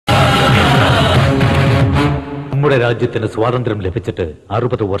നമ്മുടെ രാജ്യത്തിന് സ്വാതന്ത്ര്യം ലഭിച്ചിട്ട്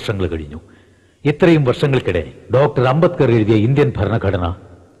 60 വർഷങ്ങൾ കഴിഞ്ഞു. ഇത്രയും വർഷങ്ങൾക്കിടെ ഡോക്ടർ അംബേദ്കർ എഴുതിയ ഇന്ത്യൻ ഭരണഘടന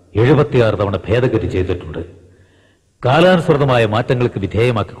 76 തവണ ഭേദഗതി ചെയ്തിട്ടുണ്ട്. കാലാനുസൃതമായ മാറ്റങ്ങൾക്ക്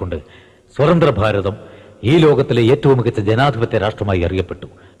വിധേയമാക്കിക്കൊണ്ട് സ്വതന്ത്ര ഭാരതം ഈ ലോകത്തിലെ ഏറ്റവും മികച്ച ജനാധിപത്യ രാഷ്ട്രമായി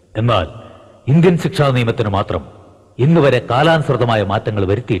അറിയപ്പെട്ടു. എന്നാൽ ഇന്ത്യൻ ശിക്ഷാ നിയമത്തിന് മാത്രം ഇന്നുവരെ കാലാനുസൃതമായ മാറ്റങ്ങൾ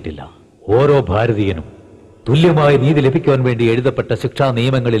വരുത്തിയിട്ടില്ല. ഓരോ ഭാരതീയനും തുല്യമായ നീതി ലഭിക്കുവാൻ വേണ്ടി എഴുതപ്പെട്ട ശിക്ഷാ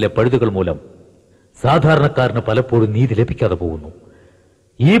നിയമങ്ങളിലെ പഴുതുകൾ മൂലം സാധാരണക്കാരന് പലപ്പോഴും നീതി ലഭിക്കാതെ പോകുന്നു.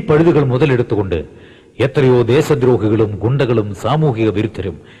 ഈ പഴുതുകൾ മുതലെടുത്തുകൊണ്ട് എത്രയോ ദേശദ്രോഹികളും ഗുണ്ടകളും സാമൂഹിക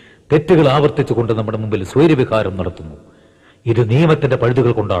വിരുദ്ധരും തെറ്റുകൾ ആവർത്തിച്ചുകൊണ്ട് നമ്മുടെ മുമ്പിൽ സ്വൈരവിഹാരം നടത്തുന്നു. ഇത് നിയമത്തിന്റെ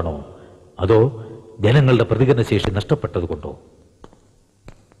പഴുതുകൾ കൊണ്ടാണോ അതോ ജനങ്ങളുടെ പ്രതികരണശേഷി നഷ്ടപ്പെട്ടതുകൊണ്ടോ?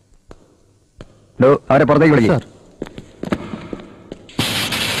 അവരെ പുറത്തേക്ക് വിളിക്കാം.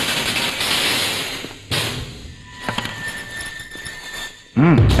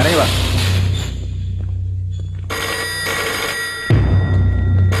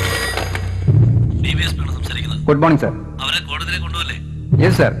 Good morning sir. അവരെ കോടതിയിലേക്ക് കൊണ്ടുപോകല്ലേ?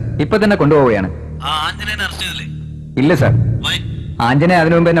 യെസ് സാർ, ഇപ്പൊ തന്നെ കൊണ്ടുപോവുകയാണ്. ആഞ്ജനേയനെ അറസ്റ്റ് ചെയ്തില്ലേ? ഇല്ല സാർ, ആഞ്ജനേയ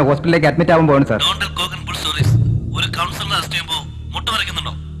അതിനു മുമ്പ് തന്നെ ഹോസ്പിറ്റലിലേക്ക് അഡ്മിറ്റ് ആവാൻ പോവാണ് സാർ. ഒരു കൗൺസിലർ അറസ്റ്റ് ചെയ്യുമ്പോ മുട്ട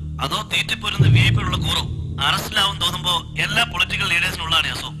വരയ്ക്കുന്നുണ്ടോ അതോ തീറ്റിപ്പോരുന്ന വിഐപിയുള്ള കൂറോ? അറസ്റ്റിലാവും തോന്നുമ്പോ എല്ലാ പൊളിറ്റിക്കൽ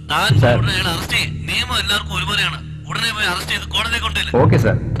ലീഡേഴ്സിനുള്ളതാണ് അസോ. താൻ ഉടനെ അറസ്റ്റ് ചെയ്യും. നിയമം എല്ലാവർക്കും ഒരുപോലെയാണ്. ഉടനെ പോയി അറസ്റ്റ് ചെയ്ത് കോടതിയെ കൊണ്ടില്ല. Okay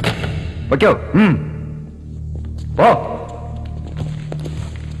sir. ഓക്കെയോ? ഓ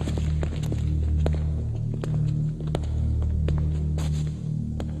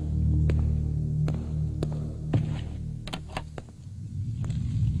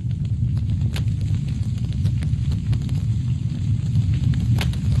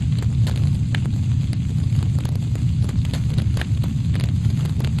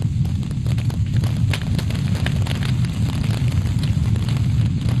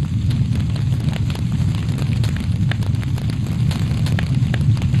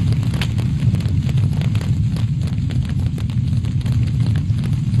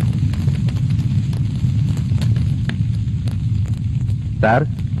സാർ,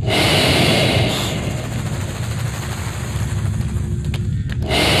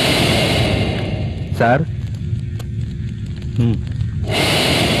 സാർ,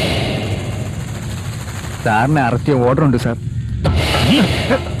 സാറിനെ അറസ്റ്റ് ചെയ്യാൻ ഓർഡർ ഉണ്ട് sir.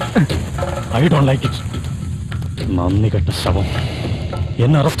 I don't like it. നന്ദി കെട്ട ശവം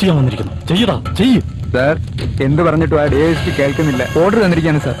എന്നെ അറസ്റ്റ് ചെയ്യാൻ വന്നിരിക്കുന്നു. ചെയ്യടാ, ചെയ്യ്. സാർ, എന്ത് പറഞ്ഞിട്ടും ആ DSP കേൾക്കുന്നില്ല. Order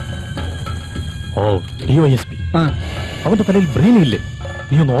തന്നിരിക്കാണ് sir. ഓ, DYSP. അവന്റെ തലയിൽ ബ്രെയിൻ ഇല്ലേ?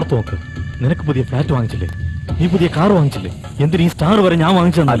 നീ ഒന്ന് ഓർത്ത് നോക്ക്. നിനക്ക് പുതിയ ഫ്ലാറ്റ് വാങ്ങിച്ചില്ലേ? നീ പുതിയ കാർ വാങ്ങിച്ചില്ലേ? എന്തിന് ഈ സ്റ്റാർ വരെ ഞാൻ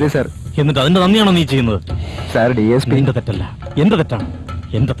വാങ്ങിച്ചത്? അതെ സാർ. എന്നിട്ട് അതിന്റെ നന്ദിയാണോ നീ ചെയ്യുന്നത്? സാർ, DSP എന്റെ തെറ്റല്ല, എന്റെ തെറ്റാണ്,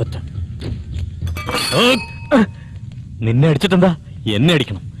 എന്റെ തെറ്റ്. നിന്നെ അടിച്ചിട്ടെന്താ? എന്നെ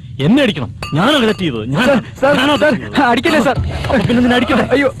അടിക്കണം, എന്നെ അടിക്കണം. ഞാനാണ് തെറ്റ് ചെയ്തത്. അടിക്കല്ലേ സാർ? പിന്നെ നിന്നെ അടിക്കട്ടെ.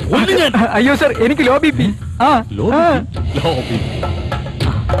 അയ്യോ, അയ്യോ സാർ, എനിക്ക് ലോ BP.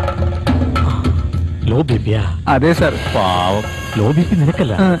 ലോ ബിപിയാ? അതെ സാർ. പാവം. ലോ BP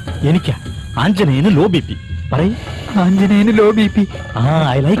നിനക്കല്ല, എനിക്കാ. ആഞ്ജനേയന് ലോ BP. പറയ്. ആഞ്ജനേയന് law BP.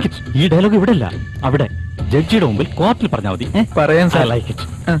 I like it. ഈ ഡയലോഗ് ഇവിടെ അല്ല, അവിടെ ജഡ്ജിയുടെ മുമ്പിൽ കോർട്ടിൽ പറഞ്ഞാൽ മതി. പറയാൻ സാർ. I like it.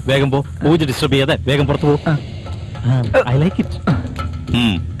 വേഗം പോ, പൂജ ഡിസ്റ്റർബ് ചെയ്യാതെ വേഗം പുറത്തു പോ. I like it.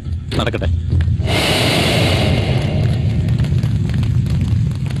 നടക്കട്ടെ.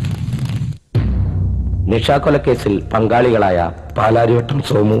 നിഷാകൊലക്കേസിൽ പങ്കാളികളായ പാലാരിവട്ടം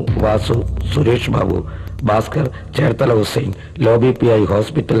സോമു, വാസു, സുരേഷ് ബാബു, ഭാസ്കർ, ചേർത്തല ഹുസൈൻ, ലോ BP ആയി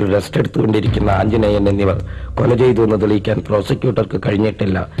ഹോസ്പിറ്റലിൽ റെസ്റ്റ് എടുത്തുകൊണ്ടിരിക്കുന്ന ആഞ്ജനേയൻ എന്നിവർ കൊല ചെയ്തു എന്ന് തെളിയിക്കാൻ പ്രോസിക്യൂട്ടർക്ക്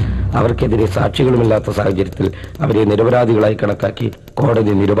കഴിഞ്ഞിട്ടില്ല. അവർക്കെതിരെ സാക്ഷികളുമില്ലാത്ത സാഹചര്യത്തിൽ അവരെ നിരപരാധികളായി കണക്കാക്കി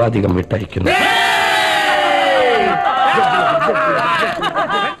കോടതി നിരുപാധികം വിട്ടയക്കുന്നു.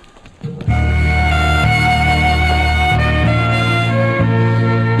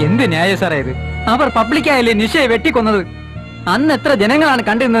 എന്ത് ന്യായ സാറേ ഇത്? അവർ പബ്ലിക്കായല്ലേ നിശയെ വെട്ടിക്കൊന്നത്? അന്ന് എത്ര ജനങ്ങളാണ്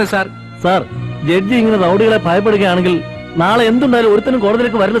കണ്ടിരുന്നത് സാർ? സാർ, ജഡ്ജി ഇങ്ങനെ റൗഡികളെ ഭയപ്പെടുകയാണെങ്കിൽ നാളെ എന്തുണ്ടായാലും ഒരുത്തനും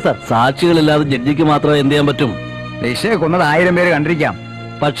കോടതിയിലേക്ക് വരില്ല സാർ. സാക്ഷികളില്ലാതെ ജഡ്ജിക്ക് മാത്രമേ എന്ത് ചെയ്യാൻ പറ്റും? നിശയെ കൊന്നത് 1000 പേര് കണ്ടിരിക്കാം.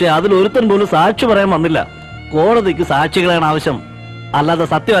 പക്ഷെ അതിൽ ഒരുത്തൻ പോലും സാക്ഷി പറയാൻ വന്നില്ല. കോടതിക്ക് സാക്ഷികളാണ് ആവശ്യം, അല്ലാതെ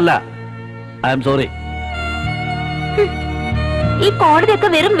സത്യമല്ല. I am sorry. ഈ കോടതിയൊക്കെ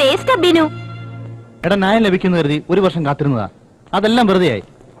വെറും വേസ്റ്റ് അബിനു. എടാ, ന്യായം ലഭിക്കുന്ന കരുതി 1 വർഷം കാത്തിരുന്നതാ. അതെല്ലാം വെറുതെയായി.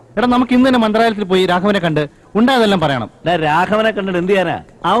 എടാ, നമുക്ക് ഇന്ന് തന്നെ മന്ത്രാലയത്തിൽ പോയി രാഘവനെ കണ്ട് ഉണ്ടായതെല്ലാം പറയണം. രാഘവനെ കണ്ടിട്ട് എന്ത് ചെയ്യാനാ?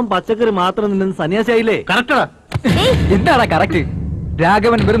 അവൻ പച്ചക്കറി മാത്രം നിന്ന് സന്യാസിയായില്ലേ? കറക്റ്റാ. എന്താടാ കറക്റ്റ്?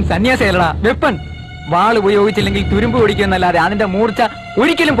 രാഘവൻ വെറും സന്യാസിയല്ലടാ, വെപ്പൺ. വാൾ ഉപയോഗിച്ചില്ലെങ്കിൽ തുരുമ്പ് പിടിക്കുന്നല്ലാതെ അതിന്റെ മൂർച്ച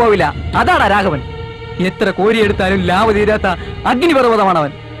ഒരിക്കലും പോവില്ല. അതാടാ രാഘവൻ. എത്ര കോരിയെടുത്താലും ലാവ് തീരാത്ത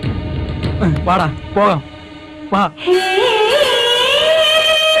അഗ്നിപർവ്വതമാണവൻ. വാടാ, പോകാം, വാ.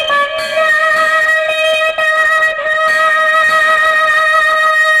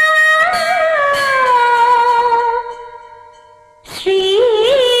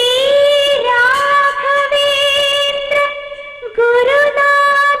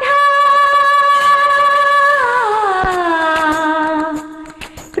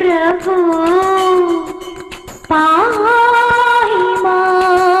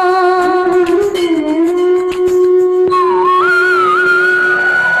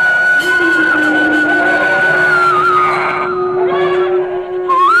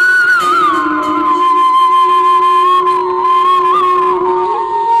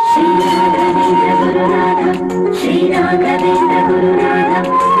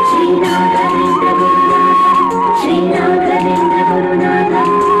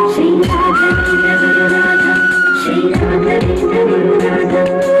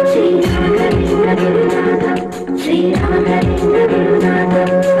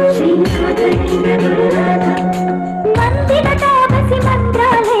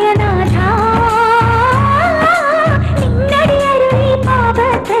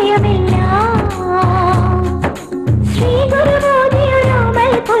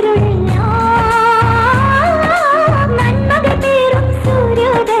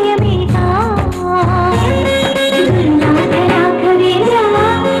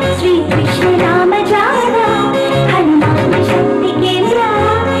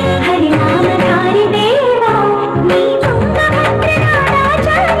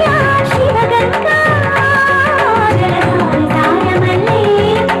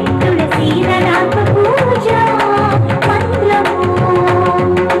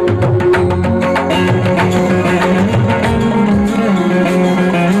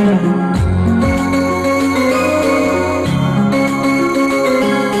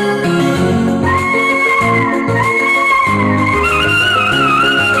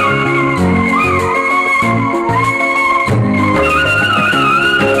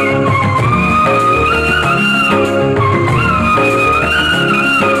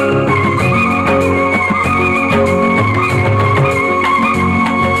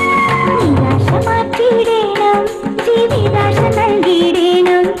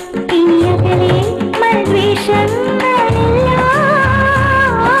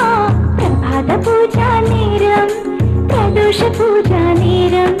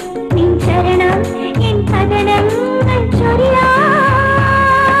 നിൻ ചരണം എൻ പതനങ്ങൾ ചൊരിയാ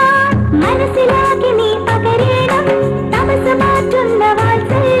മനസ്സിലാക്കി നീ പകരണം തമസ് മാറ്റുന്ന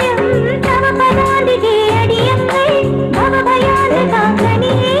വാത്സല്യം തവ പദാതികെ അടിയങ്ങൾ ഭവഭയാനക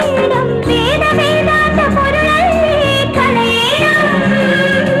കനിയേണം വേദവേദാന്ത പൊരുളല്ലേ കളയേണം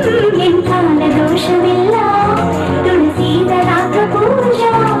എൻ കാലദോഷമില്ല തുളസീതരാഗ പൂജ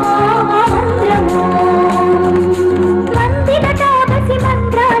മന്ത്രമോ വന്ദിത താപസി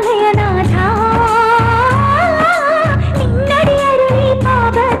മന്ത്രാലയനാഥ നിന്നടിയരുളി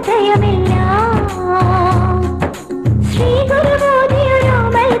പാപത്രയമില്ല ശ്രീ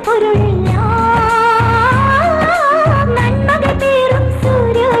ഗുരുബോധിയൊരോമൽ പൊരുളില്ല നന്മകൾ പേറും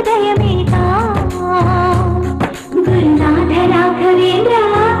സൂര്യോദയമേകാ ഗുരുനാഥ രാഘവേന്ദ്ര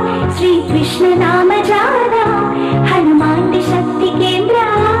ശ്രീ കൃഷ്ണനാമജാത ഹനുമാന്റെ ശക്തി കേന്ദ്ര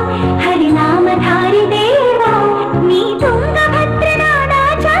ഹരിനാമധാരി ദേവ നീ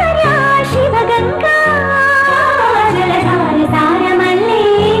തുംഗഭദ്രനാഥാചാര്യ ശിവഗംഗാ ജലധാരതാരമല്ലേ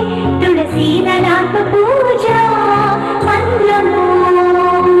തുളസീതലാപ പൂജ മന്ത്രമോ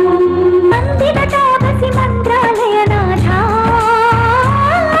വന്ദിത താപസി മന്ത്രാലയനാഥ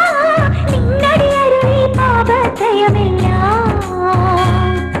നിന്നടിയരുളി പാപത്രയമില്ല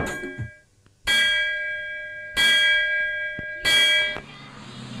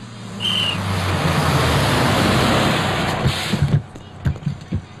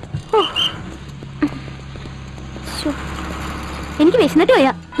എനിക്ക് വിശന്നിട്ട്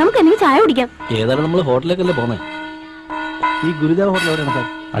പോയാ നമുക്ക് എന്തെങ്കിലും ചായ കുടിക്കാം. ഏതായാലും നമ്മൾ ഹോട്ടലിലേക്കല്ലേ പോന്നേ. ഈ ഗുരുദേവ ഹോട്ടൽ എവിടെയാണ് സാർ?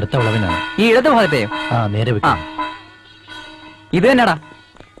 അടുത്ത വളവിനാണ്. ഈ ഇടത് ഭാഗത്തെയോ? നേരെ ഇത് തന്നെടാ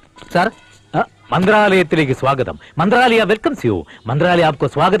സാർ. മന്ത്രാലയത്തിലേക്ക് സ്വാഗതം. മന്ത്രാലയ വെൽക്കംസ് യു. മന്ത്രാലയ ആപ്കോ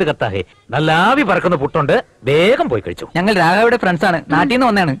സ്വാഗത കർത്താ ഹേ. നല്ല ആവി പറക്കുന്ന പുട്ടുണ്ട്, വേഗം പോയി കഴിച്ചു. ഞങ്ങൾ രാഘവയുടെ ഫ്രണ്ട്സ് ആണ്, നാട്ടിൽ നിന്ന്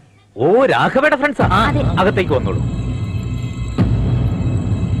വന്നതാണ്. ഓ, രാഘവയുടെ ഫ്രണ്ട്സാ? അകത്തേക്ക് വന്നോളൂ.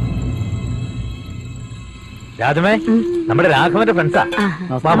 രാജമേ, നമ്മുടെ രാഘവന്റെ ഫ്രണ്ട്സാ.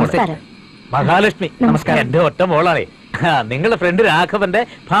 മഹാലക്ഷ്മി നമസ്കാരം. എന്റെ ഒറ്റ മോളാണേ. നിങ്ങളുടെ ഫ്രണ്ട് രാഘവന്റെ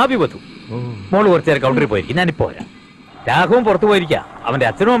ഭാവി വധു. മോള് കുറച്ചേരം കൗണ്ടറിൽ പോയിരിക്കും, ഞാനിപ്പോ വരാം. രാഘവൻ പുറത്തു പോയിരിക്കാം, അവന്റെ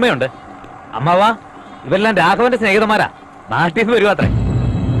അച്ഛനും അമ്മയുണ്ട്. അമ്മാവാ, ഇവരെല്ലാം രാഘവന്റെ സ്നേഹിതന്മാരാ, നാട്ടിൽ നിന്ന് വരുവാത്രേ.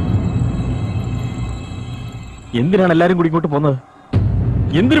 എന്തിനാണ് എല്ലാരും കൂടി ഇങ്ങോട്ട് പോകുന്നത്?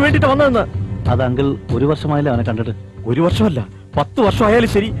 എന്തിനു വേണ്ടിട്ട് വന്നതെന്ന്? അത് അങ്കിൾ, ഒരു വർഷമായാലും അവനെ കണ്ടിട്ട്. ഒരു വർഷമല്ല, 10 വർഷമായാലും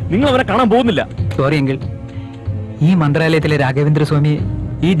ശരി, നിങ്ങൾ അവനെ കാണാൻ പോകുന്നില്ല. സോറി അങ്കിൾ, ഈ മന്ത്രാലയത്തിലെ രാഘവേന്ദ്ര സ്വാമിയെ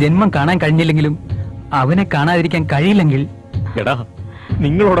ഈ ജന്മം കാണാൻ കഴിഞ്ഞില്ലെങ്കിലും അവനെ കാണാതിരിക്കാൻ കഴിയില്ലെങ്കിൽ. എടാ,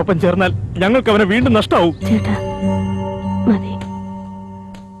 നിങ്ങളോടൊപ്പം ചേർന്നാൽ ഞങ്ങൾക്ക് അവനെ വീണ്ടും നഷ്ടാവും.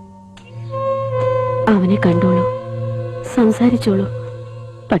 അവനെ കണ്ടോളൂ, സംസാരിച്ചോളൂ,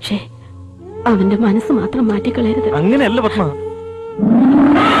 പക്ഷേ അവന്റെ മനസ്സ് മാത്രം മാറ്റിക്കളയരുത്. അങ്ങനെയല്ല പത്മ.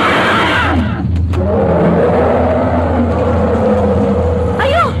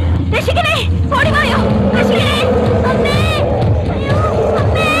 അയ്യോ രക്ഷിക്കണേ, ഓടി വായോ, രക്ഷിക്കണേ, അമ്മേ, അയ്യോ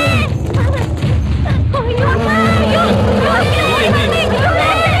അമ്മേ, അയ്യോ അയ്യോ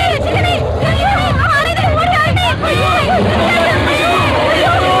രക്ഷിക്കണേ, അയ്യോ ആരെങ്കിലും ഓടി വായോ,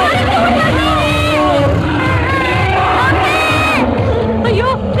 അയ്യോ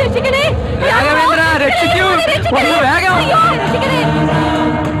രക്ഷിക്കണേ, രാഘവേന്ദ്ര രക്ഷിക്കൂ, വേഗം.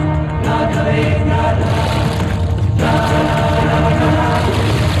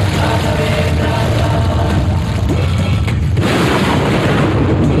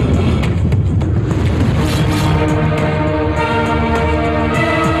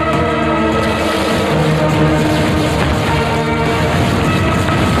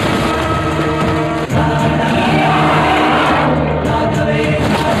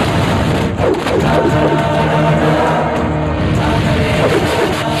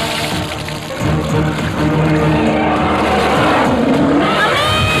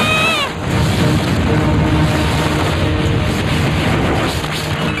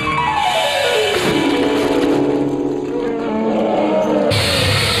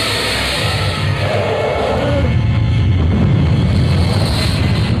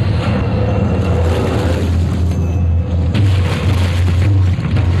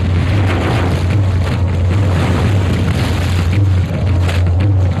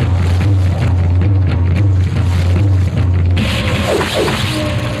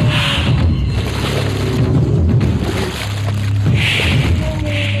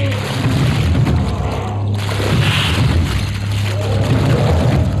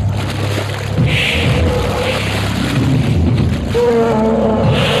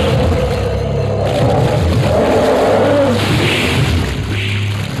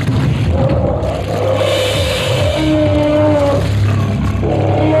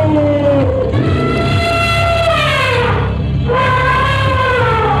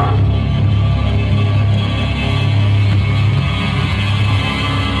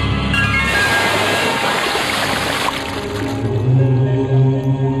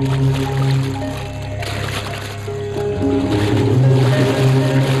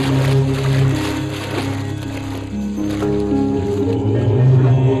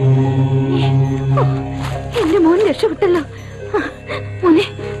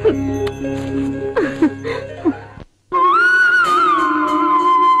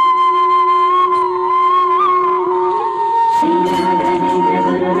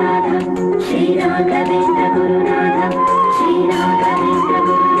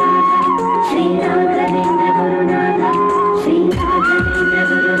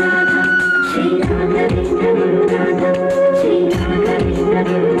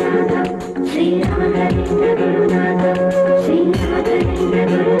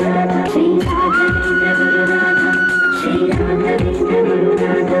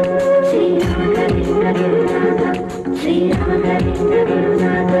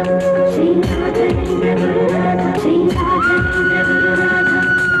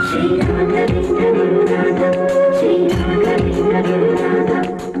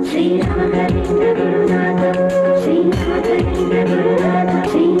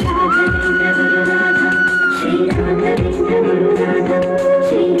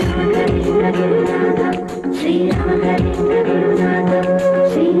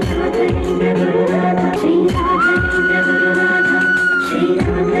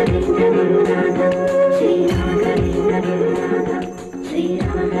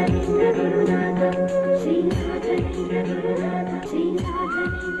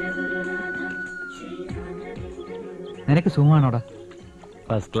 നിനക്ക് സുഖമാണോടാ?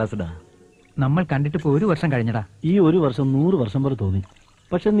 ഫസ്റ്റ് ക്ലാസ്ഡാ. നമ്മൾ കണ്ടിട്ട് ഇപ്പൊ 1 വർഷം കഴിഞ്ഞടാ. ഈ 1 വർഷം 100 വർഷം വരെ തോന്നി.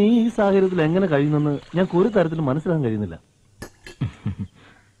 പക്ഷെ നീ ഈ സാഹചര്യത്തിൽ എങ്ങനെ കഴിയുന്നെന്ന് ഞങ്ങൾക്ക് ഒരു തരത്തിലും മനസ്സിലാക്കാൻ കഴിയുന്നില്ല.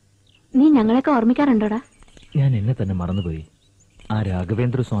 നീ ഞങ്ങളെയൊക്കെ ഓർമ്മിക്കാറുണ്ടോടാ? ഞാൻ എന്നെ തന്നെ മറന്നുപോയി. ആ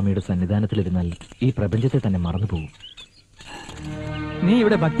രാഘവേന്ദ്ര സ്വാമിയുടെ സന്നിധാനത്തിലിരുന്നാൽ ഈ പ്രപഞ്ചത്തെ തന്നെ മറന്നുപോകും. നീ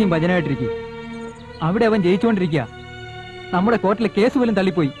ഇവിടെ ഭക്തിയും ഭജനമായിട്ടിരിക്കും. അവിടെ അവൻ ജയിച്ചുകൊണ്ടിരിക്കുക. നമ്മുടെ കോർട്ടിലെ കേസ് പോലും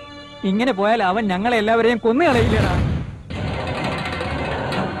തള്ളിപ്പോയി. ഇങ്ങനെ പോയാൽ അവൻ ഞങ്ങളെ എല്ലാവരെയും കൊന്നു കളയില്ലടാ.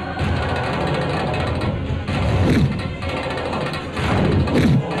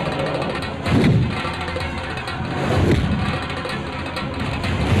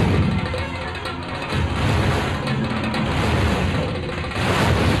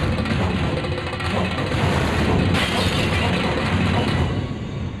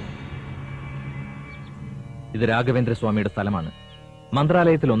 ഇത് രാഘവേന്ദ്ര സ്വാമിയുടെ സ്ഥലമാണ്.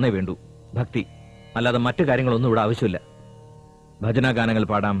 മന്ത്രാലയത്തിൽ ഒന്നേ വേണ്ടൂ, ഭക്തി. അല്ലാതെ മറ്റു കാര്യങ്ങളൊന്നും ഇവിടെ ആവശ്യമില്ല. ഭജനാഗാനങ്ങൾ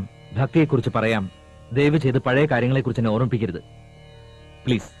പാടാം, ഭക്തിയെക്കുറിച്ച് പറയാം. ദയവ് ചെയ്ത് പഴയ കാര്യങ്ങളെക്കുറിച്ച് എന്നെ ഓർമ്മിപ്പിക്കരുത്,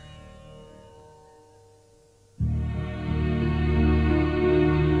 പ്ലീസ്.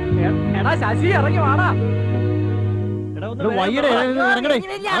 എടാ ശശി, ഇറങ്ങി വാടാ.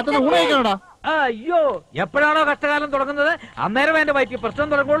 അയ്യോ, എപ്പോഴാണോ കഷ്ടകാലം തുടങ്ങുന്നത് അന്നേരം എന്റെ വയറ്റിൽ പ്രശ്നം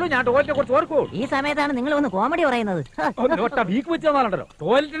തുടങ്ങുള്ളൂ. ഞാൻ ടോയ്ലറ്റിനെ കുറിച്ച് ഓർക്കുള്ളൂ. ഈ സമയത്താണ് നിങ്ങൾ ഒന്ന് കോമഡി പറയുന്നത്. വീക്ക് വെച്ചാണല്ലോ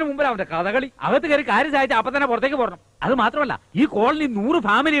ടോയ്ലറ്റിന് മുമ്പിൽ അവന്റെ കഥകളി. അകത്ത് കയറി കാര്യം സഹായിച്ച് അപ്പൊ തന്നെ പുറത്തേക്ക് പോകണം. അത് മാത്രമല്ല, ഈ കോളനി 100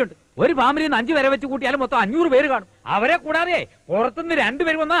 ഫാമിലിയുണ്ട്. ഒരു ഫാമിലിയിൽ നിന്ന് 5 പേരെ വെച്ച് കൂട്ടിയാലും മൊത്തം 500 പേര് കാണും. അവരെ കൂടാതെ പുറത്തുനിന്ന് 2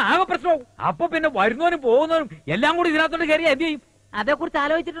 പേര് വന്നാൽ ആകെ പ്രശ്നമാകും. അപ്പൊ പിന്നെ വരുന്നവനും പോകുന്നവനും എല്ലാം കൂടി ഇതിനകത്തോട്ട് കയറി എന്ത് ചെയ്യും? അതേക്കുറിച്ച്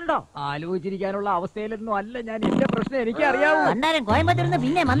ആലോചിച്ചിട്ടുണ്ടോ? ആലോചിച്ചിരിക്കാനുള്ള അവസ്ഥയിലൊന്നും അല്ല ഞാൻ. എന്റെ പ്രശ്നം എനിക്ക് അറിയാവൂ. ഭണ്ഡാരൻ കോയമ്പത്തൂരിന്ന്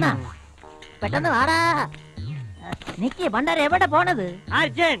പിന്നെ വന്ന പെട്ടെന്ന് വാടാ. നിക്ക്, ഭണ്ഡാരൻ എവിടെ പോണത്?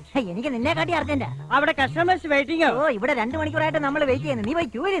 അർജന്റ്. എനിക്ക് നിന്നെ കാട്ടി അർജന്റാ. അവിടെ കസ്റ്റമേഴ്സ് വെയിറ്റിംഗോ? ഓ, ഇവിടെ 2 മണിക്കൂറായിട്ട് നമ്മൾ വെയിറ്റ് ചെയ്യുന്നു. നീ പോയി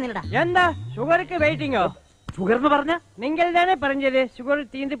ക്യൂരിൽ നില്ലടാ. എന്താ ഷുഗർക്ക് വെയിറ്റിംഗോ? ഷുഗർ എന്ന് പറഞ്ഞ നിങ്ങൾ തന്നെ പറഞ്ഞത് ഷുഗർ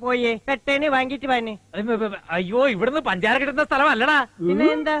തീർന്നു പോയേ, പെട്ടെന്ന് വാങ്ങിട്ട് വന്നെ. അയ്യോ, ഇവിടുന്ന് പഞ്ചാര കിട്ടുന്ന സ്ഥലമല്ലടാ. പിന്നെ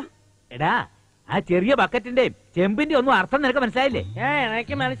എന്താ? എടാ, ആ ചെറിയ ബക്കറ്റിന്റെയും ചെമ്പിന്റെ ഒന്നും അർത്ഥം നിനക്ക് മനസ്സിലായില്ലേ?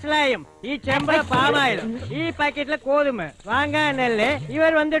 എനിക്ക് മനസ്സിലായും. ഈ ചെമ്പ് പാമായാലും ഈ പാക്കറ്റിലെ കോതുമ വാങ്ങാനല്ലേ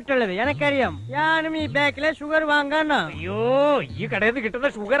ഇവർ വന്നിട്ടുള്ളത്. എനിക്കറിയാം. ഞാനും ഈ ബാക്കിലെ ഷുഗർ വാങ്ങാനോ. അയ്യോ, ഈ കടയിൽ നിന്ന്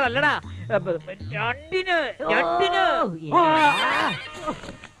കിട്ടുന്ന ഷുഗർ അല്ലടാ, രണ്ടിന്.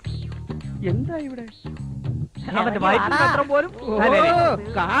 എന്താ ഇവിടെ? അവന്റെ വയറ്റിൽ പത്രം പോലും.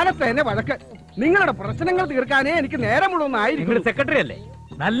 കാലത്ത് തന്നെ വഴക്ക്. നിങ്ങളുടെ പ്രശ്നങ്ങൾ തീർക്കാനേ എനിക്ക് നേരമുള്ളൊന്നായിരിക്കും. സെക്രട്ടറി അല്ലേ?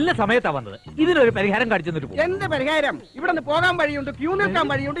 നല്ല സമയത്താ വന്നത്. ഇതിനൊരു പരിഹാരം കാണിച്ചു. എന്ത് പരിഹാരം? ഇവിടെ നിന്ന് പോകാൻ വഴിയുണ്ട്, ക്യൂ നിൽക്കാൻ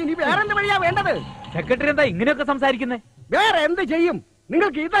വഴിയുണ്ട്. ഇനി വേറെന്ത് വഴിയാ വേണ്ടത്? സെക്രട്ടറി എന്താ ഇങ്ങനെയൊക്കെ സംസാരിക്കുന്നേ? വേറെ എന്ത് ചെയ്യും?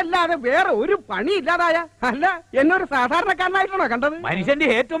 നിങ്ങൾക്ക് ഇതല്ലാതെ വേറെ ഒരു പണി ഇല്ലാതായ? അല്ല, എന്നൊരു സാധാരണക്കാരനായിട്ടാണോ കണ്ടത്? മനുഷ്യന്റെ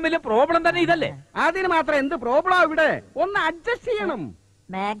ഏറ്റവും വലിയ പ്രോബ്ലം തന്നെ ഇതല്ലേ? അതിന് മാത്രം എന്ത് പ്രോബ്ലം ഇവിടെ? ഒന്ന് അഡ്ജസ്റ്റ് ചെയ്യണം.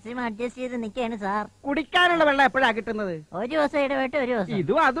 മാക്സിമം അഡ്ജസ്റ്റ് ചെയ്ത് നിൽക്കാണ് സാർ. കുടിക്കാനുള്ള വെള്ളം എപ്പോഴാ കിട്ടുന്നത്? ഒരു ദിവസം ഇടവിട്ട് ഒരു ദിവസം.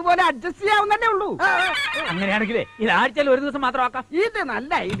 ഇതും അതുപോലെ അഡ്ജസ്റ്റ് ചെയ്യാവുന്നല്ലേ ഉള്ളൂ. അങ്ങനെയാണെങ്കിലേ ഇത് ആഴ്ചയിൽ ഒരു ദിവസം മാത്രം ആക്കാം. ഇത്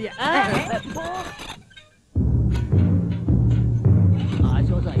നല്ല ഐഡിയ.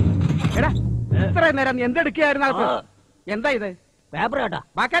 എടാ, ഇത്രയും നേരം നീ എന്തെടുക്കുകയായിരുന്നു? എന്താ ഇത്? പേപ്പർ കേട്ടാ.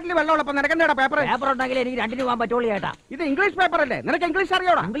 ബക്കറ്റിൽ വെള്ളമുള്ളപ്പോ നിനക്കെന്താ പേപ്പർ? പേപ്പർ ഉണ്ടെങ്കിൽ എനിക്ക് 2 പോകാൻ പറ്റുള്ളൂ ചേട്ടാ. ഇത് ഇംഗ്ലീഷ് പേപ്പർ അല്ലേ? നിനക്ക് ഇംഗ്ലീഷ്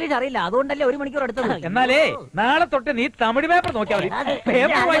അറിയോടാ? ഇംഗ്ലീഷ് അറിയില്ല, അതുകൊണ്ടല്ലേ 1 മണിക്കൂർ എടുത്തത്. എന്നാലേ നാളെ തൊട്ട് നീ തമിഴ് പേപ്പർ നോക്കിയാൽ മതി.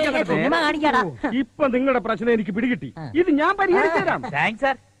 സിനിമ കാണിക്കാടാ. ഇപ്പൊ നിങ്ങളുടെ പ്രശ്നം എനിക്ക് പിടികിട്ടി. ഇത് ഞാൻ പരിഹരിച്ചു തരാം. Thanks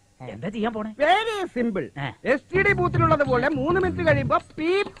sir. എന്താ ചെയ്യാൻ പോണേ? Very simple. STD ബൂത്തിലുള്ളത് പോലെ 3 മിനിറ്റ് കഴിയുമ്പോ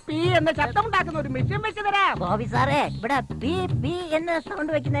പി പി എന്ന ശബ്ദം ഉണ്ടാക്കുന്ന ഒരു മെഷീൻ വെച്ച് തരാം. ഗോപി സാറേ, ഇവിടെ പി പി എന്ന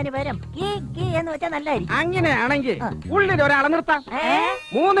സൗണ്ട് വെക്കുന്നതിന് പകരം കീ കീ എന്ന് വെച്ചാൽ നല്ലതായിരിക്കും. അങ്ങനെയാണെങ്കിൽ ഉള്ളിൽ ഒരാളെ നിർത്താം.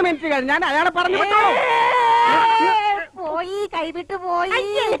 3 മിനിറ്റ് കഴിഞ്ഞാൽ അയാളെ പറഞ്ഞു വിട്ടോ. പോയി, കൈവിട്ട് പോയി.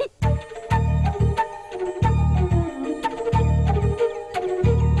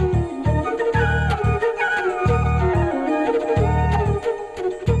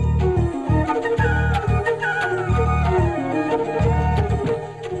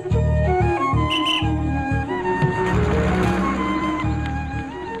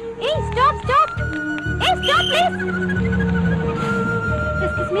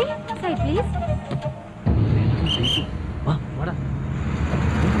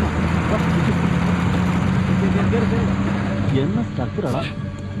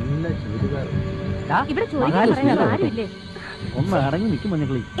 ഒന്ന് അടങ്ങി നിൽക്കും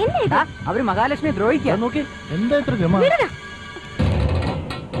മഞ്ഞക്കളി. അവര് മഹാലക്ഷ്മിയെ ദ്രോഹിക്കുക. നോക്കി എന്താ ഇത്ര ഗമ.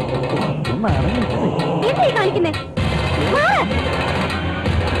 ഒന്ന് അടങ്ങി കാണിക്കുന്നേ.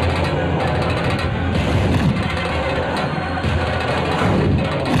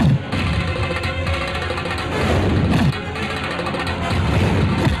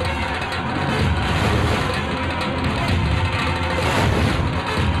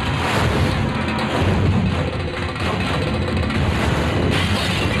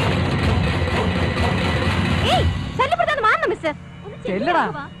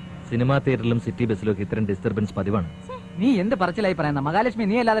 സിനിമാ തിയേറ്ററിലും സിറ്റി ബസ്സിലും ഇത്തരം ഡിസ്റ്റർബൻസ് പതിവാണ്. നീ എന്ത് പറച്ചിലായി പറയുന്ന? മഹാലക്ഷ്മി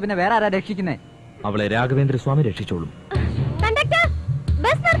നീ അല്ലാതെ പിന്നെ വേറെ ആരാ രക്ഷിക്കുന്നേ? അവളെ രാഘവേന്ദ്ര സ്വാമി രക്ഷിച്ചോളും.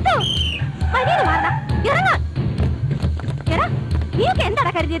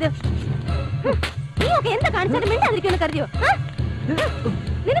 എന്താടാ കരുതിയത്? നീയൊക്കെ എന്താ കാണിച്ചാലും മിണ്ടാതിരിക്കുമെന്ന് കരുതിയോ?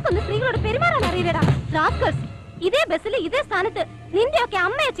 നിനക്കൊന്ന് സ്ത്രീകളോട് പെരുമാറാൻ അറിയില്ലടാ. ഇതേ ബസ്സിൽ ഇതേ സ്ഥാനത്ത് നിന്റെയൊക്കെ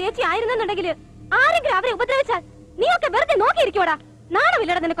അമ്മയോ ചേച്ചി ആയിരുന്നെന്നുണ്ടെങ്കിൽ ആരെങ്കിലും അവരെ ഉപദ്രവിച്ചാൽ നീയൊക്കെ വെറുതെ നോക്കിയിരിക്കോടാ.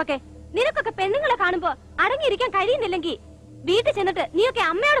 നാണമില്ലടാ നിനക്കൊക്കെ. നിനക്കൊക്കെ പെണ്ണുങ്ങളെ കാണുമ്പോ അടങ്ങിയിരിക്കാൻ കഴിയുന്നില്ലെങ്കിൽ വീട്ടിൽ ചെന്നിട്ട് നീയൊക്കെ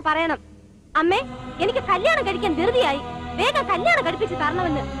അമ്മയോട് പറയണം, അമ്മേ എനിക്ക് കല്യാണം കഴിക്കാൻ ധൃതിയായി, വേഗം കല്യാണം കഴിപ്പിച്ച്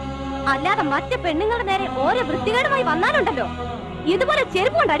തരണമെന്ന്. അല്ലാതെ മറ്റു പെണ്ണുങ്ങളുടെ നേരെ ഓരോ വൃത്തികേടുമായി വന്നാലുണ്ടല്ലോ ഇതുപോലെ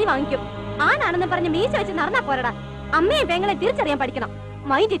ചെരുപ്പ് കൊണ്ട് അടി വാങ്ങിക്കും. ആണാണെന്ന് പറഞ്ഞ് മീശ വെച്ച് നടന്നാ പോരടാ. അമ്മയും പെങ്ങളെ തിരിച്ചറിയാൻ പഠിക്കണം.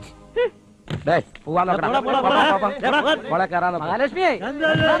 Mind it.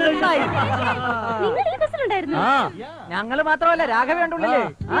 ഞങ്ങള് മാത്രമല്ല, രാഘവേണ്ട ഉള്ളില്.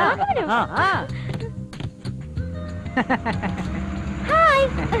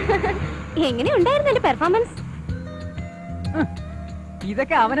 എങ്ങനെയുണ്ടായിരുന്നു എന്റെ പെർഫോമൻസ്?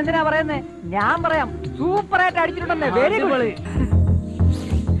 ഇതൊക്കെ അവനെന്തിനാ പറയുന്നേ? ഞാൻ പറയാം, സൂപ്പറായിട്ട് അടിച്ചിട്ടുണ്ടെന്നേ. Very good.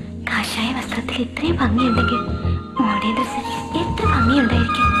 കാഷായ വസ്ത്രത്തിൽ ഇത്രയും ഭംഗിയുണ്ടെങ്കിൽ മോഡേൺ ഡ്രസ്സിൽ എത്ര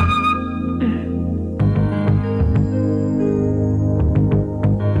ഭംഗിയുണ്ടായിരിക്കും.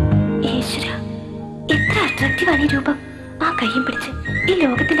 ഈശ്വര, എത്ര അട്രാക്റ്റീവാണ് ഈ രൂപം. ആ കയ്യും പിടിച്ച് ഈ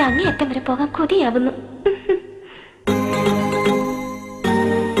ലോകത്തിന്റെ അങ്ങേയറ്റം വരെ പോകാൻ കൊതിയാവുന്നു.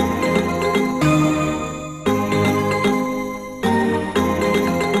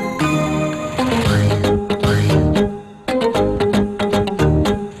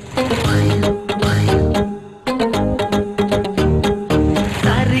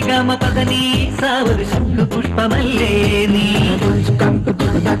 പുഷ്പമല്ലേ നീ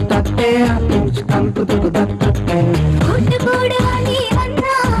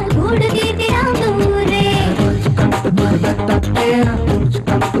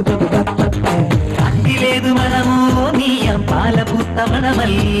കാറ്റിലേതു മണമോ നീയാം പാലപൂത്ത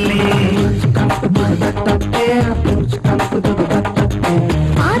മണമല്ലേ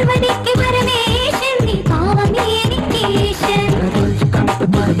പാർവതിക്ക് പരമേശൻ നീ പാവമേനിക്കേശൻ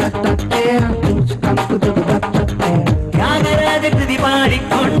ത്യാഗരാജകൃതി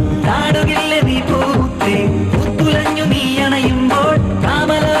പാടിക്കൊണ്ടാടുകില്ല നീ പൂത്തേ പുത്തുലഞ്ഞു നീ അണയുമ്പോൾ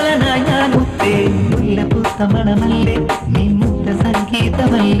കാമലോലനായി ഞാൻ മുത്തേ മുല്ലപ്പൂത്ത മണമല്ലേ നീ മുത്ത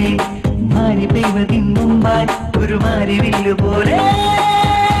സംഗീതമല്ലേ മാരി പെയ്വതിൻ മുമ്പായി ഒരു മാരി വില്ലു പോലെ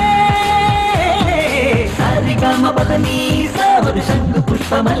ഒരു ശംഖു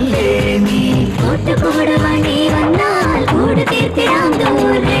പുഷ്പമല്ലേ നീ കൂട്ടുകൂടുവാണി വന്നാൽ കൂട് തീർത്തിടാം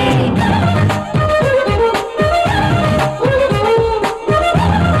ദൂരെ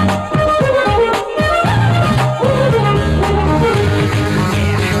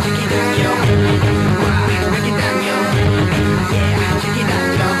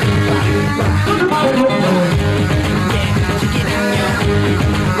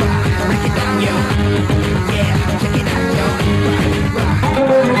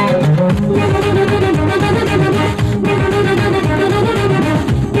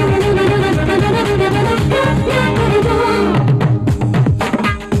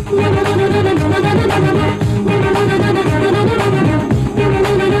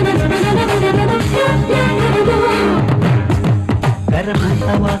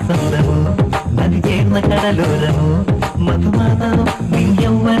സ്വന്തമോ നദി ചേർന്ന കടലോരമോ മധുമാതമോ നീ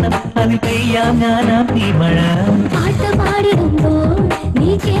യൗവനം അത് പെയ്യാം ഞാനാം നീ മഴ പാട്ട് പാടിടുമ്പോൾ നീ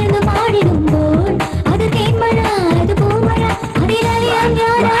ചേർന്ന് പാടിടുമ്പോൾ അത് തേന്മഴ അത് പൂമഴ അതിലറിയാം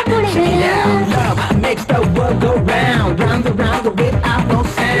ഞാനാ തുണകര Makes the world go round, round and round without no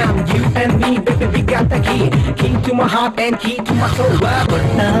sound. You and me, baby, we got the key to my heart and key to my soul.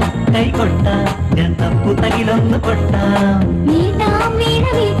 കൊട്ടാം കൈ കൊട്ടാം ഞാൻ തപ്പു തകിലൊന്ന് കൊട്ടാം വീട്ടാം വീണ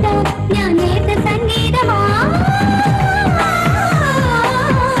വീട്ടാം ഞാൻ നേരത്തെ സംഗീതമാ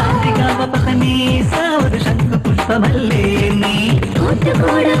ഒരു ശംഖു പുഷ്പമല്ലേ നീ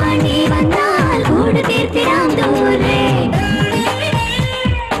കൂട്ടുകൂടെ വണ്ടി വന്നാൽ കൂട് തീർത്തിടാം ദൂരെ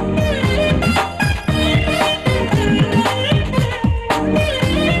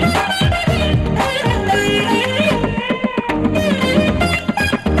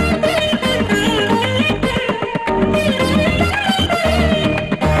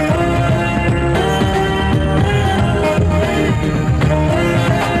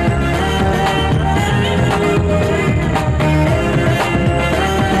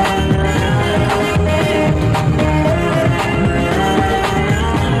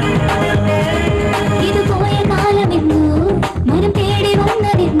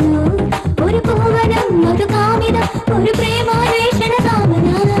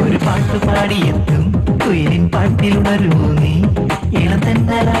ഒരു പാട്ട് പാടിയെത്തും കുയിലിൻ പാട്ടിൽ വരൂ നീ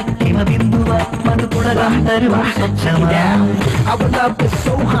ഇളതെന്നലാക്കിമ ബിന്ദുവ മധുപുളകം തരുവാൻ സ്വച്ഛമാ Our love is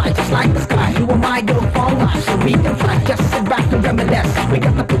so high, just like the sky. You are my girl for life, so we can fly. Just sit back and reminisce. We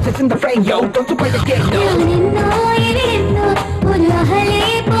got the pictures in the frame, yo. Don't you play the game, yo.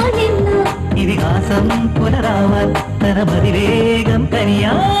 ഇതിഹാസം പുനരാവാൻ തരമതിവേഗം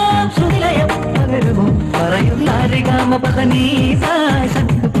കനിയാം ശ്രുതിലയം പകരുമോ പറയുന്ന പതനീസായ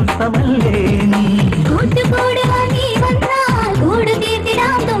ശംഖു പുഷ്പമല്ലേ നീ കൂട്ടുകൂടെ വണ്ടി വന്നാൽ കൂട്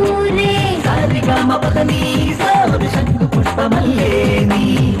തീർത്തിടാം ദൂരെ സാരിഗമ പതനീസ ഒരു ശംഖു പുഷ്പമല്ലേ നീ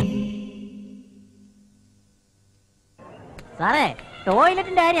സാറേ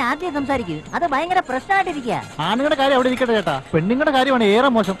ടോയ്ലറ്റിന്റെ കാര്യം ആദ്യം സംസാരിക്കൂ. അത് ഭയങ്കര പ്രശ്നമായിട്ടിരിക്കുക. ആണുങ്ങളുടെ കാര്യം അവിടെ ഇരിക്കട്ടെ ചേട്ടാ, പെണ്ണുങ്ങളുടെ കാര്യമാണ് ഏറെ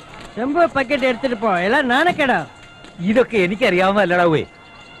മോശം. ചെമ്പ് പക്കറ്റ് എടുത്തിട്ട് പോ, എല്ലാം നാണക്കേടാ. ഇതൊക്കെ എനിക്കറിയാവുന്നതല്ലടാവേ.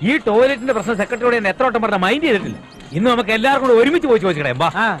 ഈ ടോയ്ലറ്റിന്റെ പ്രശ്നം സെക്രട്ടറിയോട് എത്ര വട്ടം പറഞ്ഞ മൈൻഡ് ചെയ്തിട്ടില്ല. ഇന്ന് നമുക്ക് എല്ലാവർക്കും കൂടെ ഒരുമിച്ച് പോയി ചോദിക്കണേ.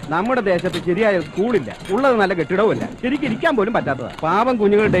 നമ്മുടെ ദേശത്ത് ശരിയായ സ്കൂളില്ല, ഉള്ളത് നല്ല കെട്ടിടവുമില്ല, ശരിക്കും ഇരിക്കാൻ പോലും പറ്റാത്തതാ. പാവം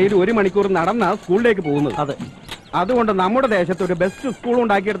കുഞ്ഞുങ്ങൾ ഡെയിലി 1 മണിക്കൂർ നടന്നാ സ്കൂളിലേക്ക് പോകുന്നത്. അതെ, അതുകൊണ്ട് നമ്മുടെ ദേശത്ത് ഒരു ബെസ്റ്റ് സ്കൂൾ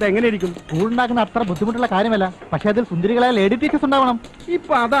ഉണ്ടാക്കിയെടുത്ത എങ്ങനെയിരിക്കും? സ്കൂൾ ഉണ്ടാക്കുന്ന അത്ര ബുദ്ധിമുട്ടുള്ള കാര്യമല്ല, പക്ഷെ അതിൽ സുന്ദരികളായ ലേഡി ടീച്ചേഴ്സ് ഉണ്ടാവണം.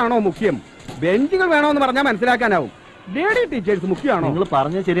 ഇപ്പൊ അതാണോ മുഖ്യം? ബെഞ്ചുകൾ വേണോന്ന് പറഞ്ഞാൽ മനസ്സിലാക്കാനാവും. Lady teachers മുഖ്യമാണോ? നിങ്ങൾ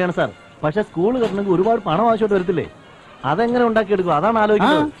പറഞ്ഞത് ശരിയാണ് സാർ, പക്ഷെ സ്കൂൾ കെട്ടണമെങ്കിൽ ഒരുപാട് പണം ആവശ്യമായിട്ട് വരത്തില്ലേ? അതെങ്ങനെ ഉണ്ടാക്കിയെടുക്കും, അതാണ്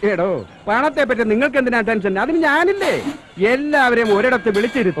ആലോചിക്കുന്നത്. എടോ, പണത്തെ പറ്റി നിങ്ങൾക്ക് എന്തിനാ ടെൻഷൻ? അതിന് ഞാനില്ലേ. എല്ലാവരെയും ഒരിടത്ത്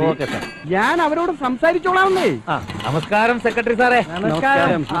വിളിച്ചിരുത്തി ഞാൻ അവരോട് സംസാരിച്ചോളാവുന്നേ. നമസ്കാരം സെക്രട്ടറി സാറേ.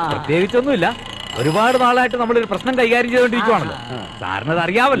 നമസ്കാരം. പ്രത്യേകിച്ചൊന്നുമില്ല, ഒരുപാട് നാളായിട്ട് നമ്മളൊരു പ്രശ്നം കൈകാര്യം ചെയ്തുകൊണ്ടിരിക്കുവാണല്ലോ. സാറിനത്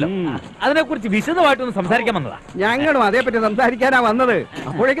അറിയാമല്ലോ. അതിനെ കുറിച്ച് വിശദമായിട്ടൊന്ന് സംസാരിക്കാൻ വന്നതാ. ഞങ്ങളും അതേപറ്റി സംസാരിക്കാനാ വന്നത്.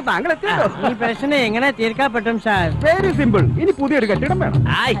 അപ്പോഴേക്ക് താങ്കൾ എത്തിയല്ലോ. ഈ പ്രശ്നം എങ്ങനെ തീർക്കാൻ പറ്റും സാർ? Very simple. ഇനി പുതിയൊരു കെട്ടിടം വേണം.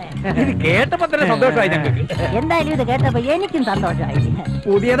 ഇത് കേട്ടപ്പോ തന്നെ സന്തോഷമായി ഞങ്ങൾക്ക്. എന്തായാലും ഇത് കേട്ടപ്പോ എനിക്കും സന്തോഷമായി.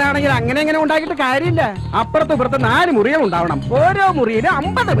 പുതിയതാണെങ്കിൽ അങ്ങനെ എങ്ങനെ ഉണ്ടാക്കിയിട്ട് കാര്യമില്ല. അപ്പുറത്തും ഇപ്പുറത്ത് 4 മുറികൾ ഉണ്ടാവണം. ഓരോ മുറിയിലും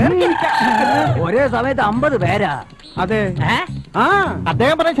 50 പേർ ഇരിക്കാം. ഒരേ സമയത്ത് 50 പേരാ? അതെ.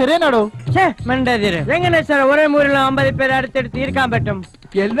 അദ്ദേഹം പറഞ്ഞ ശരിയാണോ? എങ്ങനെ സാർ ഒരേ മുറിയിലും 50 പേര് അടുത്തെടുത്ത് തീർക്കാൻ പറ്റും?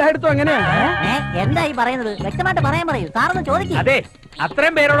 എല്ലായിടത്തും എങ്ങനെയാ? എന്താ ഈ പറയുന്നത്? വ്യക്തമായിട്ട് പറയാൻ പറയൂ. സാറൊന്ന് ചോദിക്കും. അതെ,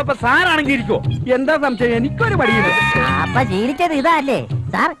 അത്രയും പേരോടൊപ്പം സാറാണെങ്കിൽ ഇരിക്കോ? എന്താ സംശയം? എനിക്കൊരു പടിയില്ല. അപ്പൊ ജീവിച്ചത് ഇതല്ലേ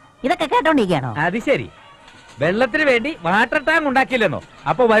സാർ? ഇതൊക്കെ കേട്ടോണ്ടിരിക്കണോ? അത് ശരി. വെള്ളത്തിന് വേണ്ടി വാട്ടർ ടാങ്ക് ഉണ്ടാക്കിയില്ലെന്നോ?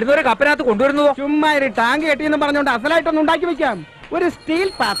 അപ്പൊ വരുന്നവരെ കപ്പനകത്ത് കൊണ്ടുവരുന്നതോ? ചുമ്മാ ഒരു ടാങ്ക് കെട്ടിയെന്ന് പറഞ്ഞുകൊണ്ട് അസലായിട്ടൊന്നും ഉണ്ടാക്കി വെക്കാം. ഒരു സ്റ്റീൽ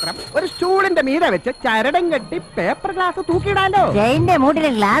പാത്രം ഒരു സ്റ്റൂളിന്റെ മീതെ വെച്ച് ചരടം കെട്ടി പേപ്പർ ഗ്ലാസ് തൂക്കിയിടാലോ. ജയിന്റെ മൂട്ടിലെ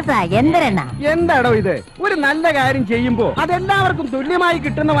ഗ്ലാസാ എന്തിനാ? എന്താടോ ഇത്? ഒരു നല്ല കാര്യം ചെയ്യുമ്പോ അതെല്ലാവർക്കും തുല്യമായി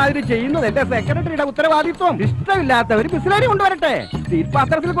കിട്ടുന്ന മാതിരി ചെയ്യുന്നത് എന്റെ സെക്രട്ടറിയുടെ ഉത്തരവാദിത്വം. ഇഷ്ടമില്ലാത്തവർ ബിസ്ലറി കൊണ്ടുവരട്ടെ, സ്റ്റീൽ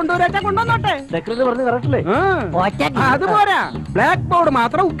പാത്രത്തിൽ കൊണ്ടുവരാച്ചാ കൊണ്ടുവന്നോട്ടെ. സെക്രട്ടറി പറഞ്ഞു കറക്റ്റല്ലേ? അതുപോരാ, ബ്ലാക്ക് ബോർഡ്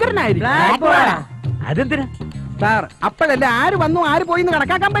മാത്രം ഉഗ്രനായിരിക്കും. അതെന്തിനാ സാർ? അപ്പോഴല്ലേ ആര് വന്നു ആര് പോയി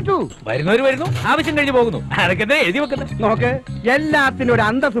കണക്കാക്കാൻ പറ്റൂ. വരുന്നവര് വരുന്നു, ആവശ്യം കഴിഞ്ഞ് പോകുന്നു. അതൊക്കെ എന്താ എഴുതി വെക്കുന്നത്? നോക്ക്, എല്ലാത്തിനും ഒരു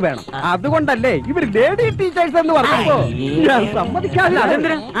അന്തസ് വേണം. അതുകൊണ്ടല്ലേ ഇവർ ലേഡി ടീച്ചേഴ്സ് എന്ന് പറഞ്ഞപ്പോ ഞാൻ സമ്മതിക്കാതെ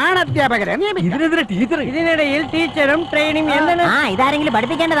ആണധ്യാപകരെ ഇതിനെതിരെ ടീച്ചർ. ഇതിനിടയിൽ ടീച്ചറും ട്രെയിനിങ് ഇതാരെങ്കിലും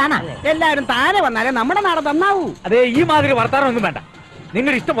പഠിപ്പിക്കേണ്ടതാണ്. എല്ലാരും താനെ വന്നാലേ നമ്മുടെ നാട് നന്നാവൂ. അതെ, ഈ മാതിരി വർത്താനം ഒന്നും വേണ്ട.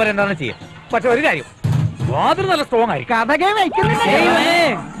 നിങ്ങൾ ഇഷ്ടം പോലെ എന്താണ് ചെയ്യാം. പക്ഷെ ഒരു കാര്യം, വാതിൽ നല്ല സ്ട്രോങ് ആയിരിക്കും. കഥകെ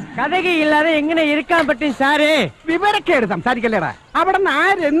വയ്ക്കുന്നില്ല. കഥകയില്ലാതെ എങ്ങനെ ഇരിക്കാൻ പറ്റും സാറേ? വിവരക്കേട് സംസാരിക്കല്ലേടാ. അവിടെ നിന്ന്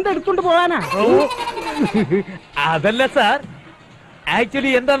ആരെന്തെടുത്തോണ്ട് പോവാനാ? അതല്ല സാർ,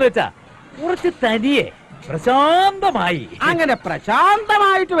 ആക്ച്വലി എന്താന്ന് വെച്ചാ കുറച്ച് തനിയെ പ്രശാന്തമായി. അങ്ങനെ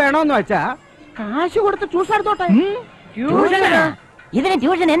പ്രശാന്തമായിട്ട് വേണോന്ന് വെച്ചാ കാശ് കൊടുത്ത് ട്യൂഷൻ എടുത്തോട്ടെ. ഇതിന്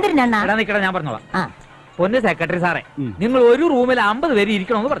ട്യൂഷൻ എന്തിനാ? ഞാൻ പറഞ്ഞോളാം. പൊന്ന് സെക്രട്ടറി സാറേ, നിങ്ങൾ ഒരു റൂമിൽ 50 പേര്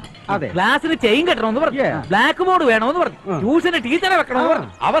ഇരിക്കണമെന്ന് പറഞ്ഞു. ക്ലാസ്സിന് ചെയിൻ കെട്ടണമെന്ന് പറഞ്ഞു. ബ്ലാക്ക് ബോർഡ് വേണമെന്ന് പറഞ്ഞു. ട്യൂഷന് ടീച്ചറെ വെക്കണമെന്ന് പറഞ്ഞു.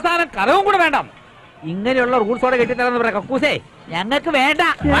 അവസാനം കലവും കൂടെ വേണ്ട. ഇങ്ങനെയുള്ള റൂൾസോടെ കെട്ടിത്തരാന്ന് പറയാം. കക്കൂസേ, ഞങ്ങൾക്ക് വേണ്ട.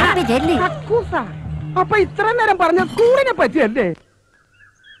 അപ്പൊ ഇത്ര നേരം പറഞ്ഞ സ്കൂളിനെ പറ്റിയല്ലേ?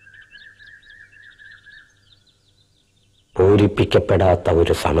 പൂരിപ്പിക്കപ്പെടാത്ത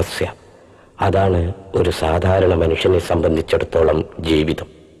ഒരു സമസ്യ, അതാണ് ഒരു സാധാരണ മനുഷ്യനെ സംബന്ധിച്ചിടത്തോളം ജീവിതം.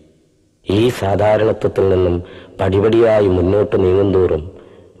 ഈ സാധാരണത്വത്തിൽ നിന്നും പടിപടിയായി മുന്നോട്ട് നീങ്ങുന്തോറും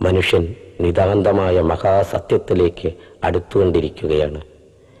മനുഷ്യൻ നിതാന്തമായ മഹാസത്യത്തിലേക്ക് അടുത്തുകൊണ്ടിരിക്കുകയാണ്.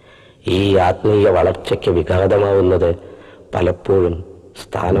 ഈ ആത്മീയ വളർച്ചയ്ക്ക് വിഘാതമാവുന്നത് പലപ്പോഴും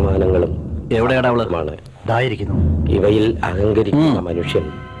സ്ഥാനമാനങ്ങളും എവിടെയാണ്. ഇവയിൽ അഹങ്കരിക്കുന്ന മനുഷ്യൻ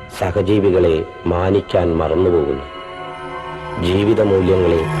സഹജീവികളെ മാനിക്കാൻ മറന്നുപോകുന്നു. ജീവിത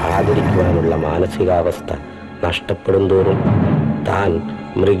മൂല്യങ്ങളെ ആദരിക്കുവാനുള്ള മാനസികാവസ്ഥ നഷ്ടപ്പെടും തോറും താൻ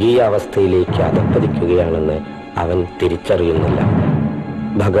മൃഗീയ അവസ്ഥയിലേക്ക് അധപ്പതിക്കുകയാണെന്ന് അവൻ തിരിച്ചറിയുന്നില്ല.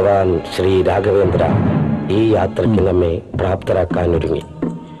 ഭഗവാൻ ശ്രീ രാഘവേന്ദ്ര ഈ യാത്രയ്ക്ക് നമ്മെ പ്രാപ്തരാക്കാൻ ഒരുങ്ങി.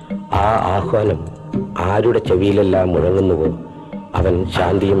 ആ ആഹ്വാനം ആരുടെ ചെവിയിലെല്ലാം മുഴങ്ങുന്നുവോ അവൻ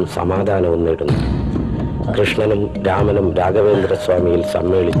ശാന്തിയും സമാധാനവും നേടുന്നു. കൃഷ്ണനും രാമനും രാഘവേന്ദ്ര സ്വാമിയിൽ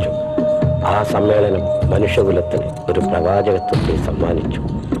സമ്മേളിച്ചു. ആ സമ്മേളനം മനുഷ്യകുലത്തിന് ഒരു പ്രവാചകത്വത്തെ സമ്മാനിച്ചു.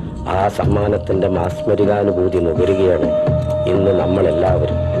 ആ സമ്മാനത്തിന്റെ മാസ്മരികാനുഭൂതി നുകരുകയാണ് ഇന്ന്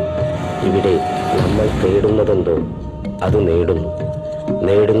നമ്മളെല്ലാവരും. ഇവിടെ നമ്മൾ തേടുന്നതെന്തോ അത് നേടുന്നു,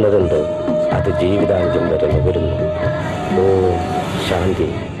 നേടുന്നതെന്തോ അത് ജീവിതാന്ത്യം വരെ നുകരുന്നു. ഓം ശാന്തി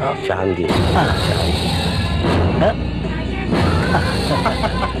ശാന്തി ശാന്തി.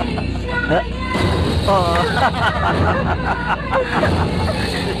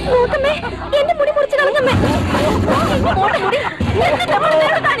 എന്റെ മുടി മുറിച്ച് കളഞ്ഞമ്മേ.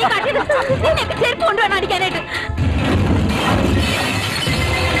 ചെരുപ്പ് കൊണ്ടുവേണം അടിക്കാനായിട്ട്.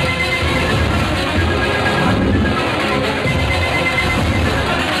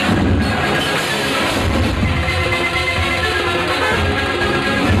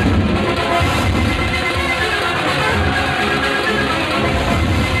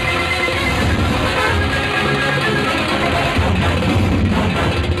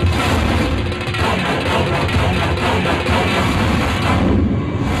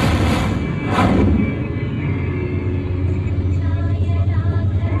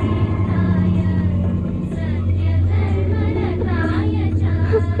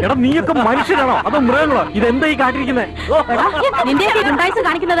 എടാ, നീയൊക്കെ മനുഷ്യനാണോ അതോ മൃഗങ്ങളോ? ഇതെന്താ ഈ കാട്ടിരിക്കുന്നത്? നിന്റെ ഗുണ്ടായിസം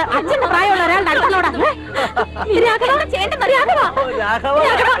കാണിക്കുന്നത് അച്ഛന്റെ പ്രായമുള്ള ഒരാളുടെ അടുക്കളോടാ.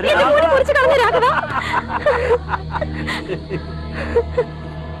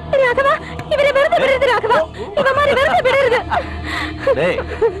 ഇവരെ വെറുതെ വിടരുത് രാഘവ. ഇവന്മാരെ വെറുതെ വിടരുത്.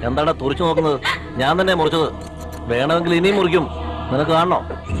 എന്താടാ തുറിച്ചു നോക്കുന്നത്? ഞാൻ തന്നെ മുറിച്ചത്. വേണമെങ്കിൽ ഇനിയും മുറിക്കും. നിനക്ക് കാണണോ?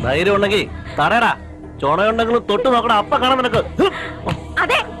 ധൈര്യം ഉണ്ടെങ്കിൽ തടയടാ. ചോണയുണ്ടെങ്കിലും തൊട്ട് നോക്കണം. അപ്പ കാണാൻ നിനക്ക്.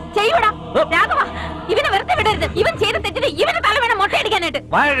 അതെ, ചെയ്യൂടാ രാഘവ. ഇവനെ വെറുതെ വിടരുത്. ഇവൻ ചെയ്ത തെറ്റിന് ഇവന് തല വേണം മൊട്ടയടിക്കാനായിട്ട്.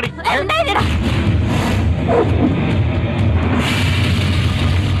 ഉണ്ടായില്ലടാ.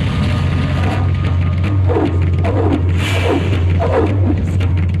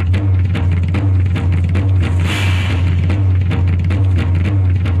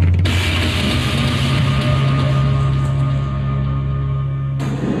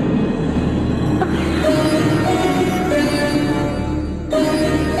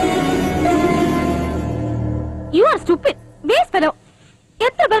 You are stupid. Waste fellow.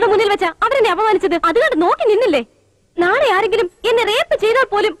 എത്ര പേരുടെ മുന്നിൽ വെച്ചാ അവരെന്നെ അപമാനിച്ചത്? അതുകൊണ്ട് നോക്കി നിന്നില്ലേ? നാളെ ആരെങ്കിലും എന്നെ റേപ്പ് ചെയ്താൽ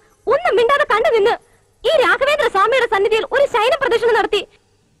പോലും ഒന്നും മിണ്ടാതെ കണ്ടു നിന്ന് ഈ രാഘവേന്ദ്ര സ്വാമിയുടെ സന്നിധിയിൽ ഒരു ശയന പ്രദർശനം നടത്തി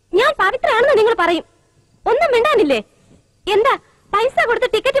ഞാൻ പവിത്രയാണെന്ന് നിങ്ങൾ പറയും. ഒന്നും മിണ്ടാനില്ലേ? എന്താ പൈസ കൊടുത്ത്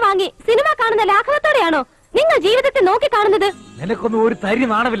ടിക്കറ്റ് വാങ്ങി സിനിമ കാണുന്ന ലാഘവത്തോടെയാണോ നിങ്ങൾ ജീവിതത്തെ നോക്കി കാണുന്നത്? നിനക്കൊന്നും ഒരു തരി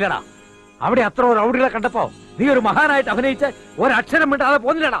നാണമില്ലടാ. അവിടെ അത്ര റൗഡികളെ കണ്ടപ്പോ നീ ഒരു മഹാനായിട്ട് അഭിനയിച്ച് ഒരക്ഷരം മിണ്ടാതെ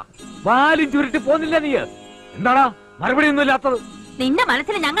പോന്നില്ലടാ. വാലും ചുരുട്ടി പോന്നില്ല നീ. എന്താടാ മറുപടി ഒന്നും ഇല്ലാത്തത്? നിന്റെ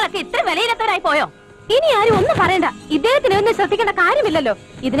മനസ്സിൽ ഞങ്ങളൊക്കെ ഇത്ര വിലയില്ലാത്തവരായി പോയോ? ഇനി ആരും ഒന്നും പറയണ്ട. ഇദ്ദേഹത്തിന് ഒന്നും ശ്രദ്ധിക്കേണ്ട കാര്യമില്ലല്ലോ.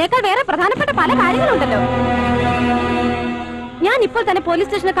 ഇതിനേക്കാൾ വേറെ പ്രധാനപ്പെട്ട പല കാര്യങ്ങളുണ്ടല്ലോ. ഞാൻ ഇപ്പോൾ തന്നെ പോലീസ്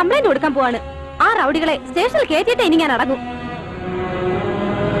സ്റ്റേഷനിൽ കംപ്ലൈന്റ് കൊടുക്കാൻ പോവാണ്. ആ റൗഡികളെ സ്റ്റേഷനിൽ കയറ്റിയിട്ട് ഇനി ഞാൻ അടങ്ങും.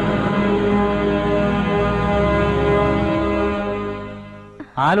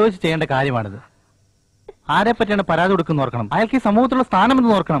 ആലോചിച്ച് ചെയ്യേണ്ട കാര്യമാണിത്. ആരെ പറ്റിയാണ് പരാതി കൊടുക്കുന്ന ഓർക്കണം. അയാൾക്ക് ഈ സമൂഹത്തിലുള്ള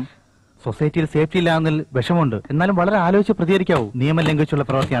സ്ഥാനമെന്ന് ഓർക്കണം. സൊസൈറ്റിയിൽ സേഫ്റ്റി ഇല്ലാന്നതിൽ വിഷമമുണ്ട്. എന്നാലും വളരെ ആലോചിച്ച് പ്രതികരിക്കാവൂ. നിയമം ലംഘിച്ചുള്ള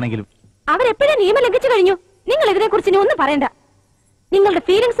പ്രവൃത്തിയാണെങ്കിലും. അവരെപ്പോഴും നിയമം ലംഘിച്ചു കഴിഞ്ഞു. നിങ്ങൾ ഇതിനെ കുറിച്ച് ഇനി ഒന്നും പറയണ്ട. നിങ്ങളുടെ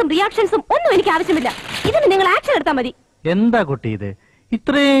ഫീലിംഗ്സും റിയാക്ഷൻസും ഒന്നും എനിക്ക് ആവശ്യമില്ല. ഇതിന് നിങ്ങൾ ആക്ഷൻ എടുത്താൽ മതി. എന്താ കുട്ടി ഇത്?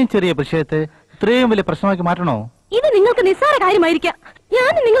 ഇത്രയും ചെറിയ വിഷയത്തെ ഇത്രയും വലിയ പ്രശ്നമാക്കി മാറ്റണോ? ഇത് നിങ്ങൾക്ക് നിസ്സാര കാര്യമായിരിക്കാം,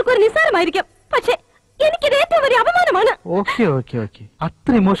 ഞാൻ നിങ്ങൾക്കൊരു നിസ്സാരമായിരിക്കാം, പക്ഷെ എനിക്കിത് ഏറ്റവും വലിയ അപമാനമാണ്. ഓക്കെ ഓക്കെ ഓക്കെ,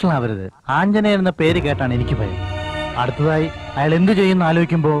 അത്ര ഇമോഷണൽ ആവരുത്. ആഞ്ജനേയൻ എന്ന പേര് കേട്ടാണ് എനിക്ക് ഭയം. അടുത്തതായി അയാൾ എന്തു ചെയ്യുന്ന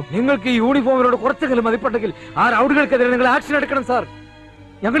ആലോചിക്കുമ്പോ നിങ്ങൾക്ക് ഈ യൂണിഫോമിനോട് കുറച്ചെങ്കിലും മതിപ്പുണ്ടെങ്കിൽ ആ റൗഡുകൾക്കെതിരെ നിങ്ങൾ ആക്ഷൻ എടുക്കണം സാർ.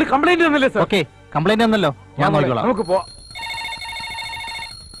 ഞങ്ങൾ കംപ്ലൈന്റ് തന്നില്ലേ സാർ? ഓക്കെ, കംപ്ലൈന്റ് തന്നല്ലോ, ഞാൻ നോക്കിക്കോളാം. നമുക്ക് പോവാം.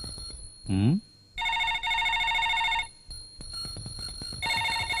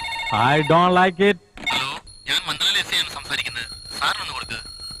 I don't like it. Hello, ഞാൻ മന്ത്രാലയ എസ് ഐ ആണ് സംസാരിക്കുന്നത്. സാറിനൊന്ന് കൊടുക്ക്.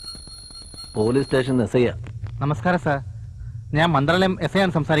 Police station S I. നമസ്കാരം സാർ, ഞാൻ മന്ത്രാലയം എസ് ഐ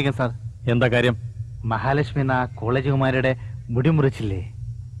ആണ് സംസാരിക്കുന്നത് സാർ. എന്താ കാര്യം? മഹാലക്ഷ്മി എന്ന കോളേജ് കുമാരിയുടെ മുടി മുറിച്ചില്ലേ,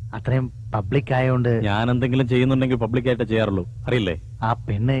 അത്രയും പബ്ലിക് ആയതുകൊണ്ട് ഞാൻ എന്തെങ്കിലും ചെയ്യുന്നുണ്ടെങ്കിൽ പബ്ലിക്കായിട്ട് ചെയ്യാറുള്ളൂ, അറിയില്ലേ? ആ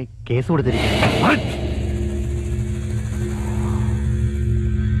പെണ്ണ് കേസ് കൊടുത്തിരിക്കുന്നു.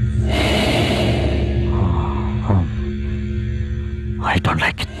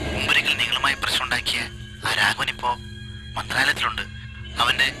 മുമ്പൊരിക്കൽ നിങ്ങളുമായി പ്രശ്നം ഉണ്ടാക്കിയ ആ രാഘവൻ ഇപ്പോ മന്ത്രാലയത്തിലുണ്ട്.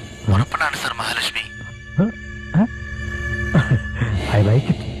 അവന്റെ ഉറപ്പണാണ് sir Mahalakshmi. I like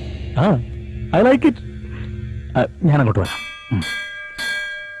it. I like it. ഞാൻ അങ്ങോട്ട് വരാം.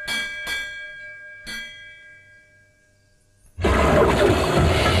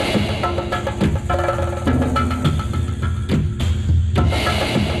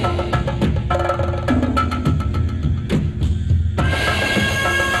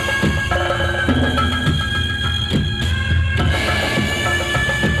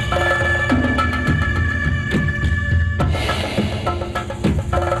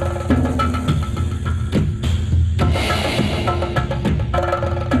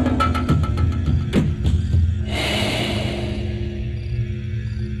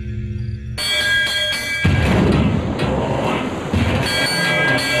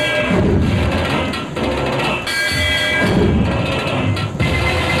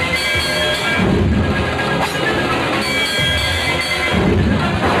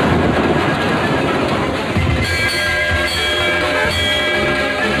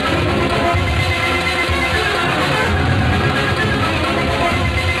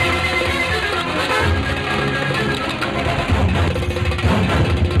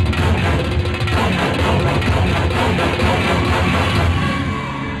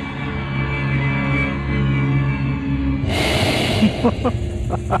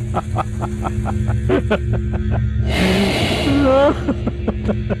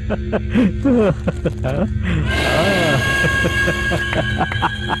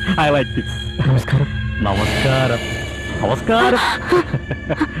 I like it. നമസ്കാരം. നമസ്കാരം. നമസ്കാരം.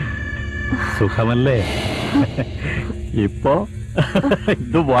 സുഖമല്ലേ? ഇപ്പോ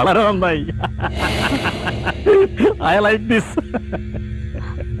ഇത് വളരെ നന്നായി. I like this.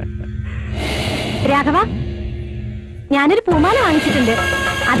 രാഘവ, ഞാനൊരു പൂമാല വാങ്ങിച്ചിട്ടുണ്ട്,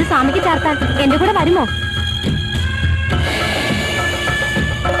 അത് സ്വാമിക്ക് ചേർത്താൻ എന്റെ കൂടെ വരുമോ?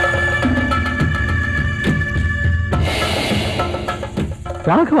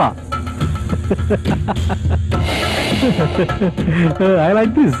 Raghava, I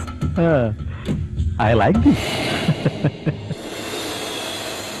like this. I like this.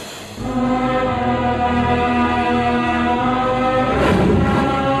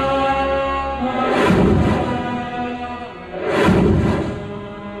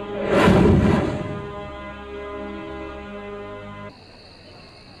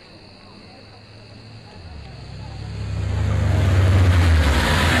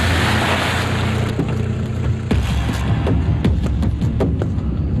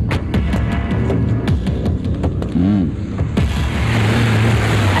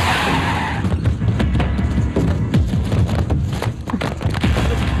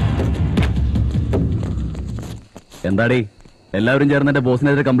 എന്താടി എല്ലാവരും ചേർന്ന് എന്റെ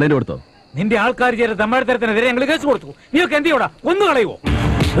ബോസിനെതിരെ കംപ്ലൈന്റ് കൊടുത്തോ? നിന്റെ ആൾക്കാർ ചേർന്ന് തമ്മിടത്തരത്തിനെതിരെ ഞങ്ങൾ കേസ് കൊടുത്തു. നീയൊക്കെ എന്ത് ചെയ്യോടാ? കൊന്നു കളയുവോ?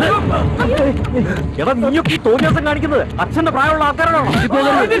 എടാ, നീയൊക്കെ ഈ തോന്നിയാസം കാണിക്കുന്നത് അച്ഛന്റെ പ്രായമുള്ള ആൾക്കാരാണോ?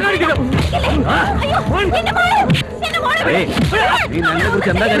 നീ ഞങ്ങളെ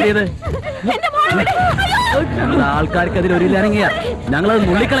കുറിച്ച് എന്താ കരുതിയത്? ഞങ്ങളുടെ ആൾക്കാർക്ക് അതിൽ ഒരു ഇറങ്ങിയ ഞങ്ങളത്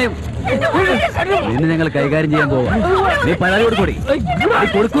നുള്ളിക്കളയും. നിന്നെ ഞങ്ങൾ കൈകാര്യം ചെയ്യാൻ പോവാ. നീ പരാതി കൊടുക്കൂടി. നീ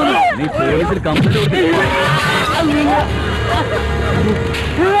കൊടുക്കുന്നു. നീ പോലീസിൽ കംപ്ലൈന്റ് കൊടുത്തു.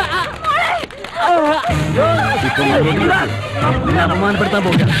 ഇപ്പൊ നിന്നെ അപമാനപ്പെടുത്താൻ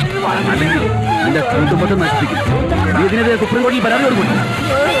പോകാം, അല്ലെങ്കിൽ നിന്റെ കുടുംബത്തെ നശിപ്പിക്കും. നീ ഇതിനെതിരെ സുപ്രീം കോടതിയിൽ പരാതി കൊടുക്കും.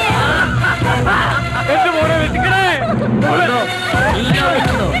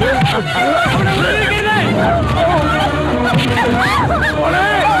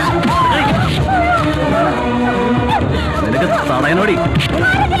 നിനക്ക് തടയനോടി.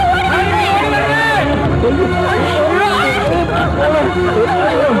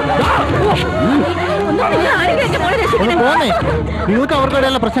 നിങ്ങൾക്ക്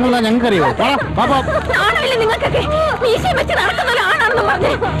അവർക്കിടയിലുള്ള പ്രശ്നങ്ങൾ ഞങ്ങൾക്കറിയോ? ആണല്ലേ നിങ്ങൾക്കൊക്കെ മീശയും വെച്ച് നടക്കുന്നല്ലോ ആണാണെന്ന്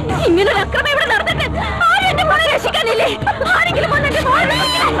പറഞ്ഞ് ഇങ്ങനൊരു അക്രമം ഇവിടെ നടന്നിട്ട് ആരും എന്റെ മോളെ രക്ഷിക്കാനില്ലേ? ആരെങ്കിലും വന്നിട്ട് മോളെ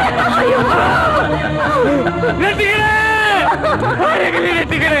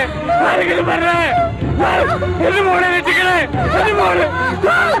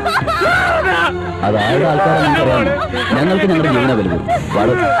അതായത് ആൾക്കാരെ ഞങ്ങൾക്ക് ഞങ്ങളുടെ ജീവന വലുത്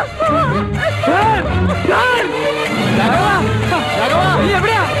വളരെ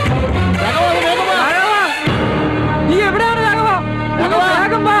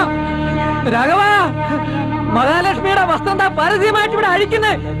രാഘവ, മഹാലക്ഷ്മിയുടെ വസ്ത്രന്താ പരസ്യമായിട്ട് ഇവിടെ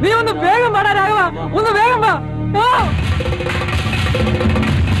അഴിക്കുന്നേ. നീ ഒന്ന് വേഗം പാടാ രാഘവ, ഒന്ന് വേഗം വാ.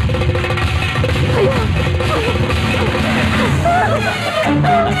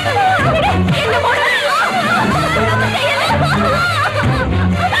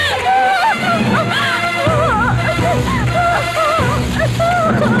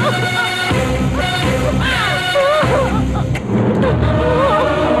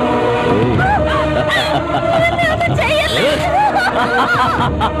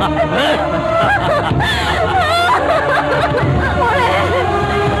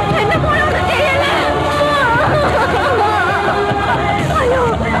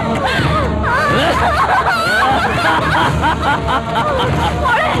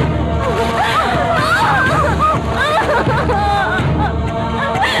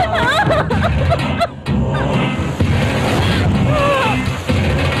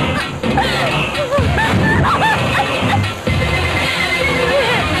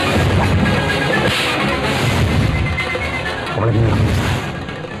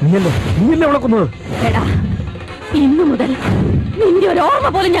 നീയല്ലേ വിളക്കുന്നത്? ഇന്നു മുതൽ നിന്റെ ഒരു ഓർമ്മ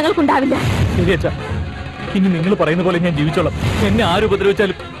പോലും ഞങ്ങൾക്കുണ്ടാവില്ല. ശരി അച്ഛാ, ഇനി നിങ്ങൾ പറയുന്ന പോലെ ഞാൻ ജീവിച്ചോളാം. എന്നെ ആര്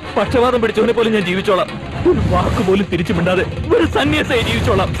ഉപദ്രവിച്ചാലും പക്ഷപാതം പിടിച്ചവനെ പോലെ ഞാൻ ജീവിച്ചോളാം. ഒരു വാക്ക് പോലും തിരിച്ചു മിണ്ടാതെ ഒരു സന്യാസിയായി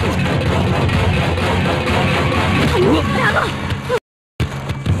ജീവിച്ചോളാം.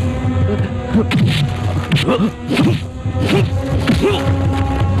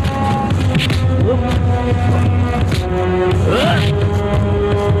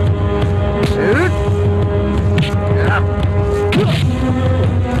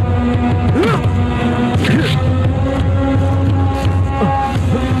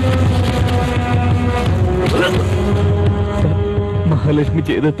 മഹാലക്ഷ്മി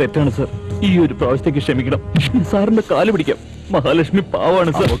ചെയ്തത് തെറ്റാണ് സാർ. ഈ ഒരു പ്രാവശ്യത്തേക്ക് ക്ഷമിക്കണം. സാറിന്റെ കാല് പിടിക്കാം. മഹാലക്ഷ്മി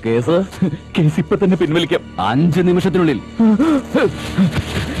പാവാണ് സാർ. കേസ് ഇപ്പൊ തന്നെ പിൻവലിക്കാം. 5 നിമിഷത്തിനുള്ളിൽ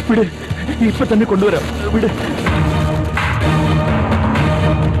ഇവിടെ ഇപ്പൊ തന്നെ കൊണ്ടുവരാം. ഇവിടെ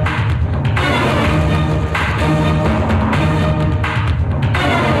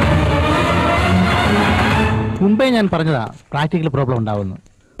മുമ്പേ ഞാൻ പറഞ്ഞതാ പ്രാക്ടിക്കൽ പ്രോബ്ലം ഉണ്ടാവുന്നു.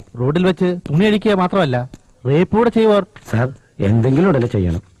 റോഡിൽ വെച്ച് തുണി അഴിക്കുക മാത്രമല്ല റേപ്പ് കൂടെ ചെയ്യുവാർ. സാർ എന്തെങ്കിലും ഉടനെ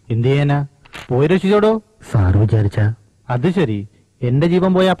ചെയ്യണം. എന്ത് ചെയ്യാനാ? പോയി രക്ഷിച്ചോടോ. സാർ വിചാരിച്ച അത് ശരി, എന്റെ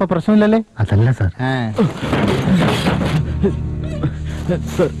ജീവൻ പോയ അപ്പൊ പ്രശ്നമില്ലല്ലേ? അതല്ല സാർ.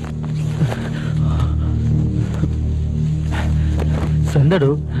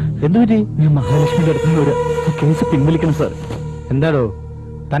 എന്താടോ? എന്തുപറ്റി? ഞാൻ മഹാലക്ഷ്മിയുടെ അടുത്തുനിന്ന് കേസ് പിൻവലിക്കണം സാർ. എന്താടോ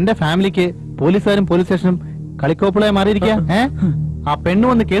തന്റെ ഫാമിലിക്ക് പോലീസുകാരും പോലീസ് സ്റ്റേഷനും കളിക്കോപ്പിളായി മാറിയിരിക്കുക? ആ പെണ്ണ്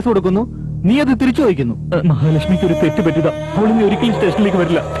വന്ന് കേസ് കൊടുക്കുന്നു, നീ അത് തിരിച്ചു വയ്ക്കുന്നു. മഹാലക്ഷ്മിക്ക് ഒരു തെറ്റ് പറ്റിയതാ. അവളിനി ഒരിക്കലും സ്റ്റേഷനിലേക്ക്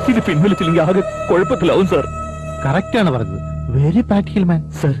വരില്ല. ഇത് പിൻവലിച്ചില്ലെങ്കിൽ ആകെ കുഴപ്പത്തിലാവും സാർ. കറക്റ്റ് ആണ് പറഞ്ഞത്. വെരി പ്രാക്ടിക്കൽ മാൻ.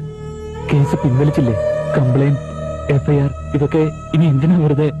 Sir case പിൻവലിച്ചില്ലേ? കംപ്ലൈന്റ്, FIR ഇതൊക്കെ ഇനി എന്തിനാ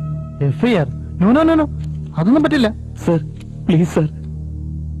വെറുതെ? FIR? No no no no, അതൊന്നും പറ്റില്ല സാർ. Please sir.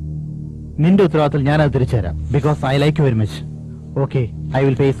 നിന്റെ ഉത്തരവാദിത്തത്തിൽ ഞാൻ അത് തിരിച്ചു തരാം. Because I like you very much. Okay, I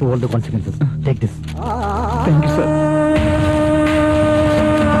will face all the consequences. Take this. Thank you sir.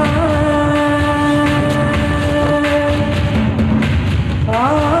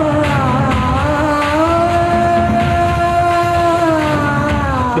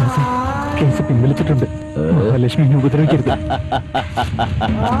 Case പിൻവലിച്ചിട്ടുണ്ട്. മഹാലക്ഷ്മിനെ ഉപദ്രവിക്കരുത്.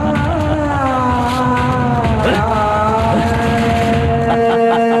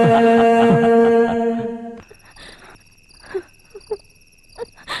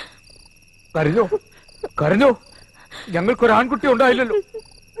 കരഞ്ഞോ? കരഞ്ഞോ? ഞങ്ങൾക്കൊരു ആൺകുട്ടി ഉണ്ടായില്ലല്ലോ.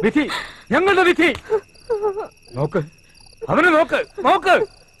 വിധി, ഞങ്ങളുടെ വിധി. നോക്ക്, അവനെ നോക്ക്, നോക്ക്.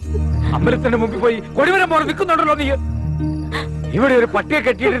 അമ്പലത്തിന്റെ മുമ്പിൽ പോയി കൊടിമരം പോലെ നിൽക്കുന്നുണ്ടല്ലോ നീ. ഇവിടെ ഒരു പട്ടിയെ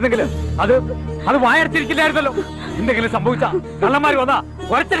കെട്ടിയിരുന്നെങ്കിൽ അത് വായടച്ചിരിക്കില്ലായിരുന്നല്ലോ. എന്തെങ്കിലും സംഭവിച്ചാ കള്ളന്മാര് വന്നാ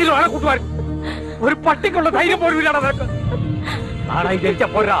ഒരച്ചെങ്കിലും ആളെ കൂട്ടുവാൻ ഒരു പട്ടിക്കുള്ള ധൈര്യം പോലും ഇല്ലാതെ നിനക്ക്. ആണായി ജനിച്ച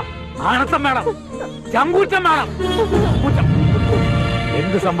പോരാ, ആണത്തം വേണം, ചങ്കൂറ്റം വേണം.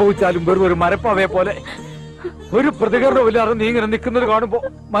 എന്ത് സംഭവിച്ചാലും വെറും ഒരു മരപ്പാവയെ പോലെ ഒരു പ്രതികരണവും ഇല്ലാതെ നീ ഇങ്ങനെ നിൽക്കുന്നത് കാണുമ്പോ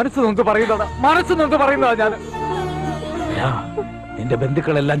മനസ്സ് നൊന്ത് പറയുന്നതാ, മനസ്സ് നൊന്ത് പറയുന്നതാ. ഞാൻ നിന്റെ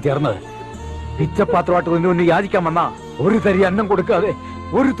ബന്ധുക്കളെല്ലാം ചേർന്ന് പിച്ചപാത്രമായിട്ട് നിന്നെ യാചിക്കാൻ വന്ന ഒരു തരി അന്നം കൊടുക്കാതെ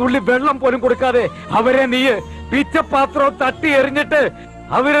ഒരു തുള്ളി വെള്ളം പോലും കൊടുക്കാതെ അവരെ നീ പിച്ചപാത്രം തട്ടി എറിഞ്ഞിട്ട്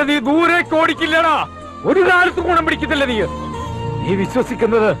അവരെ നീ ദൂരേക്ക് ഓടിക്കില്ലടാ. ഒരു കാലത്തും ഗുണം പിടിക്കത്തില്ല. നീ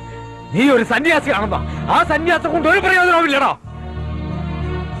വിശ്വസിക്കുന്നത് നീ ഒരു സന്യാസിയാണെന്നാ. ആ സന്യാസം കൊണ്ട് ഒരു പ്രയോജനവുമില്ലടാ.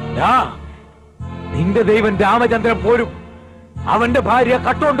 നിന്റെ ദൈവം രാമചന്ദ്രൻ പോലും അവന്റെ ഭാര്യ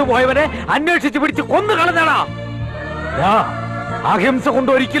കട്ടുകൊണ്ട് പോയവനെ അന്വേഷിച്ച് പിടിച്ച് കൊന്നു കളഞ്ഞടാ. അഹിംസ കൊണ്ട്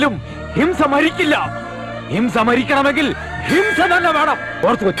ഒരിക്കലും ഹിംസ മരിക്കില്ല. ഹിംസ മരിക്കണമെങ്കിൽ ഹിംസ തന്നെ വേണം.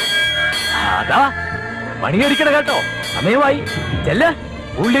 ഓർത്തു വെച്ചു. അതാ പണിയടിക്കണ കേട്ടോ. സമയമായി. ചെല്ല്.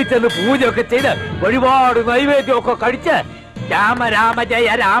 ഉള്ളിൽ ചെന്ന് പൂജയൊക്കെ ചെയ്ത് ഒരുപാട് നൈവേദ്യമൊക്കെ കഴിച്ച് രാമ രാമ ജയ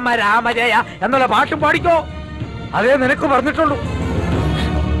രാമ രാമ ജയ എന്നുള്ള പാട്ടും പാടിക്കോ. അതേ നിനക്ക് പറഞ്ഞിട്ടുള്ളൂ.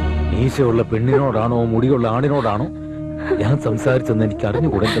 മീശയുള്ള പെണ്ണിനോടാണോ മുടിയുള്ള ആണിനോടാണോ ഞാൻ സംസാരിച്ചെന്ന് എനിക്ക്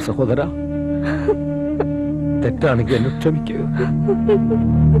അറിഞ്ഞുകൂടെ എന്റെ സഹോദര. തെറ്റാണെങ്കിൽ എന്നെ ക്ഷമിക്കുക.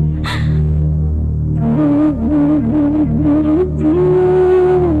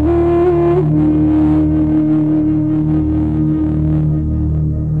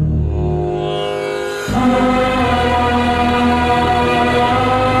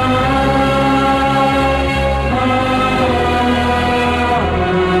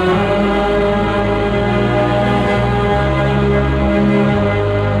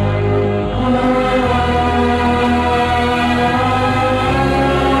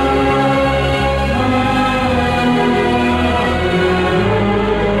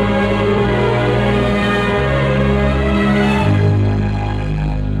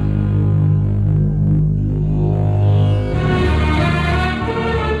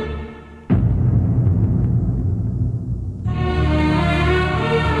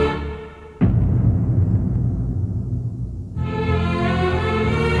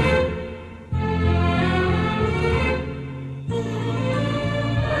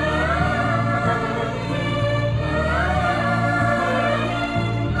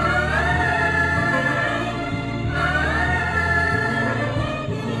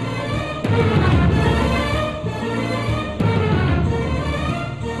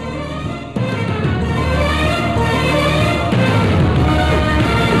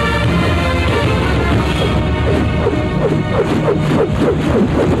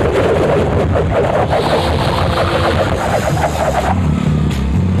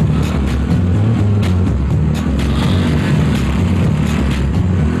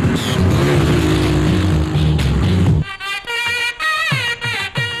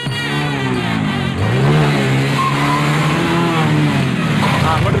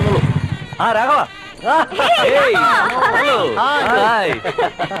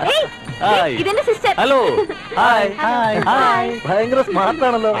 ഹലോ ഭയങ്കര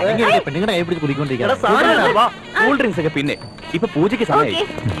സ്മാർട്ടാണല്ലോ. പെണ്ണുങ്ങളുടെ കൈ പിടിച്ച് കുടിക്കൊണ്ടിരിക്കുക. കൂൾ ഡ്രിങ്ക്സ് ഒക്കെ പിന്നെ ഇപ്പൊ പൂജയ്ക്ക് സമയമായി.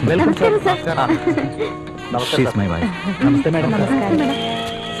 Welcome sir. നമസ്തേ മാഡം.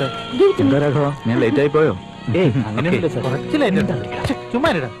 എന്താ രാഘവ, ഞാൻ ലേറ്റ് ആയി പോയോ? അങ്ങനെയല്ലേ സാർ, കുറച്ച് ലേറ്റ്. ചുമ്മാ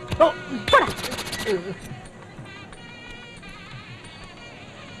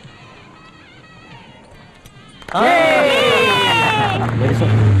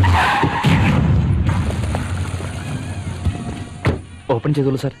ഓപ്പൺ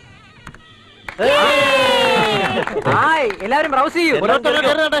ചെയ്തോളൂ സാർ. എല്ലാവരും ബ്രൗസ് ചെയ്യൂ.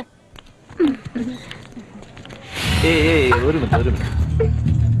 ഒരു മിനിറ്റ്.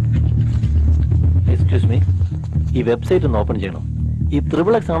 എക്സ്ക്യൂസ് മീ, ഈ വെബ്സൈറ്റ് ഒന്ന് ഓപ്പൺ ചെയ്യണം. ഈ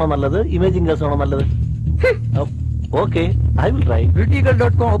XXX ആണോ നല്ലത്, ഇമേജിംഗ് ഗ്ലാസ് ആണോ നല്ലത്? Okay, I will try.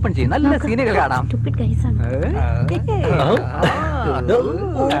 beautygal.com open ചെയ്യും. നല്ല സീനുകൾ കാണാം.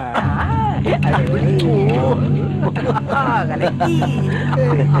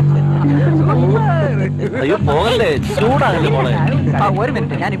 അയ്യോ പോകല്ലേ, ചൂടാകല്ലേ മോളെ. ഒരു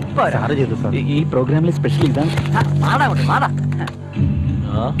മിനിറ്റ്, ഞാൻ ഇപ്പൊ ഈ പ്രോഗ്രാമിലെ സ്പെഷ്യൽ ഇതാണ്.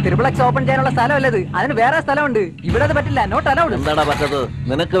 XXX ഓപ്പൺ ചെയ്യാനുള്ള സ്ഥലമല്ലത്, അതിന് വേറെ സ്ഥലമുണ്ട്. ഇവിടെ അത് പറ്റില്ല, നോട്ട് അലൗഡ്. എന്താടാ പറ്റത്?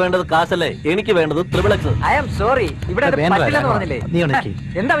 നിനക്ക് വേണ്ടത് കാശല്ലേ, എനിക്ക് വേണ്ടത് XXX. ഐ ആം സോറി, ഇവിടെ അത് പറ്റില്ലെന്ന് പറഞ്ഞില്ലേ.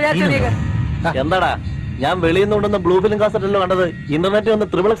 എന്താ വിചാരിച്ചത്? എന്താടാ, ഞാൻ വെളിയിൽ നിന്ന് കൊണ്ടുവന്ന ബ്ലൂ ഫിലിം കാസറ്റല്ലോ കണ്ടത്. ഇന്റർനെറ്റിൽ വന്ന്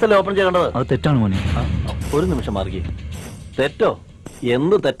XXX അല്ലേ ഓപ്പൺ ചെയ്യേണ്ടത്. അത് തെറ്റാണ് മോനെ. ഒരു നിമിഷം മാർഗി. തെറ്റോ?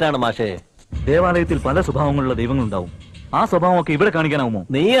 എന്ത് തെറ്റാണ് മാഷേ? ദേവാലയത്തിൽ പല സ്വഭാവങ്ങളുള്ള ദൈവങ്ങളുണ്ടാവും. ആ സ്വഭാവമൊക്കെ ഇവിടെ കാണിക്കാനാവുമോ?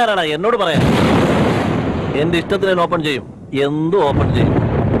 നീ ആരാടാ എന്നോട് പറയാൻ? എന്റെ ഇഷ്ടത്തിന് ഞാൻ ഓപ്പൺ ചെയ്യും, എന്തും ഓപ്പൺ ചെയ്യും.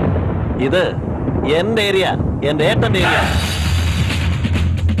 ഇത് എന്റെ ഏരിയ, എന്റെ ഏട്ടന്റെ ഏരിയ.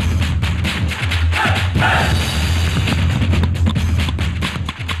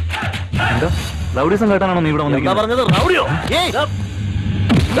 എന്താ റൗഡിസം കേട്ടാണോ നീ ഇവിടെ വന്നിരിക്കുന്നത്? പറഞ്ഞത് റൗഡിയോ?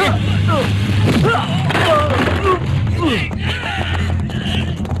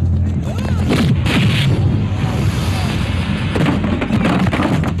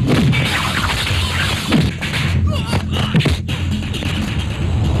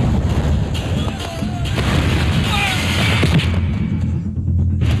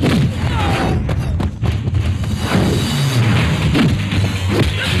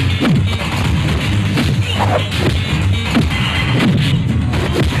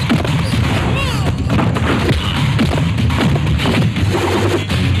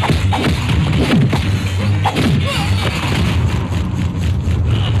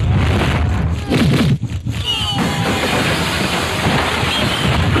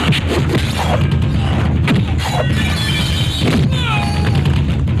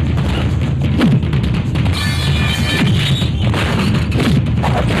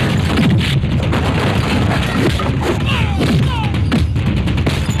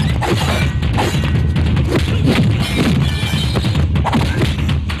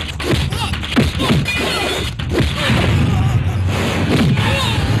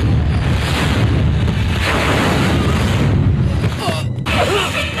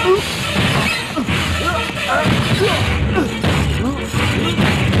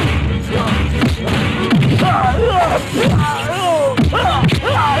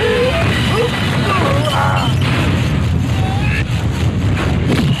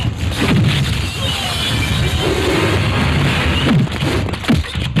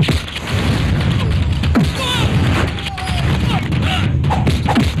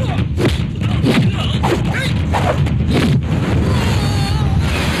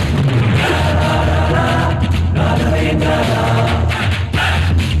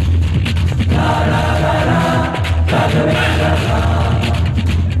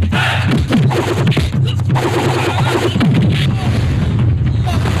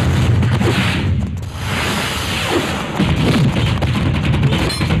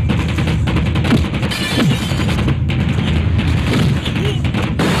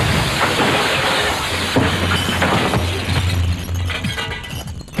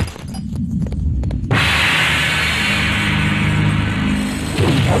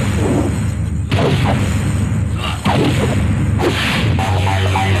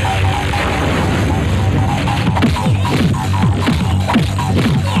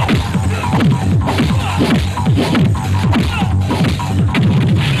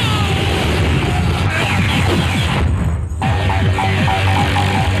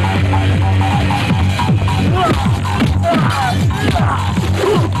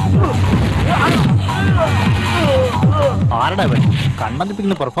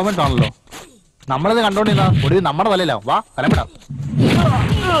 കണ്ണന്തിപ്പിക്കുന്ന പെർഫോമൻസ് ആണല്ലോ. നമ്മളത് കണ്ടോണ്ടിരുന്ന ഒടുവിൽ നമ്മുടെ വലയില്ല. വാ കലമിടാം.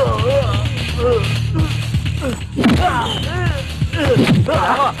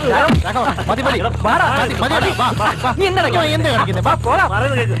 മതി മതി എന്താ കാണിക്കുന്നത്?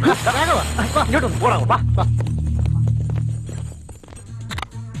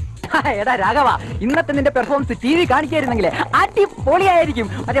 എടാ രാഘവ, ഇന്നത്തെ നിന്റെ പെർഫോമൻസ് ടി വി കാണിക്കായിരുന്നെങ്കിൽ അടിപൊളിയായിരിക്കും.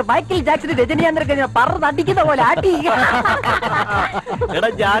 മറ്റേ മൈക്കിൾ ജാക്സൺ രജനീകാന്ത് പറന്ന് അടിക്കുന്ന പോലെ അടി. എടാ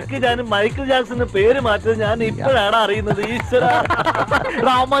ജാക്കി ഞാനും മൈക്കിൾ ജാക്സന്റെ പേര് മാറ്റത് ഞാൻ ഇപ്പോഴാണ് അറിയുന്നത്. ഈശ്വര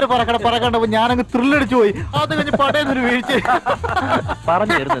രാമാര് പറക്കണ്ടപ്പോ ഞാനങ്ങ് ത്രില്ലടിച്ചു പോയി. അത് കഴിഞ്ഞ് പടയൊരു വീഴ്ച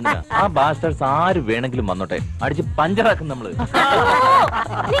പറഞ്ഞു തരുന്ന ആ ബാസ്റ്റേഴ്സ് ആര് വേണമെങ്കിലും വന്നോട്ടെ, അടിച്ച് പഞ്ചറാക്കും നമ്മള്.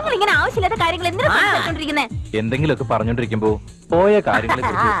 നിങ്ങൾ ഇങ്ങനെ ആവശ്യമില്ലാത്ത കാര്യങ്ങൾ എന്തിനാ പറഞ്ഞുകൊണ്ടിരിക്കുന്നേ? എന്തെങ്കിലുമൊക്കെ പറഞ്ഞോണ്ടിരിക്കുമ്പോ പോയ കാര്യങ്ങളെ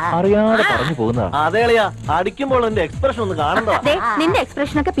കുറിച്ച് അറിയാതെ പറഞ്ഞു പോകുന്നതാണ്. അതേളിയാ അടിക്കുമ്പോൾ എന്റെ എക്സ്പ്രഷൻ ഒന്ന് കാണണ്ടോ? നിന്റെ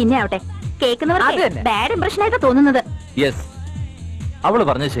എക്സ്പ്രഷൻ ഒക്കെ പിന്നെ ആവട്ടെ, കേൾക്കുന്നവർക്ക് ബാഡ് ഇംപ്രഷൻ ആയിട്ട് തോന്നുന്നത്. യെസ്, അവള്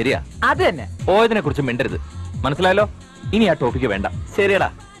പറഞ്ഞത് ശരിയാ. അത് തന്നെ. പോയതിനെ കുറിച്ച് മിണ്ടരുത്, മനസ്സിലായല്ലോ? ഇനി ആ ടോപ്പിക്ക് വേണ്ട. ശരിയടാ,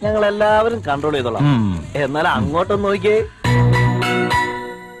 ഞങ്ങൾ എല്ലാവരും കൺട്രോൾ ചെയ്തോളാം. എന്നാൽ അങ്ങോട്ടൊന്ന് നോക്കിയേ.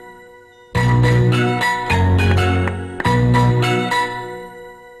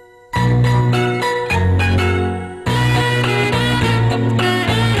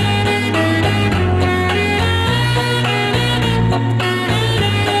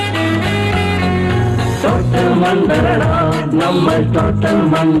 മണ്ടരടാ നമ്മൾ ടോട്ടൽ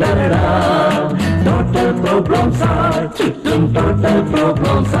മണ്ടരടാ. ടോട്ടൽ പ്രോബ്ലംസ് ചുറ്റും ടോട്ടൽ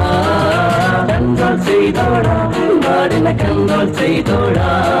പ്രോബ്ലംസ്. കൺട്രോൾ ചെയ്തോടാ നാടിനെ കൺട്രോൾ ചെയ്തോടാ.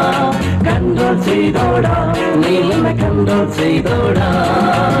 കൺട്രോൾ ചെയ്തോടാ നീ നിന്നെ കൺട്രോൾ ചെയ്തോടാ.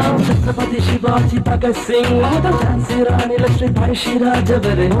 ഛത്രപതി ശിവാജി ഭഗത് സിംഗ് മുതൽ ഝാൻസി റാണി ലക്ഷ്മിഭായ് ശിരാജ്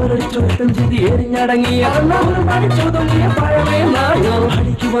വരെ ഓരടിച്ചൊരുത്തം ചെയ്ത് എരിഞ്ഞടങ്ങിയ പഠിച്ചൊതുങ്ങിയ പഴമേ നായോ.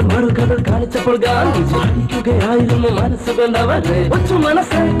 അടിക്കുവാൻ മറുകടൽ കാണിച്ചപ്പോൾ ഗാന്ധിജി അടിക്കുകയായിരുന്നു മനസ്സുകൊണ്ടവരെ. കൊച്ചു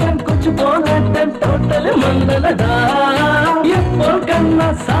മനസ്സേറ്റൻ കൊച്ചു പോരാട്ടൻ ടോട്ടൽ മണ്ഡലടാ. എപ്പോൾ കണ്ട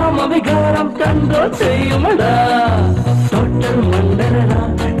സാമവികാരം കൺട്രോൾ ചെയ്യുമടാ. ടോട്ടൽ മണ്ഡലടാ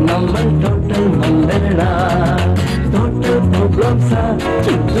നമ്മൾ ടോട്ടൽ മണ്ഡലടാ. ടോട്ടൽ പ്രോബ്ലംസാ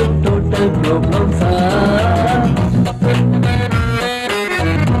ചുറ്റും ടോട്ടൽ പ്രോബ്ലംസാ.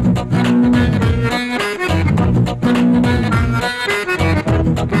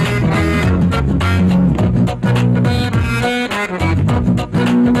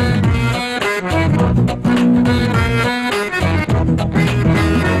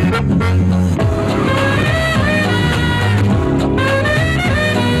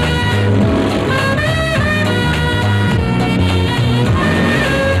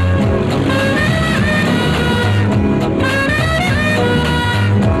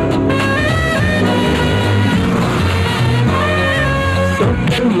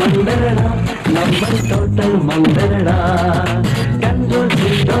 മണ്ടരടാ നമ്മൾ ടോട്ടൽ മണ്ടരടാ. കൺട്രോൾ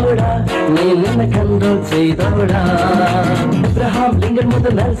ചെയ്തോടാ നീ നിന്നെ കൺട്രോൾ ചെയ്തോടാ. അബ്രഹാം ലിങ്കൻ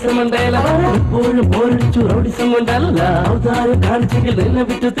മുതൽ നെൽസൺ മണ്ടേല എപ്പോഴും പോരടിച്ചു റോഡിസം കൊണ്ടല്ല. ഔദാര്യം കാണിച്ചെങ്കിൽ നിന്നെ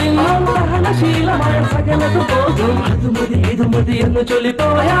വിട്ടു തിന്നാൻ സഹനശീലമായ സകലത് പോകും. അത് മതി ഇത് മതി എന്ന്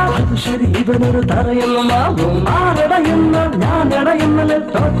ചൊല്ലിപ്പോയാ അത് ശരി ഇവനൊരു തറയെന്നുമാകും. ആരടയുന്ന ഞാനടയുന്ന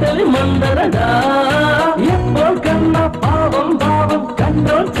ടോട്ടലി മണ്ടരടാ. എപ്പോൾ കണ്ട പാവം പാവം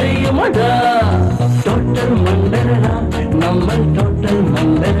കൺട്രോൾ ചെയ്യുമടാ. ടോട്ടൽ മണ്ടരടാ നമ്മൾ ടോട്ടൽ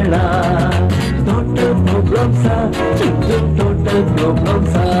മണ്ടരടാ. ടോട്ടൽ പ്രോബ്ലംസാ ചുറ്റും ടോട്ടൽ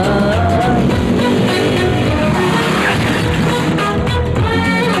പ്രോബ്ലംസാ.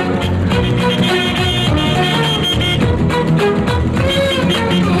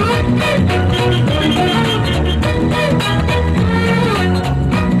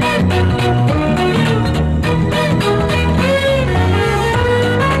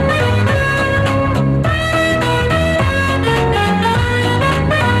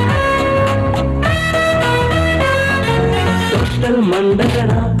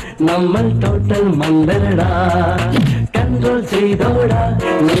 മണ്ടരടാ നമ്മൾ ടോട്ടൽ മണ്ടരടാ. കൺട്രോൾ ചെയ്തോടാ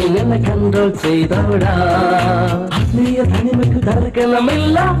നീ നിന്നെ കൺട്രോൾ ചെയ്തോടാ. ആത്മീയ തനിമയ്ക്ക്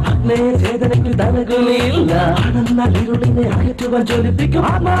തർക്കണമില്ല, ആത്മീയ ചേതനയ്ക്ക് തനകുമില്ല. ആണെന്നാൽ ഇരുളിനെ അകറ്റുവാൻ ജ്വലിപ്പിക്കും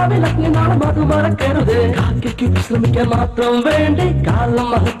ആത്മാവിൽ അഗ്നിനാളം അത് മറക്കരുത്. കാക്കയ്ക്ക് വിശ്രമിക്കാൻ മാത്രം വേണ്ടി കാലം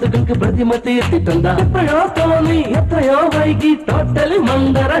മഹത്തുക്കൾക്ക് പ്രതിമ തീർത്തിട്ടുണ്ട്. എപ്പോഴോ തോന്നി എത്രയോ വൈകി ടോട്ടലി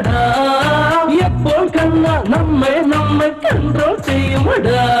മണ്ടരടാ. എപ്പോൾ കണ്ട നമ്മെ കൺട്രോൾ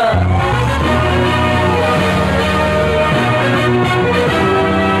ചെയ്യുമടാ.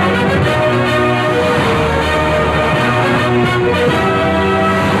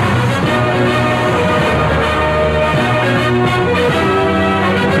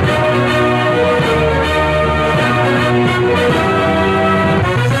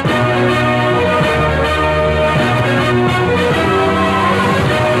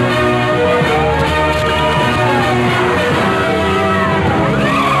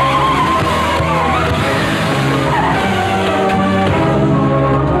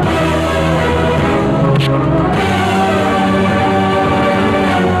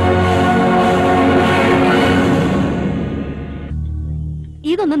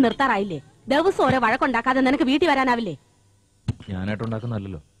 നിർത്താറായില്ലേ? ദിവസം ഓരോ വഴക്കുണ്ടാക്കാതെ നിനക്ക് വീട്ടിൽ വരാനാവില്ലേ?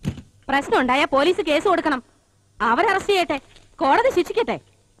 ഞാനായിട്ടുണ്ടാക്കുന്നല്ലോ. പ്രശ്നം ഉണ്ടായാൽ പോലീസ് കേസ് കൊടുക്കണം. അവരെ അറസ്റ്റ് ചെയ്യട്ടെ, കോടതി ശിക്ഷിക്കട്ടെ.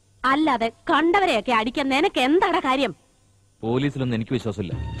 അല്ലാതെ കണ്ടവരെയൊക്കെ അടിക്കാൻ നിനക്ക് എന്താടാ കാര്യം? പോലീസിലൊന്നും എനിക്ക്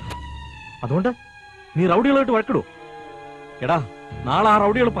വിശ്വാസമില്ല. അതുകൊണ്ട് നീ റൗഡികളായിട്ട് വഴക്കിടൂ? എടാ, നാളെ ആ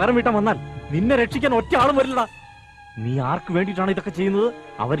റൗഡികൾ പകരം വീട്ടാൻ വന്നാൽ നിന്നെ രക്ഷിക്കാൻ ഒറ്റ ആളും വരില്ലടാ. നീ ആർക്ക് വേണ്ടിയിട്ടാണ് ഇതൊക്കെ ചെയ്യുന്നത്?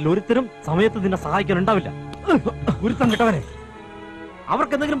 അവരിൽ ഒരുത്തരും സമയത്ത് നിന്നെ സഹായിക്കാൻ ഉണ്ടാവില്ല. ഗുരുത്തം കിട്ടവനെ,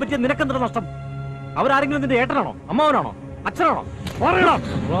 അവർക്ക് എന്തെങ്കിലും പറ്റിയ നിനക്കെന്താ നഷ്ടം? അവരാരെങ്കിലും നിന്റെ ഏട്ടനാണോ, അമ്മാവനാണോ, അച്ഛനാണോ?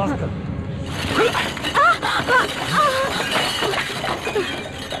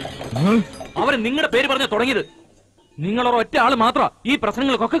 അവര് നിങ്ങളുടെ പേര് പറഞ്ഞ തുടങ്ങിയത്. നിങ്ങളൊരു ഒറ്റ ആള് മാത്രം ഈ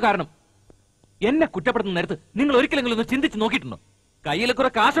പ്രശ്നങ്ങൾക്കൊക്കെ കാരണം. എന്നെ കുറ്റപ്പെടുത്തുന്ന നേരത്ത് നിങ്ങൾ ഒരിക്കലെങ്കിലും ഒന്ന് ചിന്തിച്ച് നോക്കിയിട്ടുണ്ടോ? കയ്യിൽ കുറെ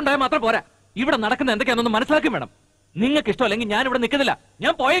കാശുണ്ടായാൽ മാത്രം പോരാ, ഇവിടെ നടക്കുന്ന എന്തൊക്കെയാണെന്ന് മനസ്സിലാക്കി വേണം. നിങ്ങൾക്ക് ഇഷ്ടമല്ലെങ്കിൽ ഞാൻ ഇവിടെ നിൽക്കുന്നില്ല,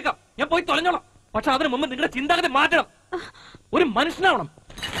 ഞാൻ പോയേക്കാം, ഞാൻ പോയി തൊലഞ്ഞോളാം. പക്ഷെ അതിനു മുമ്പ് നിങ്ങളുടെ ചിന്താഗതി മാറ്റണം. ഒരു മനുഷ്യനാവണം.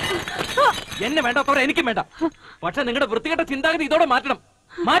 എന്നെ വേണ്ടാത്തവരെ എനിക്കും വേണ്ട. പക്ഷെ നിങ്ങളുടെ വൃത്തികെട്ട ചിന്താഗതി ഇതോടെ മാറ്റണം.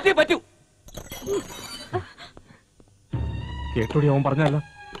 മാറ്റിയേ പറ്റൂ. കേട്ടോടി, അവൻ പറഞ്ഞല്ല.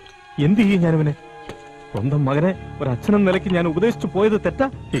 എന്ത് ചെയ്യും ഞാനിവനെ? സ്വന്തം മകനെ ഒരച്ഛനെന്ന നിലയ്ക്ക് ഞാൻ ഉപദേശിച്ചു പോയത് തെറ്റാ?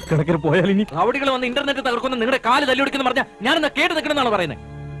 ഇക്കണക്കിന് പോയാൽ ഇനി റൗഡികൾ വന്ന് ഇന്റർനെറ്റ് തകർക്കുന്ന നിങ്ങളുടെ കാല് തല്ലിയൊടിക്കുന്ന പറഞ്ഞാൽ ഞാനെന്നാ കേട്ട് നിൽക്കണമെന്നാണ് പറയുന്നത്.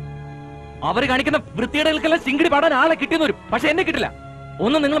 അവര് കാണിക്കുന്ന വൃത്തിയുടെകൾക്കെല്ലാം ചിങ്കിടി പാടാൻ ആളെ കിട്ടിയെന്ന് വരും, പക്ഷെ എന്നെ കിട്ടില്ല.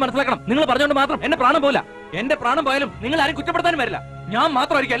 ഒന്നും നിങ്ങൾ മനസ്സിലാക്കണം, നിങ്ങൾ പറഞ്ഞുകൊണ്ട് മാത്രം എന്റെ പ്രാണം പോയില്ല. എന്റെ പ്രാണം പോയാലും നിങ്ങൾ ആരും കുറ്റപ്പെടുത്താനും വരില്ല. ഞാൻ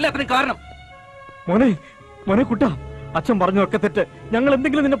മാത്രമായിരിക്കും എല്ലാത്തിനും കാരണം. മോനെ, മോനെ കുട്ടാ, അച്ഛൻ പറഞ്ഞതൊക്കെ തെറ്റ്. ഞങ്ങൾ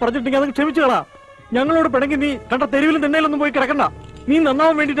എന്തെങ്കിലും നിന്നെ പറഞ്ഞിട്ടുണ്ടെങ്കിൽ അത് ക്ഷമിച്ചു കളാ. ഞങ്ങളോട് പിണങ്ങി നീ കണ്ട തെരുവിലും തെന്നയിലൊന്നും പോയി കിടക്കണ്ട. നീ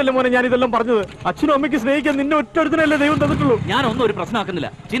നന്നാവാൻ വേണ്ടിട്ടല്ലേ മോനെ ഞാൻ ഇതെല്ലാം പറഞ്ഞത്. അച്ഛനും അമ്മയ്ക്ക് സ്നേഹിക്കാൻ നിന്നെ ഒറ്റൊരുത്തനല്ലേ ദൈവം തന്നിട്ടുള്ളൂ. ഞാനൊന്നും ഒരു പ്രശ്നമാക്കുന്നില്ല.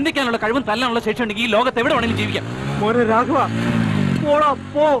 ചിന്തിക്കാനുള്ള കഴിവും തല്ലാനുള്ള ശേഷി ഉണ്ടെങ്കിൽ ഈ ലോകത്ത് എവിടെ വേണമെങ്കിലും ജീവിക്കാം. മോനെ രാഘവ, പോടാ,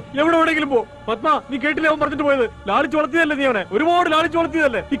 പോ, എവിടെ വേണമെങ്കിലും പോ. പത്മ, നീ കേട്ടില്ലേ അവൻ പറഞ്ഞിട്ട് പോയത്? ലാളിച്ച് വളർത്തിയതല്ലേ നീ അവനെ? ഒരുപാട് ലാളിച്ച്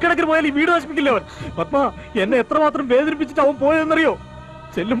വളർത്തിയതല്ലേ? ഇക്കണക്കിന് പോയാൽ ഈ വീട് നശിപ്പിക്കില്ലേ അവൻ? പത്മ, എന്നെ എത്രമാത്രം വേദനിപ്പിച്ചിട്ട് അവൻ പോയതെന്നറിയോ?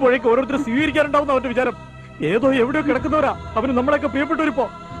 ചെല്ലുമ്പോഴേക്ക് ഓരോരുത്തരെ സ്വീകരിക്കാനുണ്ടാവുന്ന അവന്റെ വിചാരം. ഏതോ എവിടെയോ കിടക്കുന്നവരാ അവന് നമ്മളെയൊക്കെ പ്രിയപ്പെട്ടവരിപ്പോ.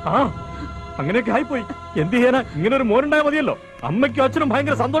 ആ, അങ്ങനെയൊക്കെ ആയിപ്പോയി. എന്ത് ചെയ്യാനാ? ഇങ്ങനെ ഒരു മോനുണ്ടായാൽ മതിയല്ലോ. അമ്മയ്ക്കും അച്ഛനും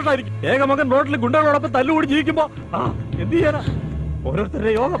ഭയങ്കര സന്തോഷമായിരിക്കും. ഏകമകൻ റോഡിൽ ഗുണ്ടകളോടൊപ്പം തല്ലുകൂടി ജീവിക്കുമ്പോ എന്ത് ചെയ്യാനാ?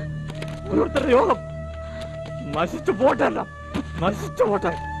 ഓരോരുത്തരുടെ യോഗം, ഓരോരുത്തരുടെ യോഗം. നശിച്ചു പോട്ടെ, അല്ല നശിച്ചു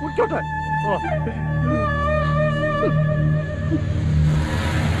പോട്ടെ, മുറ്റോട്ടെ.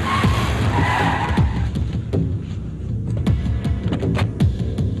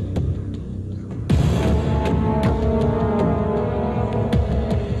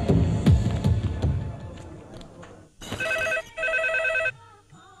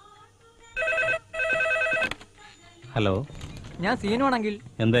 ഹലോ, ഞാൻ സീനു ആണെങ്കിൽ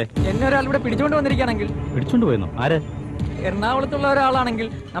എന്തേ എന്നെ ഒരാൾ ഇവിടെ പിടിച്ചോണ്ട് വന്നിരിക്കുകയാണെങ്കിൽ. പിടിച്ചോണ്ട് പോയെന്നോ? ആര്? എറണാകുളത്തുള്ള ഒരാളാണെങ്കിൽ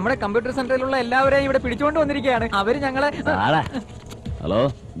നമ്മുടെ കമ്പ്യൂട്ടർ സെന്ററിലുള്ള എല്ലാവരെയും ഇവിടെ പിടിച്ചോണ്ട് വന്നിരിക്കുകയാണ്. അവര് ഞങ്ങളെ. ഹലോ,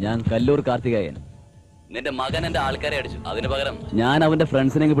 ഞാൻ കല്ലൂർ കാർത്തികേയൻ. നിന്റെ മകൻ എന്റെ ആൾക്കാരെ അടിച്ചു. അതിന് പകരം ഞാൻ അവന്റെ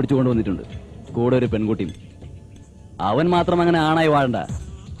ഫ്രണ്ട്സിനെ പിടിച്ചുകൊണ്ട് വന്നിട്ടുണ്ട്, കൂടെ ഒരു പെൺകുട്ടിയും. അവൻ മാത്രം അങ്ങനെ ആണായി വാഴണ്ട.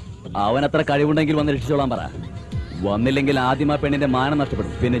 അവൻ അത്ര കഴിവുണ്ടെങ്കിൽ വന്ന് രക്ഷിച്ചോളാൻ പറ. വന്നില്ലെങ്കിൽ ആദ്യം ആ പെണ്ണിന്റെ മാനം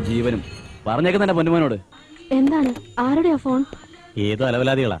നഷ്ടപ്പെടും, പിന്നെ ജീവനും. പറഞ്ഞേക്കുന്ന എന്റെ പൊന്നുമോനോട്. എന്താണ്? ആരുടെയാ ഫോൺ? ഏതോ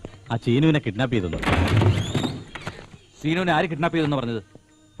അലവലാദികളാ ആ ചീനുവിനെ കിഡ്നാപ്പ് ചെയ്തത്. സീനുവിനെ ആര് കിഡ്നാപ്പ് ചെയ്തെന്ന് പറഞ്ഞത്?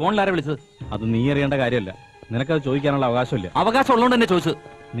 ഫോണിൽ ആരെ വിളിച്ചത്? അത് നീ അറിയേണ്ട കാര്യമല്ല. നിനക്കത് ചോദിക്കാനുള്ള അവകാശമില്ല. അവകാശം ഉള്ളതുകൊണ്ട് തന്നെ ചോദിച്ചത്.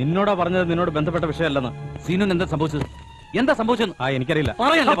 നിന്നോടാ പറഞ്ഞത്, നിന്നോട് ബന്ധപ്പെട്ട വിഷയമല്ലെന്ന്. സീനുവിന് എന്താ സംഭവിച്ചത്? എന്താ സംഭവിച്ചെന്ന്? എനിക്കറിയില്ല.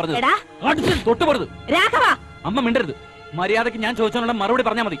 പറയല്ലേ പറഞ്ഞത്? തൊട്ടുപോരുത്. അമ്മ മിണ്ടരുത്. മര്യാദക്ക് ഞാൻ ചോദിച്ചാലുള്ള മറുപടി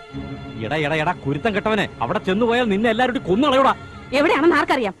പറഞ്ഞാൽ മതി. എടാ കുരുത്തം കെട്ടവനെ, അവിടെ ചെന്നുപോയാൽ നിന്നെ എല്ലാവരും കൊന്നുകളയോടാ. എവിടെയാണെന്ന്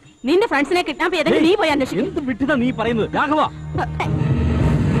ആർക്കറിയാം? നിന്റെ ഫ്രണ്ട്സിനെ കിഡ്നാപ്പ് ചെയ്തെങ്കിൽ നീ പോയി അന്വേഷിക്കും. എന്ത് വിട്ടിതാ നീ പറയുന്നത് രാഘവ?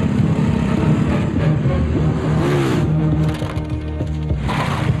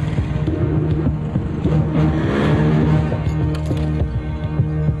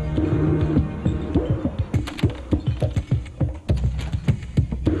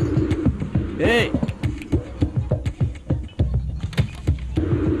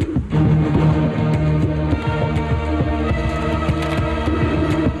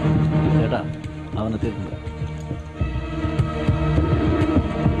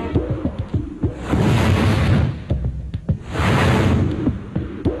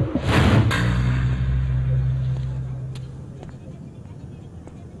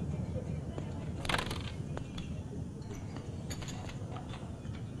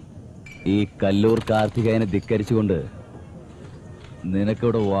 ഈ കല്ലൂർ കാർത്തികേയനെ ധിക്കരിച്ചുകൊണ്ട്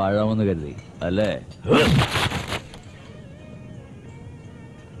നിനക്കിവിടെ വാഴാമെന്ന് കരുതി അല്ലേ?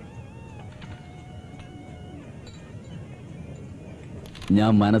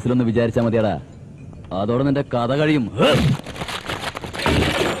 ഞാൻ മനസ്സിലൊന്ന് വിചാരിച്ചാ മതിയടാ, അതോടെ നിന്റെ കഥ കഴിയും.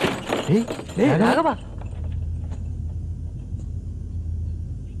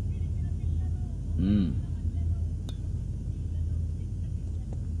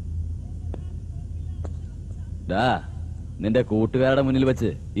 നിന്റെ കൂട്ടുകാരുടെ മുന്നിൽ വെച്ച്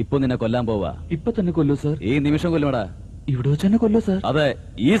ഇപ്പൊ നിന്നെ കൊല്ലാൻ പോവാ. ഇപ്പൊ തന്നെ കൊല്ലൂ സാർ. ഈ നിമിഷം കൊല്ലുമടാ. ഇവിടെ വെച്ച് തന്നെ കൊല്ലൂ സാർ. അതെ,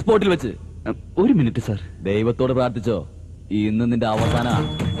 ഈ സ്പോട്ടിൽ വെച്ച്. ഒരു മിനിറ്റ് സാർ. ദൈവത്തോട് പ്രാർത്ഥിച്ചോ, ഇന്ന് നിന്റെ അവസാന.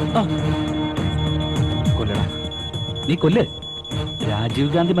 കൊല്ലടാ, നീ കൊല്ല്. രാജീവ്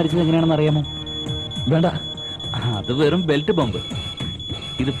ഗാന്ധി മരിച്ചത് എങ്ങനെയാണെന്ന് അറിയാമോ? വേണ്ട, അത് വെറും ബെൽറ്റ് ബോംബ്.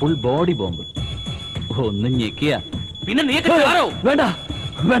 ഇത് ഫുൾ ബോഡി ബോംബ്. ഒന്ന് ഞെക്കിയ പിന്നെ നീ വേണ്ട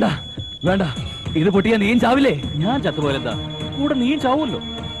വേണ്ട വേണ്ട. ഇത് പൊട്ടിയാ നീയും ചാവില്ലേ? ഞാൻ ചത്തുപോലെന്താ, കൂടെ നീയും ചാവുമല്ലോ.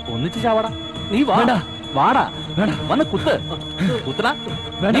 ഒന്നിച്ച് ചാവടാ. നീ വാടാ വാടാ. വേണ്ട, വന്ന് കുത്ത്. കുത്തടാ,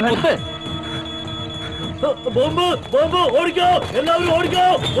 നീ കുത്ത്.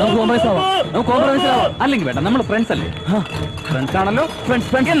 അല്ലെങ്കിൽ വേണ്ട, നമ്മൾ ഫ്രണ്ട്സ് അല്ലേ? ഫ്രണ്ട്സ് ആണല്ലോ.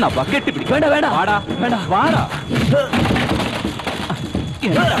 ഫ്രണ്ട്സ് എന്നാ കെട്ടിപ്പിടിക്കും. വേണ്ട വേണ്ട വാടാ വേണ്ട വാടാ.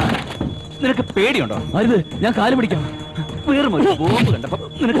 നിനക്ക് പേടിയുണ്ടോ? അരുത്, ഞാൻ കാല് പിടിക്കാം. വേറും ഒരു ബോംബ് കണ്ടപ്പോ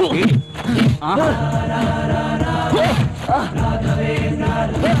നിനക്ക് പേടി.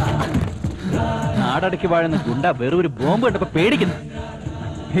 നാടടക്കി വാഴുന്ന ഗുണ്ട വേറെ ഒരു ബോംബ് കണ്ടപ്പോ പേടിക്കുന്നു.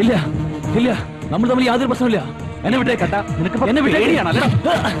 ഇല്ല ഇല്ല, നമ്മൾ തമ്മിൽ യാതൊരു പ്രശ്നമില്ല. എന്നെ വിട്ടേ കട്ട. നിനക്ക് എന്നെ പേടിയാണല്ലോ.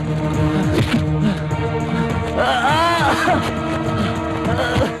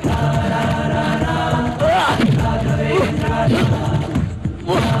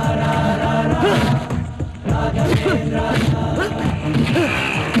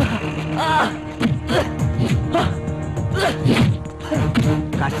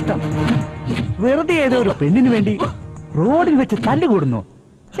 കഷ്ടം. വെറുതെ ഏതോ ഒരു പെണ്ണിന് വേണ്ടി റോഡിൽ വെച്ച് തല്ലുകൂടുന്നു.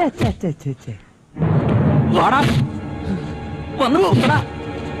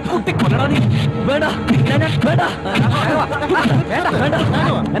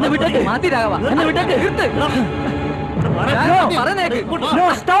 എന്നെ വിട്ടേക്ക്. മാറ്റി രാഘവ, എന്നെ വിട്ടേക്ക്. No,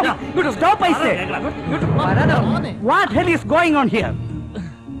 stop. Stop, I say. What hell is going on here?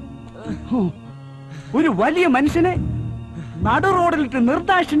 ഒരു വലിയ മനുഷ്യനെ നടു റോഡിലിട്ട്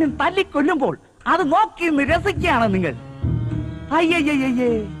നിർദാക്ഷിണ്യം തല്ലിക്കൊല്ലുമ്പോൾ അത് നോക്കി രസിക്കുകയാണ് നിങ്ങൾ. അയ്യയ്യേ,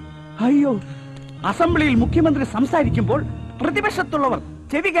 അയ്യോ. അസംബ്ലിയിൽ മുഖ്യമന്ത്രി സംസാരിക്കുമ്പോൾ പ്രതിപക്ഷത്തുള്ളവർ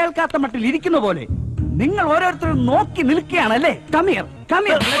ചെവി കേൾക്കാത്ത മട്ടിൽ ഇരിക്കുന്ന പോലെ നിങ്ങൾ ഓരോരുത്തരും നോക്കി നിൽക്കുകയാണല്ലേ? Come here.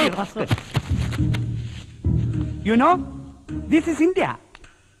 You know, this is India.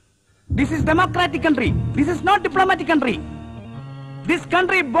 This is democratic country. This is not diplomatic country. This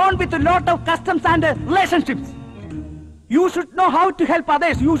country born with a lot of customs and relationships. You should know how to help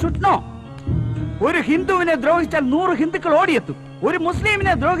others. You should know. ഒരു ഹിന്ദുവിനെ ദ്രോഹിച്ചാൽ 100 ഹിന്ദുക്കൾ ഓടിയെത്തും. ഒരു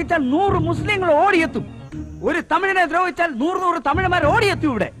മുസ്ലിമിനെ ദ്രോഹിച്ചാൽ 100 മുസ്ലിങ്ങൾ ഓടിയെത്തും. ഒരു തമിഴിനെ ദ്രോഹിച്ചാൽ 100 തമിഴന്മാർ ഓടിയെത്തും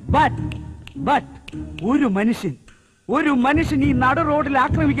ഇവിടെ. But ഒരു മനുഷ്യൻ ഈ നടു റോഡിൽ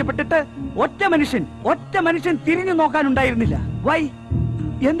ആക്രമിക്കപ്പെട്ടിട്ട് ഒറ്റ മനുഷ്യൻ തിരിഞ്ഞു നോക്കാനുണ്ടായിരുന്നില്ല. വൈ?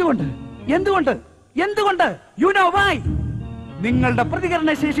 എന്തുകൊണ്ട്? You know Y? നിങ്ങളുടെ പ്രതികരണ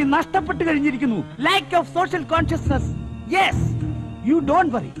ശേഷി നഷ്ടപ്പെട്ടു കഴിഞ്ഞിരിക്കുന്നു. Lack of social consciousness. Yes, you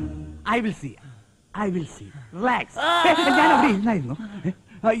don't worry. I will see. Relax. ഞാൻ അവിടെ ഇരുന്നായിരുന്നു.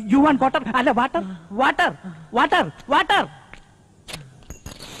 You want water? അല്ല, വാട്ടർ.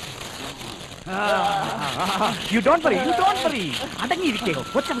 You don't worry. അടങ്ങിയിരിക്കേ.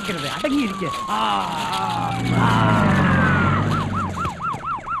 ഒച്ച വെക്കരുത്. അടങ്ങിയിരിക്കേ.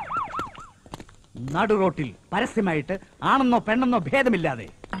 നടു റോട്ടിൽ പരസ്യമായിട്ട് ആണെന്നോ പെണ്ണെന്നോ ഭേദമില്ലാതെ.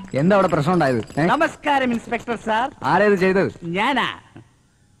 എന്താ അവിടെ പ്രശ്നം ഉണ്ടായത്? നമസ്കാരം ഇൻസ്പെക്ടർ സാർ. ആരേത് ചെയ്തത്? ഞാനാ.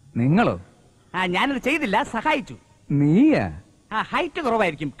 നിങ്ങളോ? ഞാനത് ചെയ്തില്ല, സഹായിച്ചു. നീയാ? ഹൈറ്റ്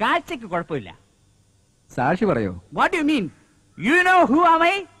കുറവായിരിക്കും, കാഴ്ചക്ക് കുഴപ്പമില്ല. സാക്ഷി പറയോ? What you mean? You know who am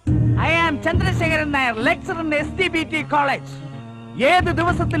I? I am Chandrasekharan Nair, lecturer in STBT college. ഏത്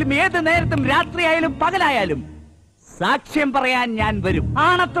ദിവസത്തിലും ഏത് നേരത്തും രാത്രിയായാലും പകലായാലും സാക്ഷ്യം പറയാൻ ഞാൻ വരും.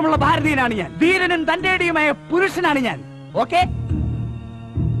 ആണത്വമുള്ള ഭാരതീയനാണ് ഞാൻ. ധീരനും തന്റേടിയുമായ പുരുഷനാണ് ഞാൻ. Okay?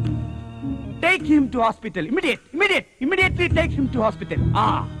 Take him to hospital. Immediately take him to hospital.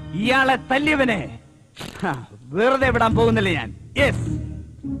 ഇയാളെ തല്ലിയവനെ വെറുതെ വിടാൻ പോകുന്നില്ല ഞാൻ. യെസ്.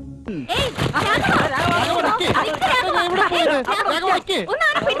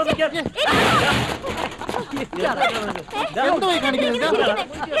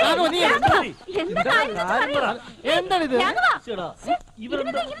 എന്താണിത്?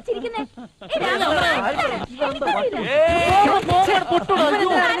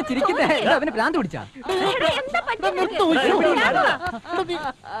 അവന് ഭ്രാന്ത് പിടിച്ചാ?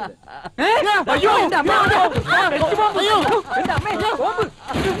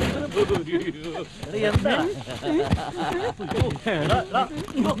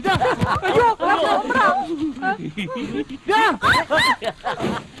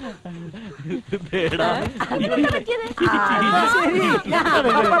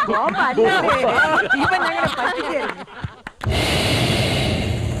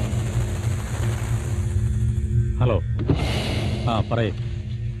 പറയേ.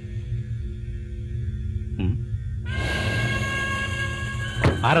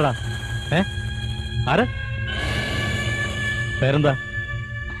 ആരടാ? ആര്? പേരെന്താ?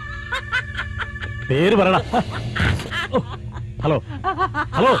 പേര് പറയടാ. Hello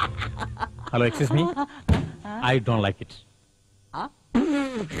hello hello, excuse me, I don't like it.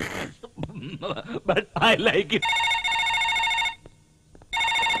 But I like it.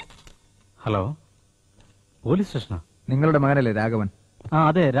 Hello, police സ്റ്റേഷനാ? നിങ്ങളുടെ മകനല്ലേ രാഘവൻ?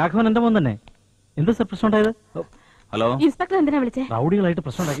 അതെ, രാഘവൻ എന്റെ മോൻ തന്നെ. എന്ത് സർ പ്രശ്നം ഉണ്ടായത്? ഹലോ, ഇൻസ്പെക്ടർ എന്തിനാ വിളിച്ചേ? റൗഡികളായിട്ട്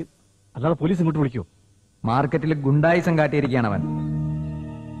പ്രശ്നം ഉണ്ടാക്കി, അല്ലാതെ പോലീസ് ഇങ്ങോട്ട് വിളിക്കൂ? മാർക്കറ്റിൽ ഗുണ്ടായിസം കാട്ടിയിരിക്കുകയാണ് അവൻ.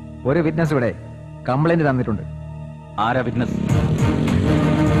 ഒരു വിറ്റ്നസ് ഇവിടെ കംപ്ലൈന്റ് തന്നിട്ടുണ്ട്. ആരാ വിറ്റ്നസ്?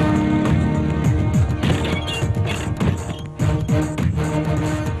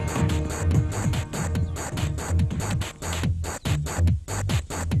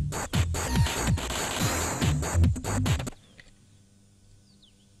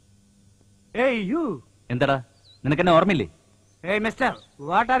 Hey, you. എന്താടാ, നിനക്കെന്നെ ഓർമ്മയില്ലേ? Hey, mister,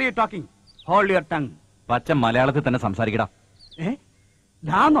 what are you talking? Hold your tongue. പച്ച മലയാളത്തിൽ തന്നെ സംസാരിക്കടാ.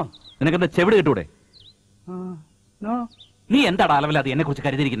 ഞാനോ? നിനക്കെന്താ ചെവിട് കിട്ടൂടെ? No. നീ എന്താടാ അലവലാതി എന്നെ കുറിച്ച്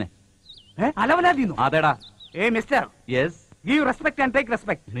കരുതിയിരിക്കുന്നത്? അലവലാതിന്നോ? അതേടാ. Hey, mister. Yes. Give respect and take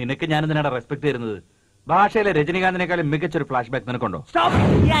respect. നിനക്ക് ഞാൻ എന്തിനാടാ റെസ്പെക്ട് തരുന്നത്? ഭാഷയിലെ രജനികാന്തിനേക്കാളും മികച്ചൊരു flash back നിനക്കുണ്ടോ? Stop.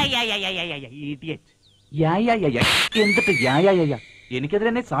 Yeah, idiot. എന്നിട്ട്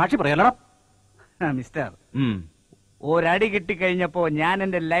എനിക്കെതിരെ സാക്ഷി പറയാലോ? മിസ്റ്റർ, ഒരടി കിട്ടിക്കഴിഞ്ഞപ്പോ ഞാൻ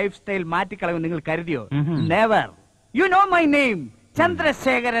എന്റെ ലൈഫ് സ്റ്റൈൽ മാറ്റിക്കളയും നിങ്ങൾ കരുതിയോ? Never. You know my name,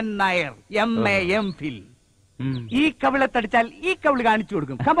 Chandrasekharan Nair, MA MPhil. ഈ കവിളത്തടിച്ചാൽ ഈ കവിള് കാണിച്ചു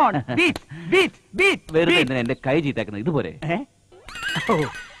കൊടുക്കും. Come on, beat. വെറുതെ എന്റെ കൈ ചീത്താക്കുന്നത് ഇതുപോലെ.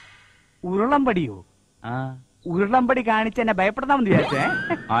 ഉരുളമ്പടിയോ? ഉരുളമ്പടി കാണിച്ച് എന്നെ ഭയപ്പെടുത്താമെന്ന് വിചാരിച്ചേ?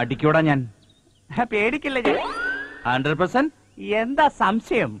 അടിക്കോടാ ഞാൻ. പേടിക്കില്ല ഞാൻ. 100%. എന്താ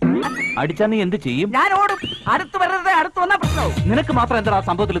സംശയം? അടിച്ചാ നീ എന്ത് ചെയ്യും? ഞാൻ ഓടും. അടുത്ത് വരരുത്, അടുത്ത് വന്നാ പ്രശ്നവും. നിനക്ക് മാത്രം എന്താ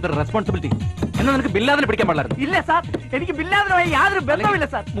സംഭവത്തിൽ ഇത്ര റെസ്പോൺസിബിലിറ്റി? എന്നാ നിനക്ക് ബില്ലാദിനെ പിടിക്കാൻ പാടില്ലായിരുന്നു? ഇല്ല സാർ, എനിക്ക് ബില്ലാദിനുമായി യാതൊരു ബന്ധവുമില്ല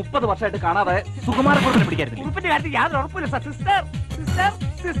സാർ. 30 വർഷമായിട്ട് കാണാതെ സുകുമാരക്കുറുപ്പിനെ പിടിക്കായിരുന്നു. ഉറുപ്പിന്റെ കാര്യത്തിൽ യാതൊരു ഉറപ്പില്ല സാർ. സിസ്റ്റർ.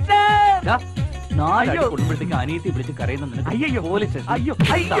 കൊള്ളുമ്പോഴത്തേക്ക് അനിയത്തി വിളിച്ച് കരയുന്ന നിനക്ക് അയ്യോ, പോലീസ് അയ്യോ.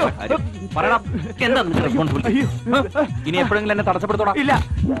 പറയണം, എന്താ നിനക്ക് റെസ്പോൺസിബിലിറ്റി? ഇനി എപ്പോഴെങ്കിലും എന്നെ തടസ്സപ്പെടുത്തോടാ? ഇല്ല.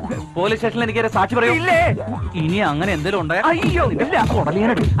 പോലീസ് സ്റ്റേഷനിൽ എനിക്ക് സാക്ഷി പറയൂ? ഇല്ലേ. ഇനി അങ്ങനെ എന്തെങ്കിലും ഉണ്ടായാ അയ്യോ ഇല്ല.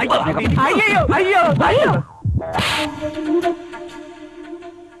 ഉടലിയാനടി. അയ്യോ.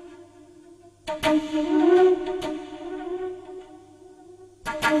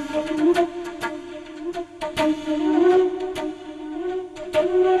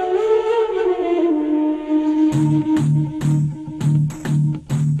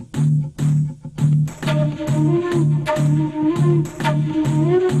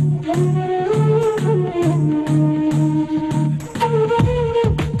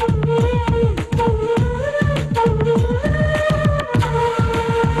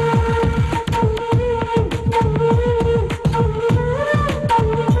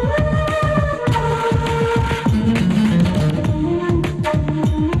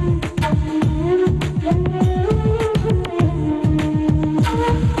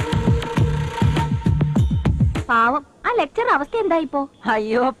 അവസ്ഥ എന്താ ഇപ്പോ?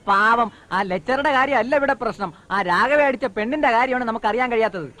 അയ്യോ പാവം, ആ ലെക്ചറുടെ കാര്യം അല്ല ഇവിടെ പ്രശ്നം. ആ രാഘവ അടിച്ച പെണ്ണിന്റെ കാര്യമാണ് നമുക്ക് അറിയാൻ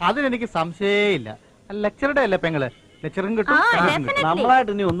കഴിയാത്തത്. അതിനെനിക്ക് സംശയേയില്ല. ലെക്ചറുടെ അല്ലേ പെങ്ങള്? ലെക്ചറും കിട്ടും.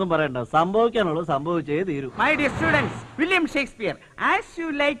 നമ്മളായിട്ട് ഇനി ഒന്നും പറയണ്ട, സംഭവിക്കാനുള്ളത് സംഭവിച്ചേ തീരൂ. My dear students, William Shakespeare, as you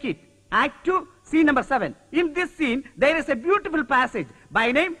like it, Act 2, scene number 7. In this scene, there is a beautiful passage by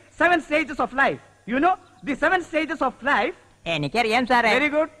name 7 stages of life. You know the 7 stages of life? എനിക്കറിയാം സാറേ.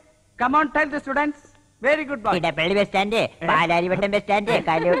 Very good. Come on, tell the students. Very good boy. Edappally bus stand, Palarivattom bus stand,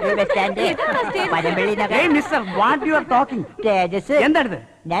 Kallur bus stand, Panampilly Nagar. Hey mister, what you are talking? Stages. എന്താണിത്?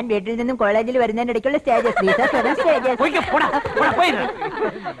 ഞാൻ വീട്ടിൽ നിന്നും കോളേജിൽ വരുന്നതിന്റെ ഇടയ്ക്കുള്ള stages.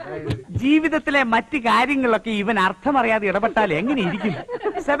 ജീവിതത്തിലെ മറ്റ് കാര്യങ്ങളൊക്കെ ഇവൻ അർത്ഥമറിയാതെ ഇടപെട്ടാൽ എങ്ങനെ ഇരിക്കും?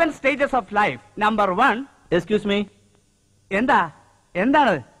 7 stages of life. Number 1. Excuse me.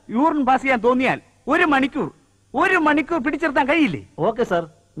 എന്താണ്? യൂറിൻ പാസ് ചെയ്യാൻ തോന്നിയാൽ 1 മണിക്കൂർ പിടിച്ചെടുത്താൻ കഴിയില്ലേ? ഓക്കെ സാർ,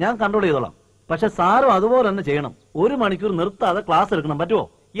 ഞാൻ കൺട്രോൾ ചെയ്തോളാം. പക്ഷെ സാറും അതുപോലെ തന്നെ ചെയ്യണം. 1 മണിക്കൂർ നിർത്താതെ ക്ലാസ് എടുക്കണം. പറ്റുമോ?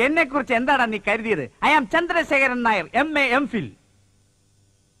 എന്നെ കുറിച്ച് എന്താണ് നീ കരുതിയത്? I am Chandrasekharan Nair, MA MPhil.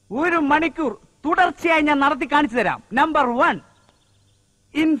 1 മണിക്കൂർ തുടർച്ചയായി ഞാൻ നടത്തി കാണിച്ചു തരാം. Number 1,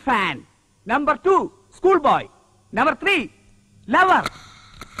 infant. Number 2, school boy. Number 3, lover.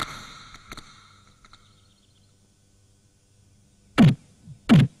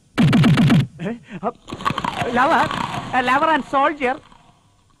 Lover and soldier.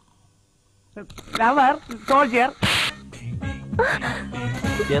 Lover, soldier.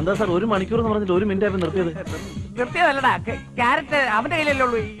 എന്താ സാർ 1 മണിക്കൂർ എന്ന് പറഞ്ഞിട്ട് 1 മിനിറ്റ് ആയപ്പോ നിർത്തിയത്? നിർത്തിയതല്ലടാ, ക്യാരറ്റ് അവന്റെ കയ്യിലല്ലോ,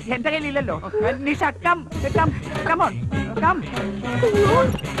 എന്റെ കയ്യിലില്ലല്ലോ. Nisha come come come on come.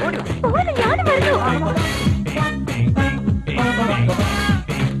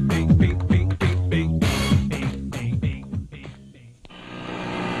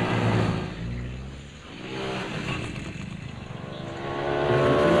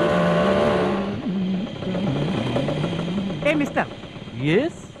 Mister,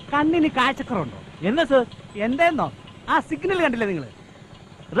 കണ്ണിന് കാഴ്ചക്കുറവുണ്ടോ? എന്നാ സാർ? എന്തെന്നോ ആ സിഗ്നൽ കണ്ടില്ലേ നിങ്ങൾ?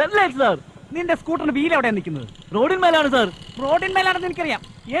 Red light sir. നിന്റെ സ്കൂട്ടറിന്റെ വീൽ എവിടെയാണ് നിൽക്കുന്നത്? റോഡിന്മേലാണ് സാർ. റോഡിന്മേലാണെന്ന് എനിക്കറിയാം.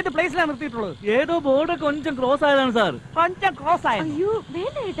 ഏത് പ്ലേസിലാണ് നിർത്തിയിട്ടുള്ളത്? ഏതോ ബോർഡ് കൊഞ്ചം ക്രോസ് ആയതാണ് സാർ. കൊഞ്ചം ക്രോസ് ആയ?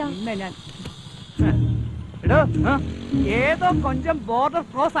 പിന്നെ ഞാൻ എടോ, ഏതോ കൊഞ്ചം ബോർഡർ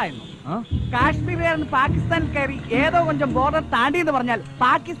ക്രോസ് ആയിരുന്നു. കാശ്മീരുകാരൻ പാകിസ്ഥാനിൽ കയറി ഏതോ കൊഞ്ചം ബോർഡർ താണ്ടി എന്ന് പറഞ്ഞാൽ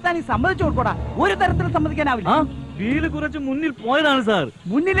പാകിസ്ഥാനി സമ്മതിച്ചു കൊടുക്കൂടാ. ഒരു തരത്തിലും സമ്മതിക്കാനാവില്ല. വീല് കുറച്ച് മുന്നിൽ പോയതാണ് സാർ.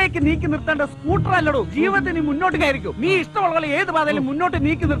 മുന്നിലേക്ക് നീക്കി നിർത്തേണ്ട സ്കൂട്ടർ അല്ലടോ. ജീവിതത്തിൽ നീ മുന്നോട്ട് കയറിക്കും. നീ ഇഷ്ടമുള്ള ഏത് പാതയിലും മുന്നോട്ട്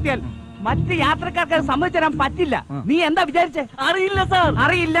നീക്കി നിർത്തിയാൽ മറ്റ് യാത്രക്കാർക്ക് അത് സമ്മതിച്ചു തരാൻ പറ്റില്ല. നീ എന്താ വിചാരിച്ചേ? അറിയില്ല സാർ.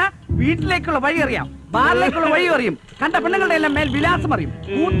 അറിയില്ല? വീട്ടിലേക്കുള്ള വഴി അറിയാം, ബാറിലേക്കുള്ള വഴി അറിയും, കണ്ട പെണ്ണുങ്ങളുടെ എല്ലാം മേൽ വിലാസം അറിയും,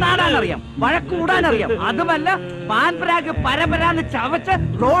 കൂത്താടാൻ അറിയാം, വഴക്കൂടാൻ അറിയാം. അതുമല്ല പാൻപരാഗ് പരപരാന്ന് ചവച്ച്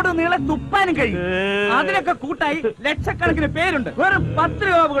റോഡ് നീളെ തുപ്പാനും കഴിയും. അതിനൊക്കെ കൂട്ടായി ലക്ഷക്കണക്കിന് പേരുണ്ട്. വെറും 10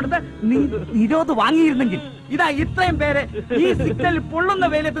 രൂപ കൊടുത്ത് നിരോധ് വാങ്ങിയിരുന്നെങ്കിൽ ഇതാ ഇത്രയും പേര് ഈ സിഗ്നലിൽ പൊള്ളുന്ന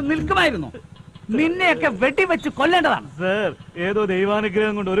വെയിലത്ത് നിൽക്കുമായിരുന്നു. നിന്നെയൊക്കെ വെടിവെച്ച് കൊല്ലേണ്ടതാണ്. സാർ, ഏതോ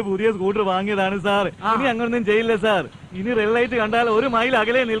ദൈവാനുഗ്രഹം കൊണ്ട് ഒരു പുതിയ സ്കൂട്ടർ വാങ്ങിയതാണ് സാർ. ഇനി അങ്ങനൊന്നും ചെയ്യില്ല സാർ. ഇനി റെഡ് ലൈറ്റ് കണ്ടാൽ 1 മൈൽ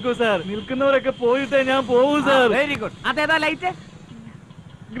അകലെ നിൽക്കൂ സാർ. നിൽക്കുന്നവരൊക്കെ പോയിട്ടേ ഞാൻ പോകൂ സാർ. Very good. അതേതാ ലൈറ്റ്?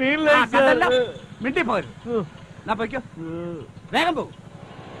 Green light. മിണ്ടി പോരും. പോയിക്കോ, വേഗം പോകും.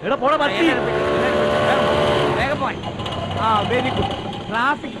 എടാ പോടാ പറ്റി. വേഗം പോയി. Very good.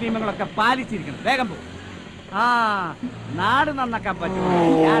 ട്രാഫിക് നിയമങ്ങളൊക്കെ പാലിച്ചിരിക്കണം. വേഗം പോകും. നാട് നന്നാക്കാൻ പറ്റും.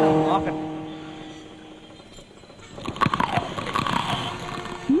 ഞാൻ നോക്കട്ടെ.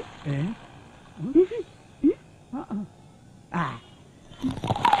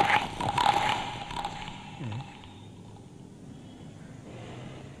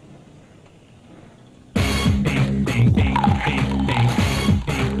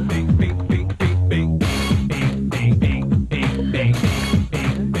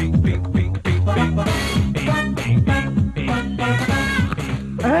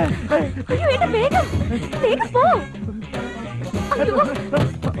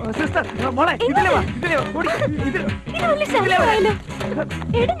 മോളെ ഇതിലെ വാ, ഇതിലെ വാ, ഓടി, ഇതിലെ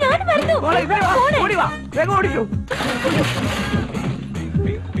ഓടി വാ, വേഗം ഓടിക്കൂ.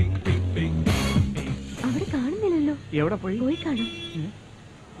 അവിടെ കാണുന്നില്ലല്ലോ. എവിടെ പോയി? പോയി കാണും.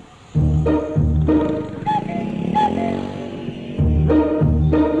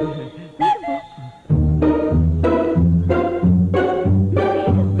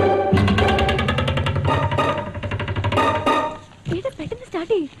 പെട്ടെന്ന്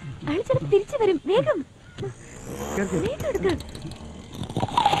സ്റ്റാർട്ട് ചെയ്യും. അയാൾ ചിലപ്പോൾ തിരിച്ചു വരും. വേഗം വേഗം എടുക്ക.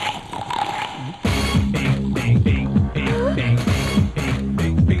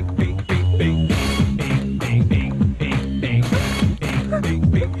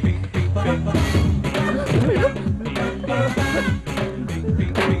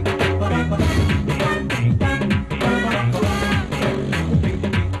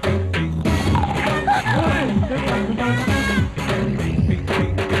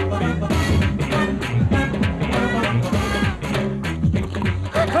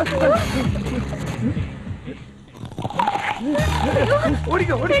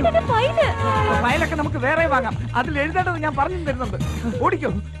 ഓടിക്കോ, ഓടിക്കോ. ഫയലൊക്കെ നമുക്ക് വേറെ വാങ്ങാം. അതിൽ എഴുതേണ്ടത് ഞാൻ പറഞ്ഞു തരുന്നുണ്ട്. ഓടിക്കോ.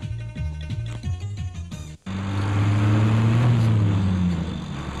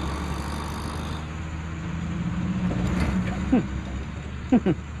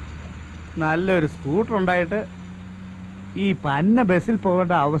 നല്ലൊരു സ്കൂട്ടർ ഉണ്ടായിട്ട് ഈ പന്ന ബസ്സിൽ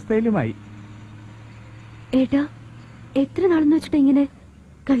പോകേണ്ട അവസ്ഥയിലുമായി. ഏട്ടാ, എത്ര നാളെന്ന് വെച്ചിട്ട് ഇങ്ങനെ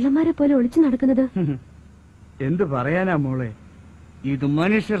കള്ളന്മാരെ പോലെ ഒളിച്ചു നടക്കുന്നത്? എന്ത് പറയാനാ മോളെ, ഇത്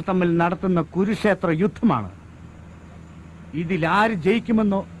മനുഷ്യർ തമ്മിൽ നടത്തുന്ന കുരുക്ഷേത്ര യുദ്ധമാണ്. ഇതിൽ ആര്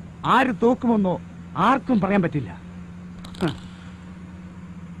ജയിക്കുമെന്നോ ആര് തോക്കുമെന്നോ ആർക്കും പറയാൻ പറ്റില്ല.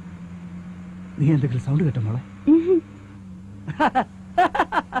 നീ എന്തെങ്കിലും സൗണ്ട് കേട്ടോ മോളെ?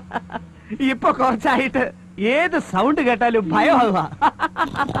 ഇപ്പൊ കുറച്ചായിട്ട് ഏത് സൗണ്ട് കേട്ടാലും ഭയമാകുക.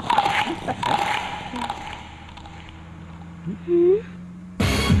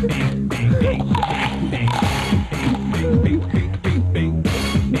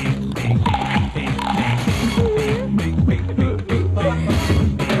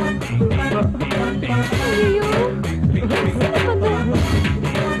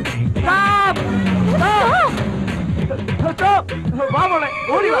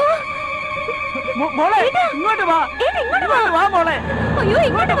 മോളെ ഇങ്ങോട്ട് വാ, ഇങ്ങോട്ട് വാ മോളെ. അയ്യോ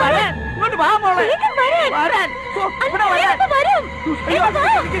ഇങ്ങോട്ട് വരാൻ, ഇങ്ങോട്ട് വാ മോളെ. വരാൻ. ഇവിടെ വരാൻ. വരും.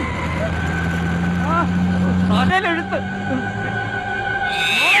 തലയിലെഴുത്ത്.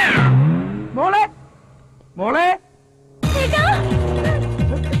 മോളെ മോളെ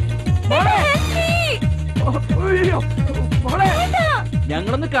മോളെ. മോളെ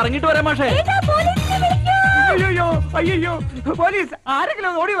ഞങ്ങളൊന്ന് കറങ്ങിട്ട് വരാം മാഷേ. അയ്യോ അയ്യോ പോലീസ്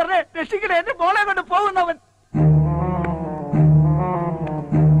ആരെങ്കിലും ഓടി വരണേ, രക്ഷിക്കണേ, എന്റെ മോളെ കൊണ്ട് പോകുന്നവൻ.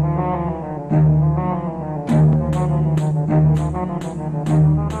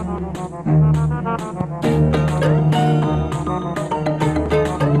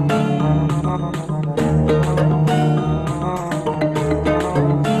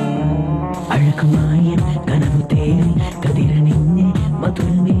 അഴകുമായ കനവു തേടി കതിരണിഞ്ഞ്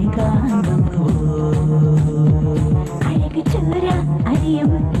മധുരമേകാന്തോ അഴകു ചോര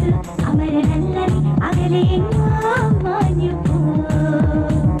അരിയമുത്ത് അമരനല്ലി അകലെയെങ്ങോ മാഞ്ഞു പോ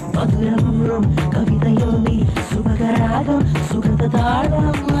മധുരമൂറും കവിതയോ നീ സുഭകരാഗം സുഗതതാളം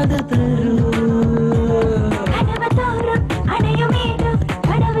അത് തരൂ കനവ തോറും അണയുമേതും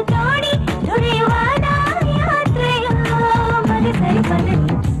കനവ് തോടി തുഴയുവാനാ യാത്രയോ മനസ്സരി പദം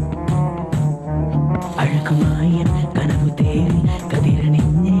അഴകുമായ കനവു തേടി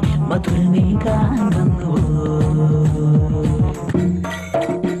കതിരണിഞ്ഞ് മധുരമേകാന്തോ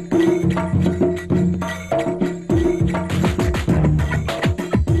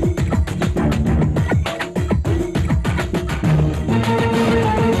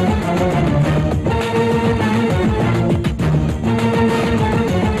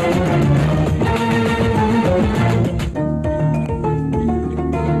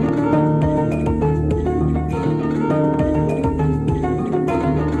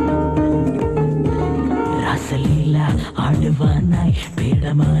ആടുവാനായി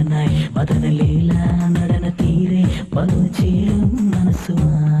പീഡമാനായി മദനലീല നടന തീരെ വന്നു ചേരും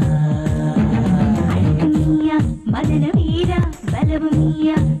മനസ്സുമാ മദനവീര ബലവുമീയ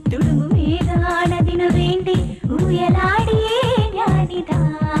തുടുങ്ങുമേതാണതിനു വേണ്ടി ഊയലാടിയേ ഞാനിതാ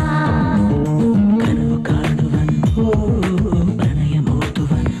കനവു കാണുവാൻ ഓ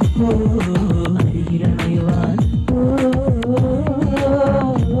പ്രണയമോത്തുവാൻ ഓ അരികിലണയുവാൻ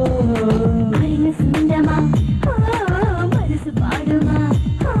സുന്ദരമാ മനസ്സ് പാടുമാ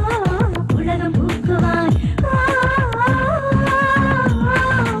ഉലകം പൂക്കുവാൻ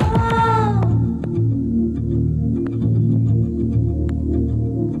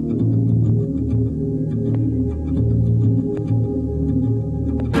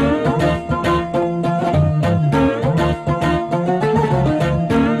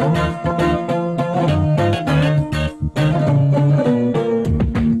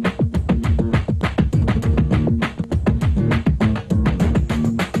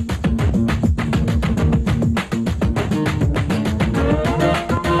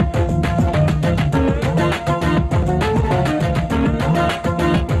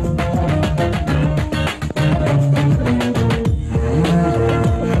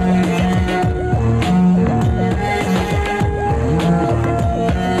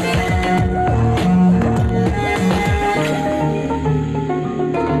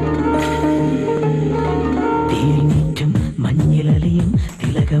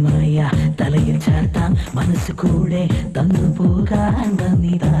മനസ്സ് കൂടെ തന്നു പോകാൻ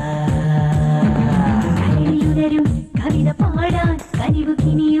വന്നിതാ കനിയുണരും കവിത പാടാൻ കനിവു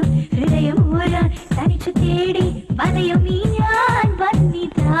കിനിയും ഹൃദയമോരാൻ തനിച്ചു തേടി വലയും നീ ഞാൻ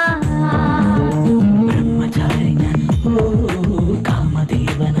വന്നിതാ ബ്രഹ്മചാരി ഞാൻ ഓ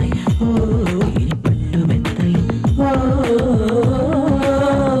കാമദേവനായി ഓ ഇരിപ്പട്ടുമെത്തയും ഓ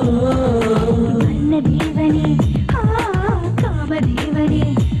വന്നദേവനെ കാമദേവനെ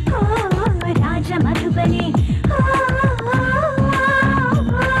മധുബനെ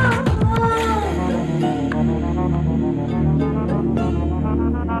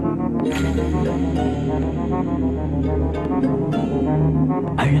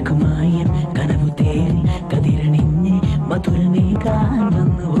അഴകുമായ കനവു തേടി കതിരണിഞ്ഞ് മധുരമേകാൻ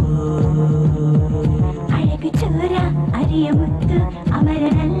വന്നു അഴകു ചോര അരിയമുത്ത്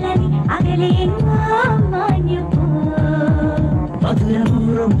അമരനല്ലി അകലെയെങ്ങോ മാഞ്ഞു പോ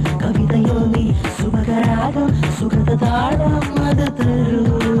മധുരമൂറും കവിതയോ നീ സുഭകരാഗം സുഗതതാളം അത് തരൂ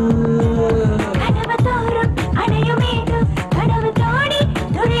കനവ തോറും അണയുമേതും കനവ് തോടി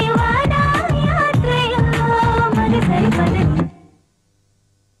തുഴയുവാനാ യാത്രയോ മനസ്സരി പദം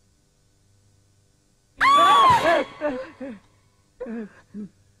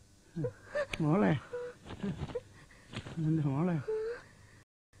മോളെ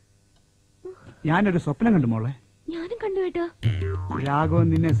ഞാനൊരു സ്വപ്നം കണ്ടു മോളെ. ഞാനും കണ്ടു ഏട്ടാ. രാഘവൻ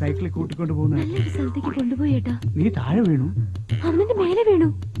നിന്നെ സൈക്കിളിൽ കൂട്ടിക്കൊണ്ട് പോകുന്ന നല്ലൊരു സ്ഥലത്തേക്ക് കൊണ്ടുപോയി ഏട്ടാ. നീ താഴെ വീണു. അവനെന്റെ മേലെ വീണു.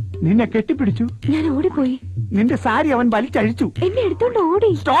 നിന്നെ കെട്ടിപ്പിടിച്ചു. ഞാൻ ഓടിപ്പോയി. നിന്റെ സാരി അവൻ വലിച്ചഴിച്ചു. എന്നെ എടുത്തോണ്ട് ഓടി.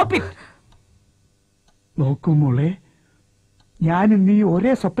 Stop it. നോക്കൂ മോളെ, ഞാനും നീ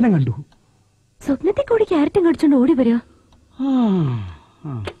ഒരേ സ്വപ്നം കണ്ടു. സ്വപ്നത്തെ കൂടി ക്യാരറ്റും കടിച്ചോണ്ട് ഓടി വരിക.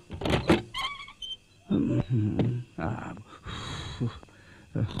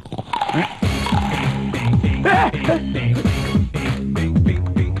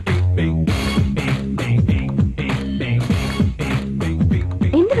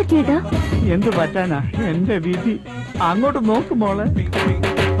 എന്ത് പറ്റിയേട്ടാ? എന്ത് പറ്റാനാ, എന്റെ വിധി. അങ്ങോട്ട് നോക്ക് മോളെ.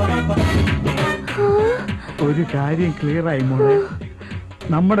 ഒരു കാര്യം ക്ലിയർ ആയി മോളെ.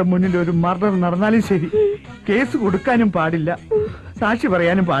 നമ്മുടെ മുന്നിൽ ഒരു മർഡർ നടന്നാലും ശരി, കേസ് കൊടുക്കാനും പാടില്ല, സാക്ഷി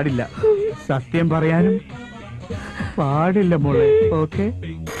പറയാനും പാടില്ല, സത്യം പറയാനും പാടില്ല മോളെ. ഓക്കെ?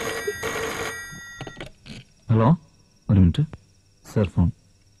 ഹലോ, ഒരു മിനിറ്റ്. Cell phone.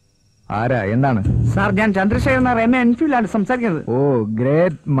 ആരാ, എന്താണ്? സാർ, ഞാൻ ചന്ദ്രശേഖരൻ എം എ എൻഫീൽഡാണ് സംസാരിക്കുന്നത്. ഓ,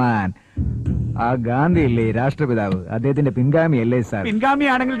 ഗ്രേറ്റ് മാൻ. ആ ഗാന്ധി അല്ലേ രാഷ്ട്രപിതാവ്, അദ്ദേഹത്തിന്റെ പിൻഗാമി അല്ലേ സാർ?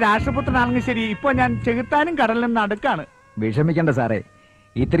 പിൻഗാമിയാണെങ്കിൽ രാഷ്ട്രപുത്രനാണെങ്കിൽ ശരി, ഇപ്പൊ ഞാൻ ചെകുത്താനും കടലിലും നടക്കാണ്. വിഷമിക്കണ്ട സാറേ,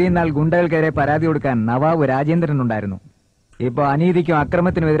 ഇത്രയും നാൾ ഗുണ്ടകൾക്കെതിരെ പരാതി കൊടുക്കാൻ നവാബ് രാജേന്ദ്രൻ ഉണ്ടായിരുന്നു. ഇപ്പൊ അനീതിക്കും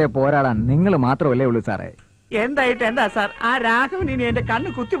അക്രമത്തിനുമെതിരെ പോരാടാൻ നിങ്ങൾ മാത്രമല്ലേ ഉള്ളൂ സാറേ. എന്തായിട്ട് എന്താ സാർ? ആ രാഘവൻ ഇനി എന്റെ കണ്ണ്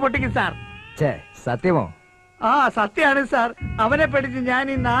കുത്തി പൊട്ടിക്കും സാർ. സത്യമോ? ആ, സത്യമാണ് സാർ. അവനെ പഠിച്ച് ഞാൻ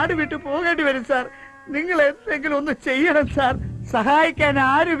ഈ നാട് വിട്ടു പോകേണ്ടി വരും സാർ. നിങ്ങൾ എന്തെങ്കിലും ഒന്ന് ചെയ്യണം സാർ. സഹായിക്കാൻ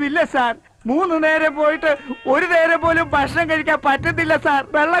ആരുമില്ല സാർ. 3 നേരം പോയിട്ട് 1 നേരം പോലും ഭക്ഷണം കഴിക്കാൻ പറ്റത്തില്ല സാർ.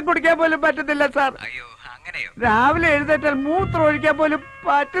 വെള്ളം കുടിക്കാൻ പോലും പറ്റത്തില്ല സാർ. രാവിലെ എഴുന്നേറ്റാൽ മൂത്രം ഒഴിക്കാൻ പോലും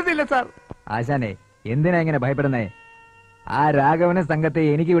പറ്റത്തില്ല സാർ. ആശാനെ, എന്തിനാ ഇങ്ങനെ ഭയപ്പെടുന്നേ? ആ രാഘവനെ സംഘത്തെ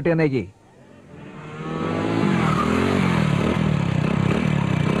എനിക്ക് വിട്ടുവന്നേക്ക്.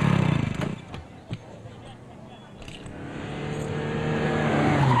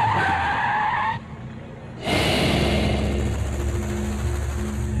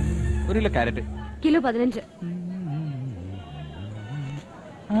 ഒരു കിലോ ക്യാരറ്റ്. കിലോ 15.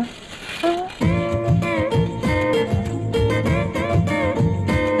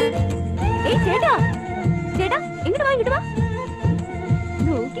 ചേട്ടാ, ചേട്ടാ, ഇങ്ങോട്ട് വാ, ഇങ്ങോട്ട് വാ.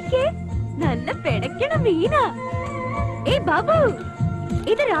 നോക്കിക്കേ, നല്ല പെടക്കണ മീനാ. बाबू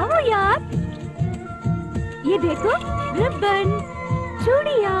इधर आओ यार। ये देखो रिबन,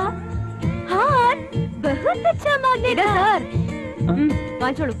 चूड़िया, हार, बहुत अच्छा मांगेगा सर।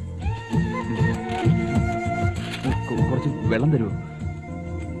 വാങ്ങിച്ചോളൂ. കുറച്ച് വെള്ളം തരുമോ?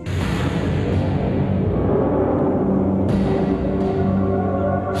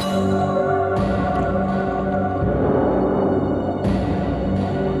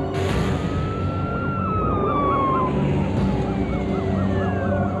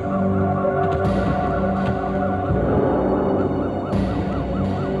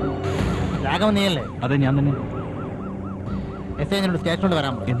 നീയല്ലേ? അതെ, ഞാൻ തന്നെ. സ്റ്റേഷനോട്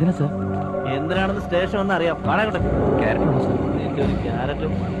വരാൻ. എന്തിനാ സാർ? എന്തിനാണെന്ന് സ്റ്റേഷൻ ഒന്ന് അറിയാം.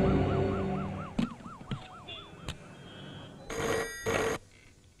 ക്യാരറ്റും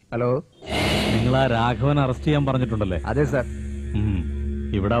ഹലോ, നിങ്ങൾ ആ രാഘവൻ അറസ്റ്റ് ചെയ്യാൻ പറഞ്ഞിട്ടുണ്ടല്ലേ? അതെ സാർ.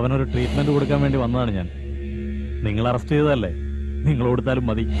 ഇവിടെ അവനൊരു ട്രീറ്റ്മെന്റ് കൊടുക്കാൻ വേണ്ടി വന്നതാണ് ഞാൻ. നിങ്ങൾ അറസ്റ്റ് ചെയ്തതല്ലേ? നിങ്ങൾ കൊടുത്താലും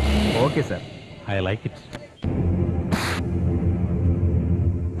മതി. Okay sir, I like it.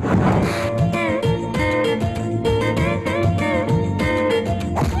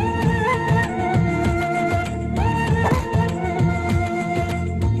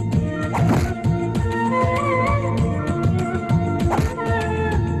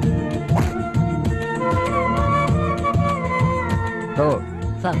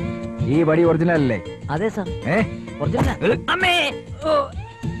 ഈ വടി ഒറിജിനൽ അല്ലേ? അതെ സാർ, ഒറിജിനൽ. അമ്മേ,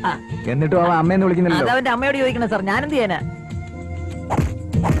 എന്നിട്ടും അവൻ അമ്മയെന്ന് വിളിക്കുന്നില്ല. അവന്റെ അമ്മയോട് ചോദിക്കണം സാർ, ഞാനെന്ത് ചെയ്യാനാ?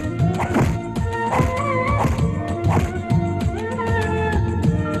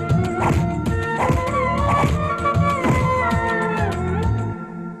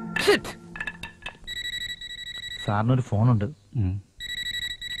 സാറിനൊരു ഫോണുണ്ട്.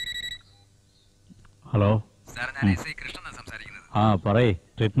 ഹലോ, ആ പറയേ.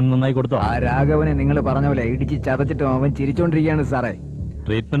 ട്രീറ്റ്മെന്റ് നന്നായി കൊടുത്തോ? ആ രാഘവനെ നിങ്ങൾ പറഞ്ഞ പോലെ ഇടിച്ച് ചതച്ചിട്ടും അവൻ ചിരിച്ചോണ്ടിരിക്കുകയാണ് സാറേ.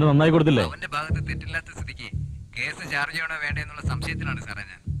 ട്രീറ്റ്മെന്റ് നന്നായി കൊടുത്തില്ലേ? അവന്റെ ഭാഗത്ത് തെറ്റില്ലാത്ത സ്ഥിതിക്ക് കേസ് ചാർജ് ചെയ്യണോ വേണ്ടെന്നുള്ള സംശയത്തിലാണ് സാറേ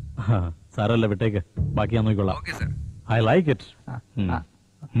ഞാൻ. സാരല്ല, വിട്ടേക്ക്, ബാക്കി ഞാൻ നോക്കിക്കൊള്ളാം. Okay sir, I like it.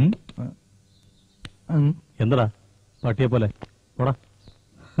 എന്താടാ പട്ടിയെ പോലെ പോടാ.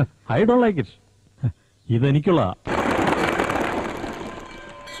 I don't like it. ഇതെനിക്കുള്ള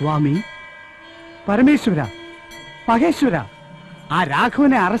സ്വാമി പരമേശ്വര, മഹേശ്വര, ആ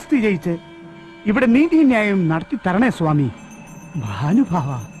രാഘവനെ അറസ്റ്റ് ചെയ്യിച്ച് ഇവിടെ നീതിന്യായം നടത്തി തരണേ സ്വാമി. ഭാനുഭാവ,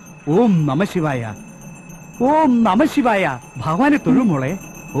 ഓം നമശിവായ. ഓം നമഃശിവായ. ഭഗവാനെ തൊഴുമോളെ.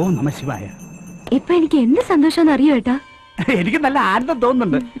 ഓം നമഃശിവായ. ഇപ്പൊ എനിക്ക് എന്ത് സന്തോഷം അറിയോ ഏട്ടാ? എനിക്ക് നല്ല ആനന്ദം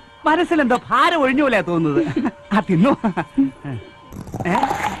തോന്നുന്നുണ്ട്. മനസ്സിലെന്തോ ഭാരം ഒഴിഞ്ഞ പോലെയാ തോന്നുന്നത്. ആ തിന്നു.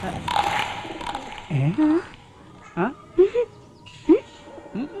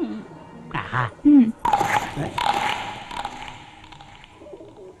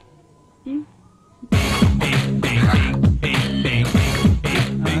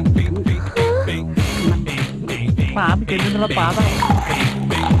 പാമ്പ് ചെല്ലുന്നുള്ള പാത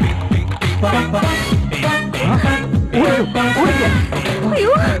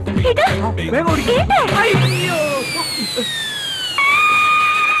വേഗം ഓടിക്കാം. അയ്യോ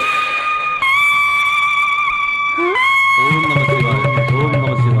ഓം നമഃ ശിവായ. ഓം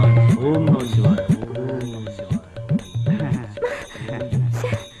നമഃ ശിവായ. ഓം നമഃ ശിവായ. ഓം നമഃ ശിവായ.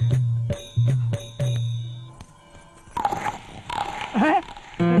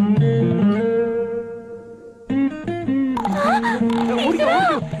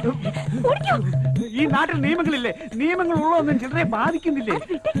 ഈ നാട്ടിൽ നിയമങ്ങളില്ലേ? നിയമങ്ങൾ ഉള്ളതൊന്നും ചിലരെ ബാധിക്കുന്നില്ലേ?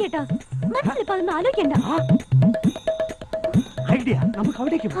 കേട്ടോ, മനസ്സിലിപ്പോ അതൊന്നും ആലോചിക്കണ്ട. ഐഡിയ, നമുക്ക്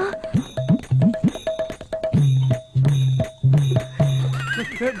അവിടേക്ക് പോകാം.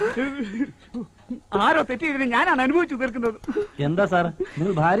 ആരോ തെറ്റ് ചെയ്തതിന് ഞാനാണ് അനുഭവിച്ചു തീർക്കുന്നത്. എന്താ സാർ,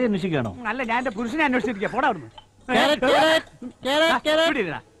 നിങ്ങൾ ഭാര്യ അന്വേഷിക്കുകയാണോ? അല്ല, ഞാൻ എന്റെ പുരുഷനെ അന്വേഷിച്ചിരിക്കുക. പോടാ അവിടുന്ന്.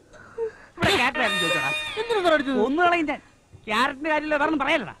 ഒന്നുകളയും ഞാൻ. ക്യാരറ്റിന്റെ കാര്യമില്ല, വേറെ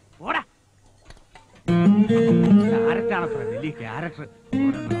പറയലടാ. ഓടാ. ക്യാരറ്റാണ് വലിയ ക്യാരറ്റ്.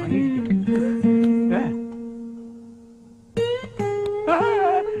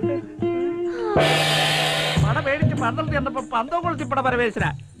 പട മേടിച്ച് പന്തളത്തിൽ ചെന്നപ്പോ പന്തം കൊളുത്തിപ്പട പരമേശ്വര.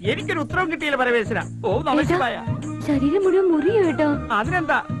 എനിക്കൊരു ഉത്തരവും കിട്ടിയില്ല പരമേശ്വര. ഓ നമഃശിവായ. ശരീരം മുഴുവൻ മുറിയോ കേട്ടോ?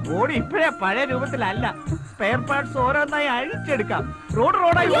 അതിനെന്താ, ബോഡി ഇപ്പോഴേ പഴയ രൂപത്തിലല്ല. സ്പെയർ പാർട്സ് ഓരോന്നായി അഴിച്ചെടുക്കാം.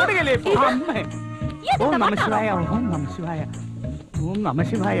 റോഡായി ഓടുകയല്ലേ. അമ്മേ. ഓം നമഃശിവായ. ഓം നമഃശിവായ. ഓം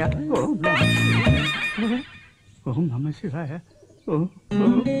നമഃശിവായ. ഓം നമഃശിവായ. ഓം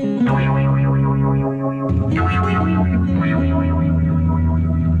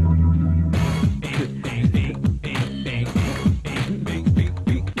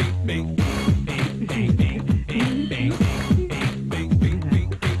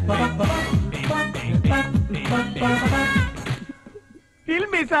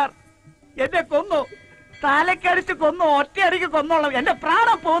സാർ എന്നെ കൊന്നു, തലക്കടിച്ച് കൊന്നു, ഒറ്റയടിക്ക് കൊന്നോളാം. എന്റെ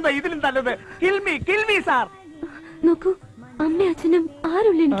പ്രാണം പോകുന്ന ഇതിലും നല്ലത്. കിൽമി സാർ. നോക്കൂ, അമ്മ അച്ഛനും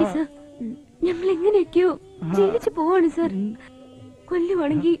ആരുള്ള എനിക്ക് സാർ. ഞങ്ങൾ എങ്ങനെയൊക്കെയോ ജീവിച്ചു പോവാണ് സാർ.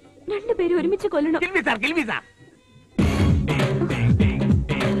 കൊല്ലുവാണെങ്കിൽ രണ്ടുപേരും ഒരുമിച്ച് കൊല്ലണം. കിൽമി സാർ.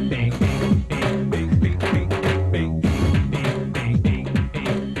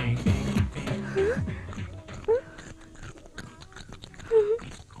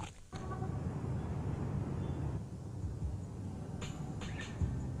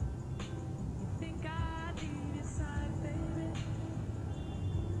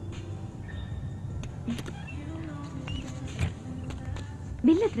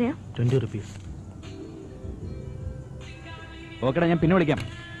 ബില്ല് എത്രയാ? 20 rupees. ഓക്കെടാ, ഞാൻ പിന്നെ വിളിക്കാം.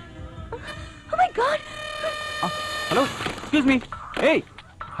 Hello, excuse me. ഏയ്,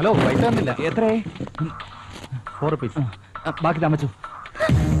 ഹലോ, പൈസ തന്നില്ല. എത്രയായി? 4 rupees. ബാക്കി താമസിച്ചു.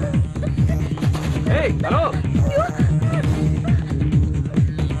 ഏയ്, ഹലോ.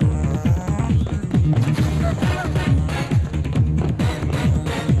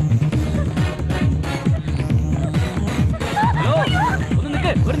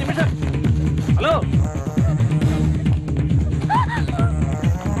 ഒരു നിമിഷം. ഹലോ.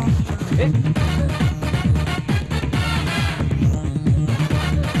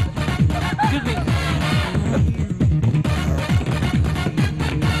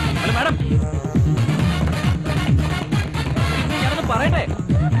 ഹലോ മാഡം, ഞാനൊന്ന് പറയട്ടെ.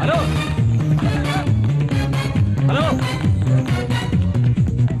 Hello hello.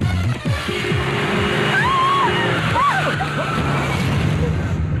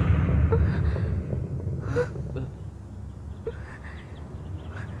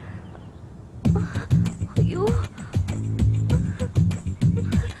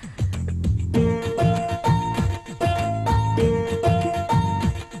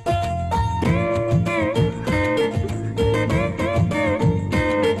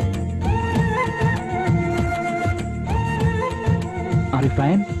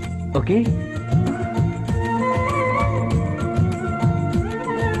 Fine. Okay.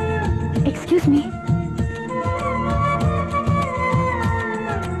 Excuse me.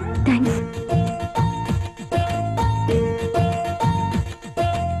 Thanks.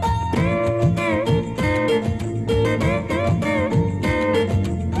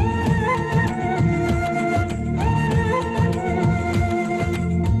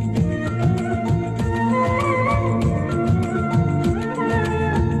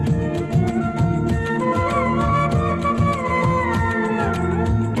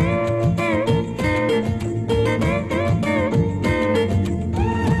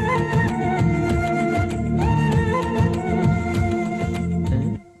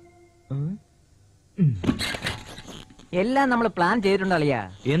 എല്ലാം നമ്മൾ പ്ലാൻ ചെയ്തിട്ടുണ്ട് അളിയാ.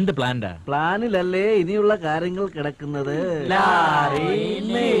 എന്ത് പ്ലാൻഡാ? പ്ലാനിലല്ലേ ഇനിയുള്ള കാര്യങ്ങൾ കിടക്കുന്നത്.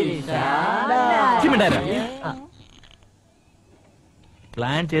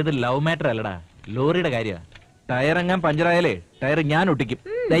 പ്ലാൻ ചെയ്ത് ലവ് മാറ്റർ അല്ലടാ, ലോറിയുടെ കാര്യ. ടയർ എങ്ങാൻ പഞ്ചറായാലേ ടയർ ഞാൻ ഒട്ടിക്കും.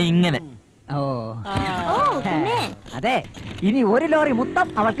 ഇങ്ങനെ. ഓ അതെ, ഇനി ഒരു ലോറി മൊത്തം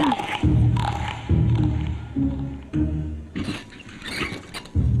അവൾക്ക്.